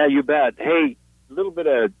 Yeah, you bet. Hey, a little bit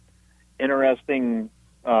of interesting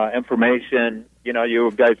information.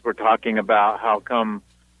 You guys were talking about how come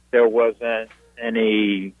there wasn't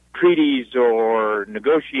any treaties or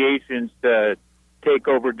negotiations to take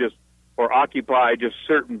over or occupy just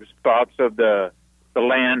certain spots of the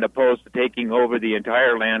land, opposed to taking over the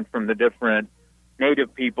entire land from the different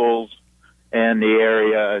native peoples and the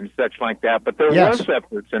area and such like that. But there was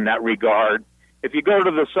efforts in that regard. If you go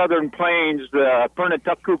to the Southern Plains, the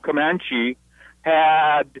Pernatucku Comanche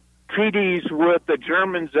had treaties with the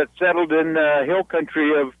Germans that settled in the hill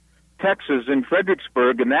country of Texas, in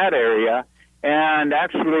Fredericksburg, in that area, and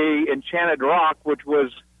actually Enchanted Rock, which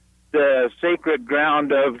was the sacred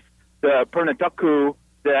ground of the Pernatucku,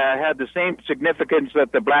 that had the same significance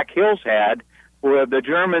that the Black Hills had, where the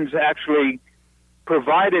Germans actually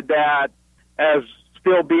provided that as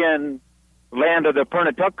still being land of the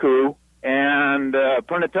Pernatucku, and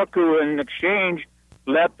Pernatucku in exchange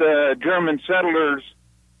let the German settlers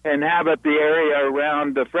inhabit the area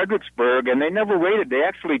around Fredericksburg, and they never raided. They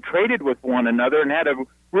actually traded with one another and had a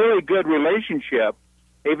really good relationship,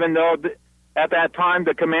 even though at that time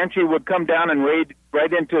the Comanche would come down and raid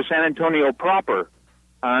right into San Antonio proper.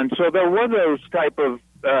 And so there were those type of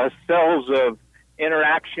cells of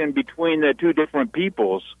interaction between the two different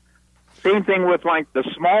peoples. Same thing with like the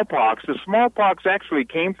smallpox. The smallpox actually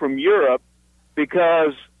came from Europe,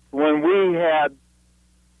 because when we had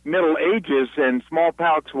Middle Ages and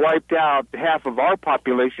smallpox wiped out half of our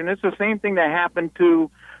population, it's the same thing that happened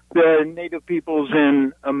to the native peoples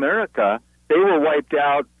in America. They were wiped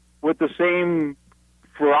out with the same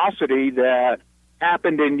ferocity that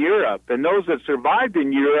happened in Europe. And those that survived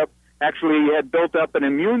in Europe actually had built up an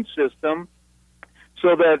immune system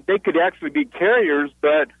so that they could actually be carriers,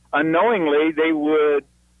 but unknowingly they would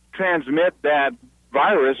transmit that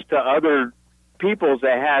virus to other peoples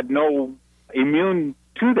that had no immune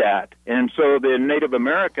to that. And so the Native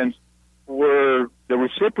Americans were the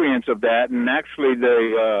recipients of that, and actually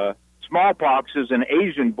the smallpox is an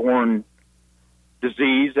Asian-born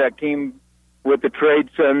disease that came with the trades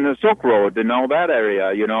on the Silk Road and all that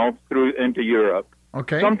area, through into Europe.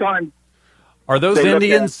 Okay. Sometimes Are those They look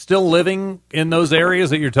Indians at- still living in those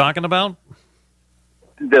areas that you're talking about?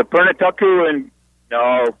 the Pernatuku and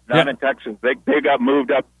no, not Yeah. in Texas. They got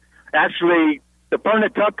moved up. Actually, the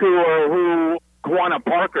Pernatuku are who Quanah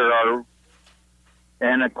Parker are,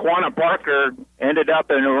 and Quanah Parker ended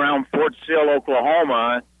up in around Fort Sill,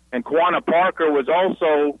 Oklahoma, and Quanah Parker was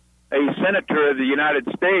also a senator of the United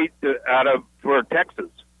States for Texas.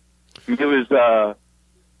 He was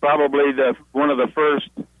probably one of the first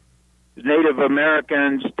Native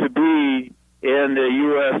Americans to be in the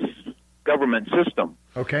U.S. government system.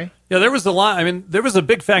 Okay. Yeah, there was a lot. I mean, there was a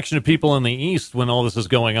big faction of people in the East when all this was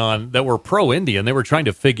going on that were pro-Indian. They were trying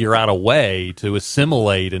to figure out a way to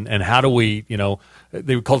assimilate, and how do we,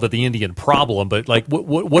 they called it the Indian problem. But like,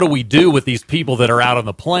 what do we do with these people that are out on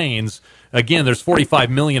the plains? Again, there's 45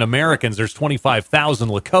 million Americans. There's 25,000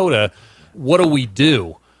 Lakota. What do we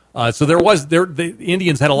do? So the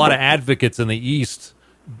Indians had a lot of advocates in the East,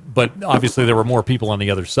 but obviously there were more people on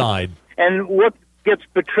the other side. And what gets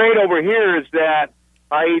portrayed over here is that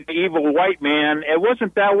the evil white man. It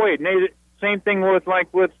wasn't that way. Same thing with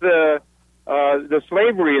the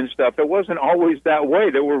slavery and stuff. It wasn't always that way.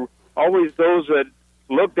 There were always those that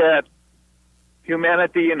looked at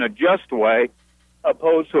humanity in a just way,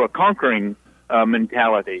 opposed to a conquering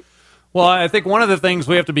mentality. Well, I think one of the things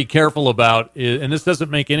we have to be careful about, and this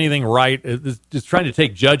doesn't make anything right, just trying to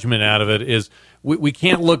take judgment out of it, is we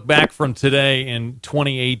can't look back from today in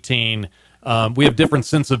 2018. We have different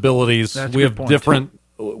sensibilities. That's a we good have point. different.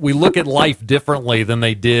 We look at life differently than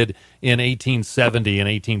they did in 1870 and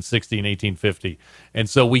 1860 and 1850. And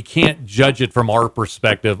so we can't judge it from our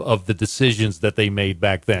perspective of the decisions that they made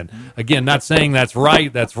back then. Again, not saying that's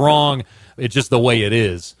right, that's wrong. It's just the way it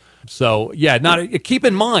is. So, yeah, keep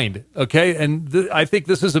in mind, okay, and I think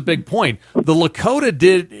this is a big point. The Lakota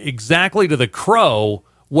did exactly to the Crow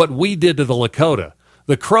what we did to the Lakota.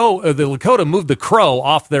 The Lakota moved the Crow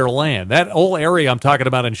off their land. That whole area I'm talking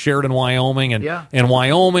about in Sheridan, Wyoming, and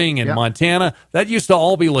Wyoming and Montana, that used to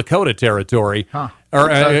all be Lakota territory. Or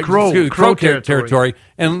Crow territory.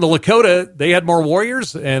 And the Lakota, they had more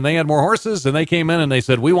warriors and they had more horses, and they came in and they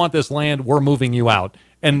said, "We want this land. We're moving you out."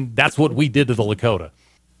 And that's what we did to the Lakota.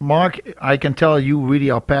 Mark, I can tell you really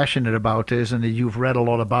are passionate about this and that you've read a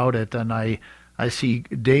lot about it. And I see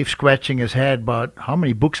Dave scratching his head, but how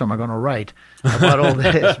many books am I going to write about all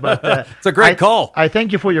this? But it's a great call. I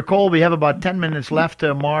thank you for your call. We have about 10 minutes left,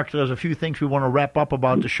 Mark. There's a few things we want to wrap up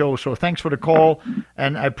about the show. So thanks for the call,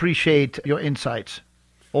 and I appreciate your insights.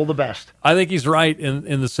 All the best. I think he's right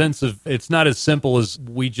in the sense of it's not as simple as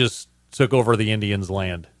we just took over the Indians'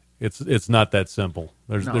 land. It's not that simple.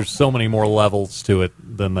 There's so many more levels to it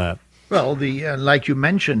than that. Well, like you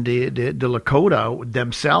mentioned, the Lakota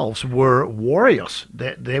themselves were warriors.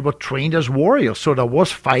 They were trained as warriors. So there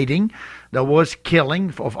was fighting, there was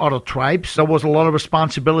killing of other tribes. There was a lot of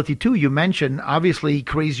responsibility too. You mentioned obviously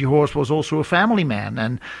Crazy Horse was also a family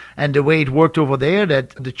man, and the way it worked over there, that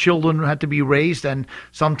the children had to be raised, and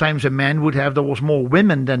sometimes there was more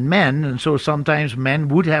women than men, and so sometimes men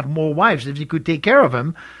would have more wives if they could take care of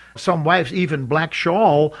them. Some wives, even Black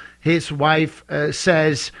Shawl, his wife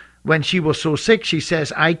says, when she was so sick, she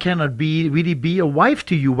says, "I cannot really be a wife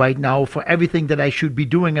to you right now for everything that I should be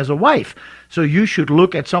doing as a wife. So you should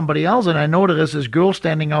look at somebody else." And I know there is this girl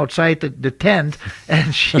standing outside the tent,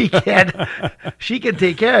 and she can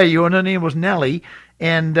take care of you. And her name was Nellie.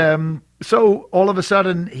 And so all of a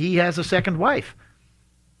sudden, he has a second wife.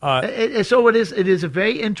 So it is a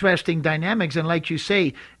very interesting dynamics. And like you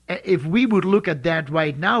say, if we would look at that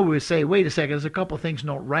right now, we would say, wait a second, there's a couple of things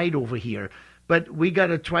not right over here. But we got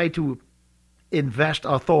to try to invest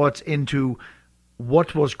our thoughts into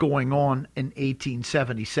what was going on in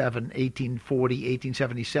 1877, 1840,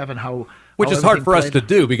 1877, Which is hard for us to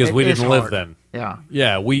do because we didn't live then. Yeah.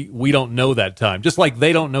 Yeah, we don't know that time. Just like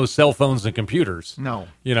they don't know cell phones and computers. No.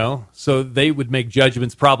 So they would make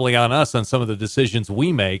judgments probably on us on some of the decisions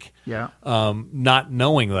we make. Yeah. Not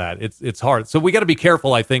knowing that. It's hard. So we got to be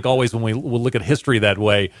careful, I think, always when we'll look at history that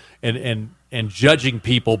way and judging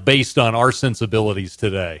people based on our sensibilities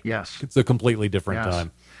today. Yes. It's a completely different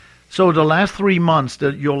time. So the last 3 months,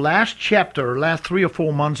 your last 3 or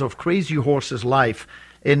 4 months of Crazy Horse's life,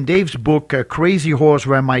 in Dave's book, Crazy Horse,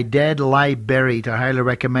 Where My Dead Lie Buried, I highly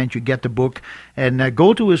recommend you get the book. And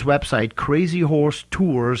go to his website,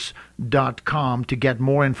 crazyhorsetours.com, to get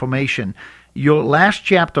more information. Your last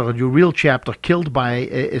chapter, your real chapter,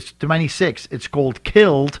 it's 26. It's called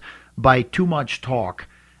Killed by Too Much Talk.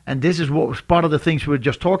 And this is what was part of the things we were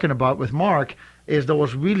just talking about with Mark, is there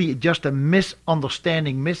was really just a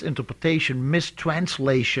misunderstanding, misinterpretation,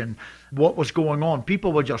 mistranslation what was going on.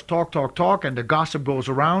 People would just talk, and the gossip goes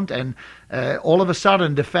around, and all of a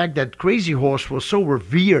sudden the fact that Crazy Horse was so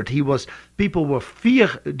revered, people were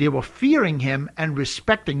fearing him and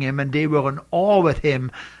respecting him, and they were in awe with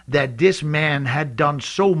him that this man had done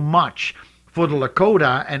so much for the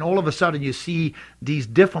Lakota, and all of a sudden you see these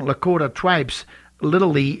different Lakota tribes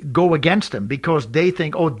literally go against him because they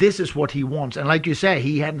think, oh, this is what he wants. And like you say,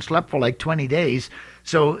 he hadn't slept for like 20 days,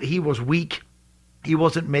 so he was weak. He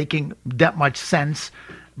wasn't making that much sense,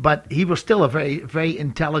 but he was still a very, very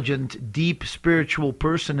intelligent, deep, spiritual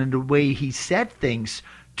person in the way he said things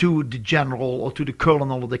to the general or to the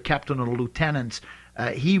colonel or the captain or the lieutenants.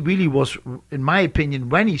 He really was, in my opinion,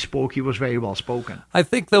 when he spoke, he was very well spoken. I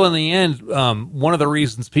think, though, in the end, one of the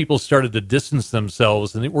reasons people started to distance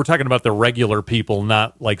themselves, and we're talking about the regular people,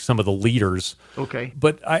 not like some of the leaders. Okay.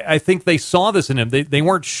 But I think they saw this in him. They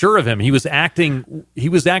weren't sure of him. He was acting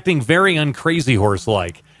very uncrazy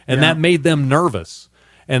horse-like, and that made them nervous.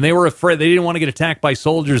 And they were afraid. They didn't want to get attacked by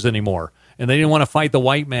soldiers anymore, and they didn't want to fight the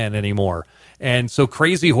white man anymore. And so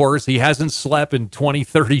Crazy Horse, he hasn't slept in 20,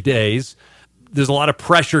 30 days. There's a lot of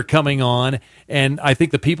pressure coming on, and I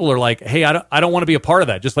think the people are like, hey, I don't want to be a part of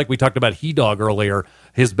that. Just like we talked about He-Dog earlier,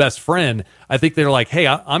 his best friend. I think they're like, hey,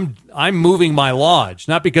 I'm moving my lodge,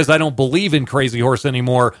 not because I don't believe in Crazy Horse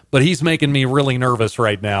anymore, but he's making me really nervous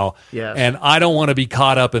right now, and I don't want to be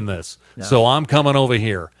caught up in this, so I'm coming over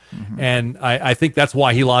here. Mm-hmm. And I think that's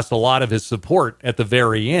why he lost a lot of his support at the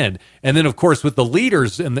very end. And then, of course, with the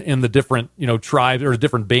leaders in the different tribes or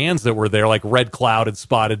different bands that were there, like Red Cloud and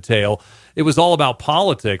Spotted Tail, it was all about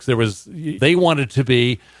politics. They wanted to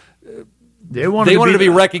be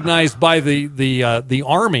recognized by the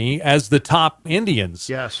army as the top Indians.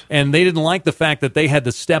 Yes. And they didn't like the fact that they had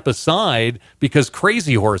to step aside because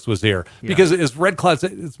Crazy Horse was here. Yeah. Because as Red Cloud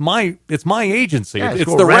said, it's my agency. Yeah,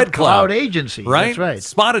 it's the Red Cloud agency. Right? That's right.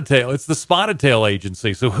 Spotted Tail. It's the Spotted Tail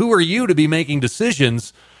agency. So who are you to be making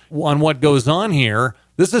decisions on what goes on here?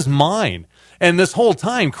 This is mine. And this whole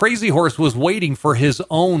time, Crazy Horse was waiting for his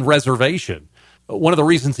own reservation. One of the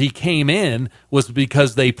reasons he came in was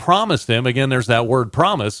because they promised him, again, there's that word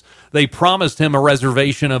promise, they promised him a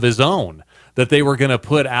reservation of his own that they were going to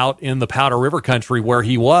put out in the Powder River country where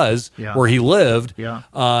he was, where he lived,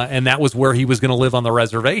 and that was where he was going to live on the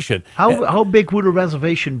reservation. How big would a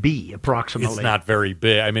reservation be, approximately? It's not very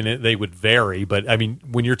big. I mean, they would vary, but I mean,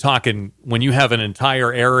 when you have an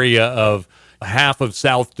entire area of half of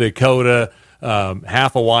South Dakota,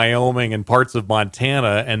 half of Wyoming and parts of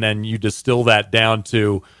Montana, and then you distill that down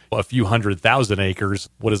to a few 100,000 acres.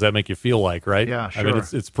 What does that make you feel like, right? Yeah, sure. I mean,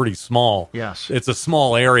 it's pretty small. Yes. It's a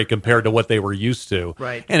small area compared to what they were used to.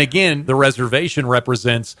 Right. And again, the reservation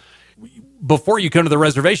represents, before you come to the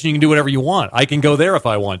reservation, you can do whatever you want. I can go there if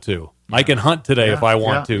I want to. Yeah. I can hunt today if I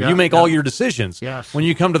want to. You make all your decisions. Yes. When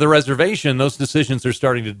you come to the reservation, those decisions are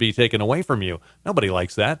starting to be taken away from you. Nobody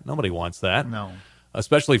likes that. Nobody wants that. No.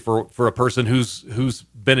 Especially for a person who's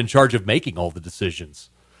been in charge of making all the decisions.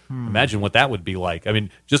 Imagine what that would be like. I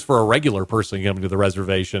mean, just for a regular person coming to the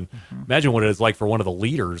reservation, imagine what it is like for one of the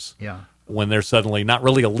leaders when they're suddenly not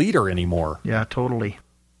really a leader anymore. Yeah, totally.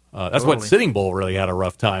 That's what Sitting Bull really had a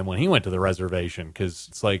rough time when he went to the reservation, because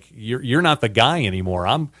it's like, you're not the guy anymore.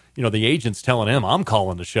 The agent's telling him, I'm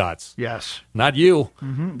calling the shots. Yes. Not you.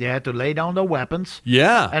 Mm-hmm. They had to lay down their weapons.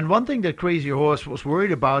 Yeah. And one thing that Crazy Horse was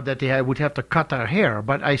worried about, that they would have to cut their hair,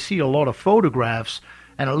 but I see a lot of photographs,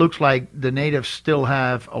 and it looks like the natives still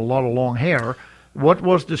have a lot of long hair. What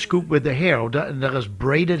was the scoop with the hair? There is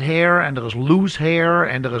braided hair, and there is loose hair,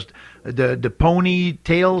 and there is the pony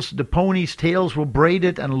tails. The ponies' tails were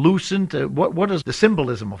braided and loosened. What is the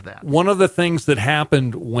symbolism of that? One of the things that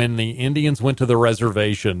happened when the Indians went to the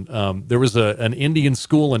reservation, there was an Indian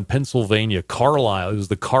school in Pennsylvania, Carlisle. It was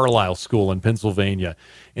the Carlisle School in Pennsylvania.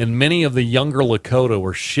 And many of the younger Lakota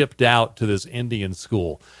were shipped out to this Indian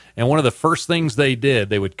school. And one of the first things they did,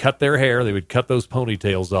 they would cut their hair, they would cut those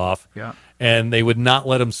ponytails off, and they would not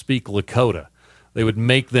let them speak Lakota. They would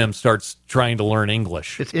make them start trying to learn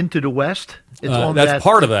English. It's Into the West? That's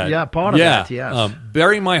part of that. Yeah, part of that, yes.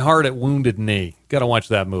 Bury My Heart at Wounded Knee. Got to watch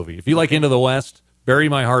that movie. If you like Into the West, Bury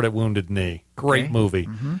My Heart at Wounded Knee. Great movie.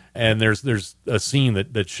 Mm-hmm. And there's a scene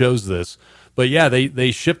that shows this. But yeah,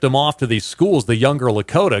 they shipped them off to these schools, the younger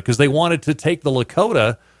Lakota, because they wanted to take the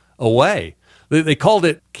Lakota away. They called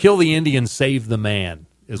it Kill the Indian, Save the Man,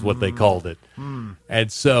 is what they called it.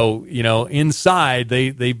 And so, inside,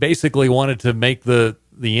 they basically wanted to make the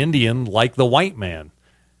Indian like the white man.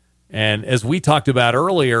 And as we talked about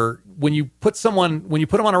earlier, when you put them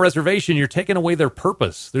on a reservation, you're taking away their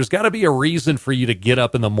purpose. There's got to be a reason for you to get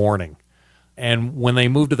up in the morning. And when they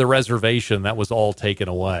moved to the reservation, that was all taken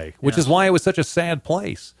away, which is why it was such a sad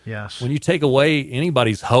place. Yes. When you take away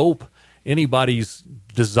anybody's hope, anybody's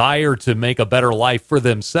desire to make a better life for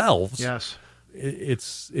themselves, Yes.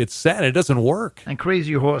 it's sad. It doesn't work. And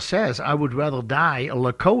Crazy Horse says, I would rather die a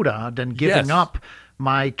Lakota than giving Yes. up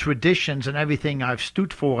my traditions and everything I've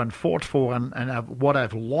stood for and fought for and what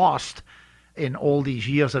I've lost in all these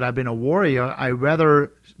years that I've been a warrior. I'd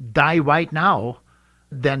rather die right now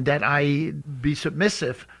than that I be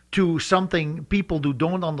submissive to something people who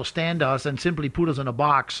don't understand us and simply put us in a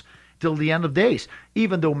box till the end of days.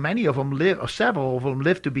 Even though many of them live, or several of them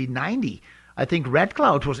live to be 90. I think Red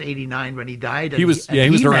Cloud was 89 when he died. And He was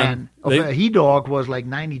He-Man, around. He-Dog was like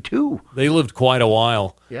 92. They lived quite a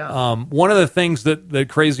while. Yeah. One of the things that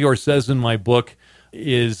Crazy Horse says in my book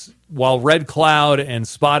is while Red Cloud and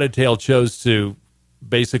Spotted Tail chose to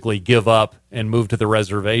basically give up and move to the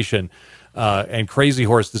reservation, and Crazy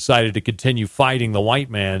Horse decided to continue fighting the white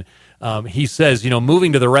man, he says,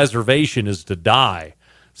 moving to the reservation is to die.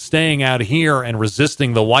 Staying out here and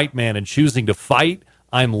resisting the white man and choosing to fight,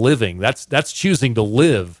 I'm living. That's choosing to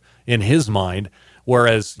live in his mind.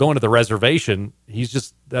 Whereas going to the reservation,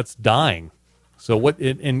 that's dying. So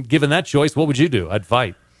and given that choice, what would you do? I'd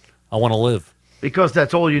fight. I want to live. Because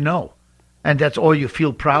that's all you know. And that's all you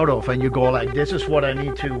feel proud of. And you go like, this is what I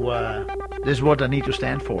need to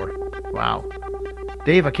stand for. Wow.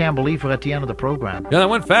 Dave, I can't believe we're at the end of the program. Yeah, that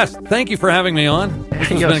went fast. Thank you for having me on. This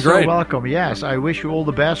has You're been great. so welcome. Yes, I wish you all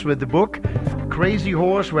the best with the book, Crazy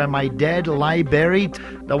Horse, Where My Dead Lie Buried.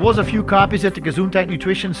 There was a few copies at the Gesundheit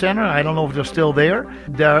Nutrition Center. I don't know if they're still there.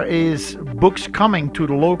 There is books coming to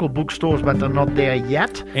the local bookstores, but they're not there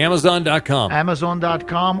yet. Amazon.com.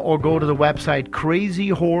 Amazon.com, or go to the website Crazy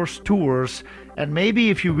Horse Tours. And maybe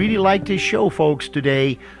if you really like this show, folks,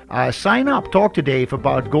 today, sign up. Talk to Dave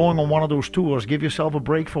about going on one of those tours. Give yourself a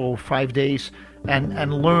break for 5 days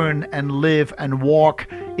and learn and live and walk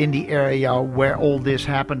in the area where all this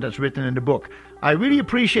happened that's written in the book. I really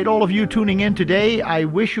appreciate all of you tuning in today. I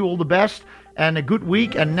wish you all the best and a good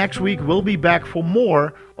week. And next week, we'll be back for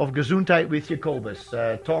more of Gesundheit with Jacobus.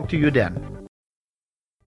 Talk to you then.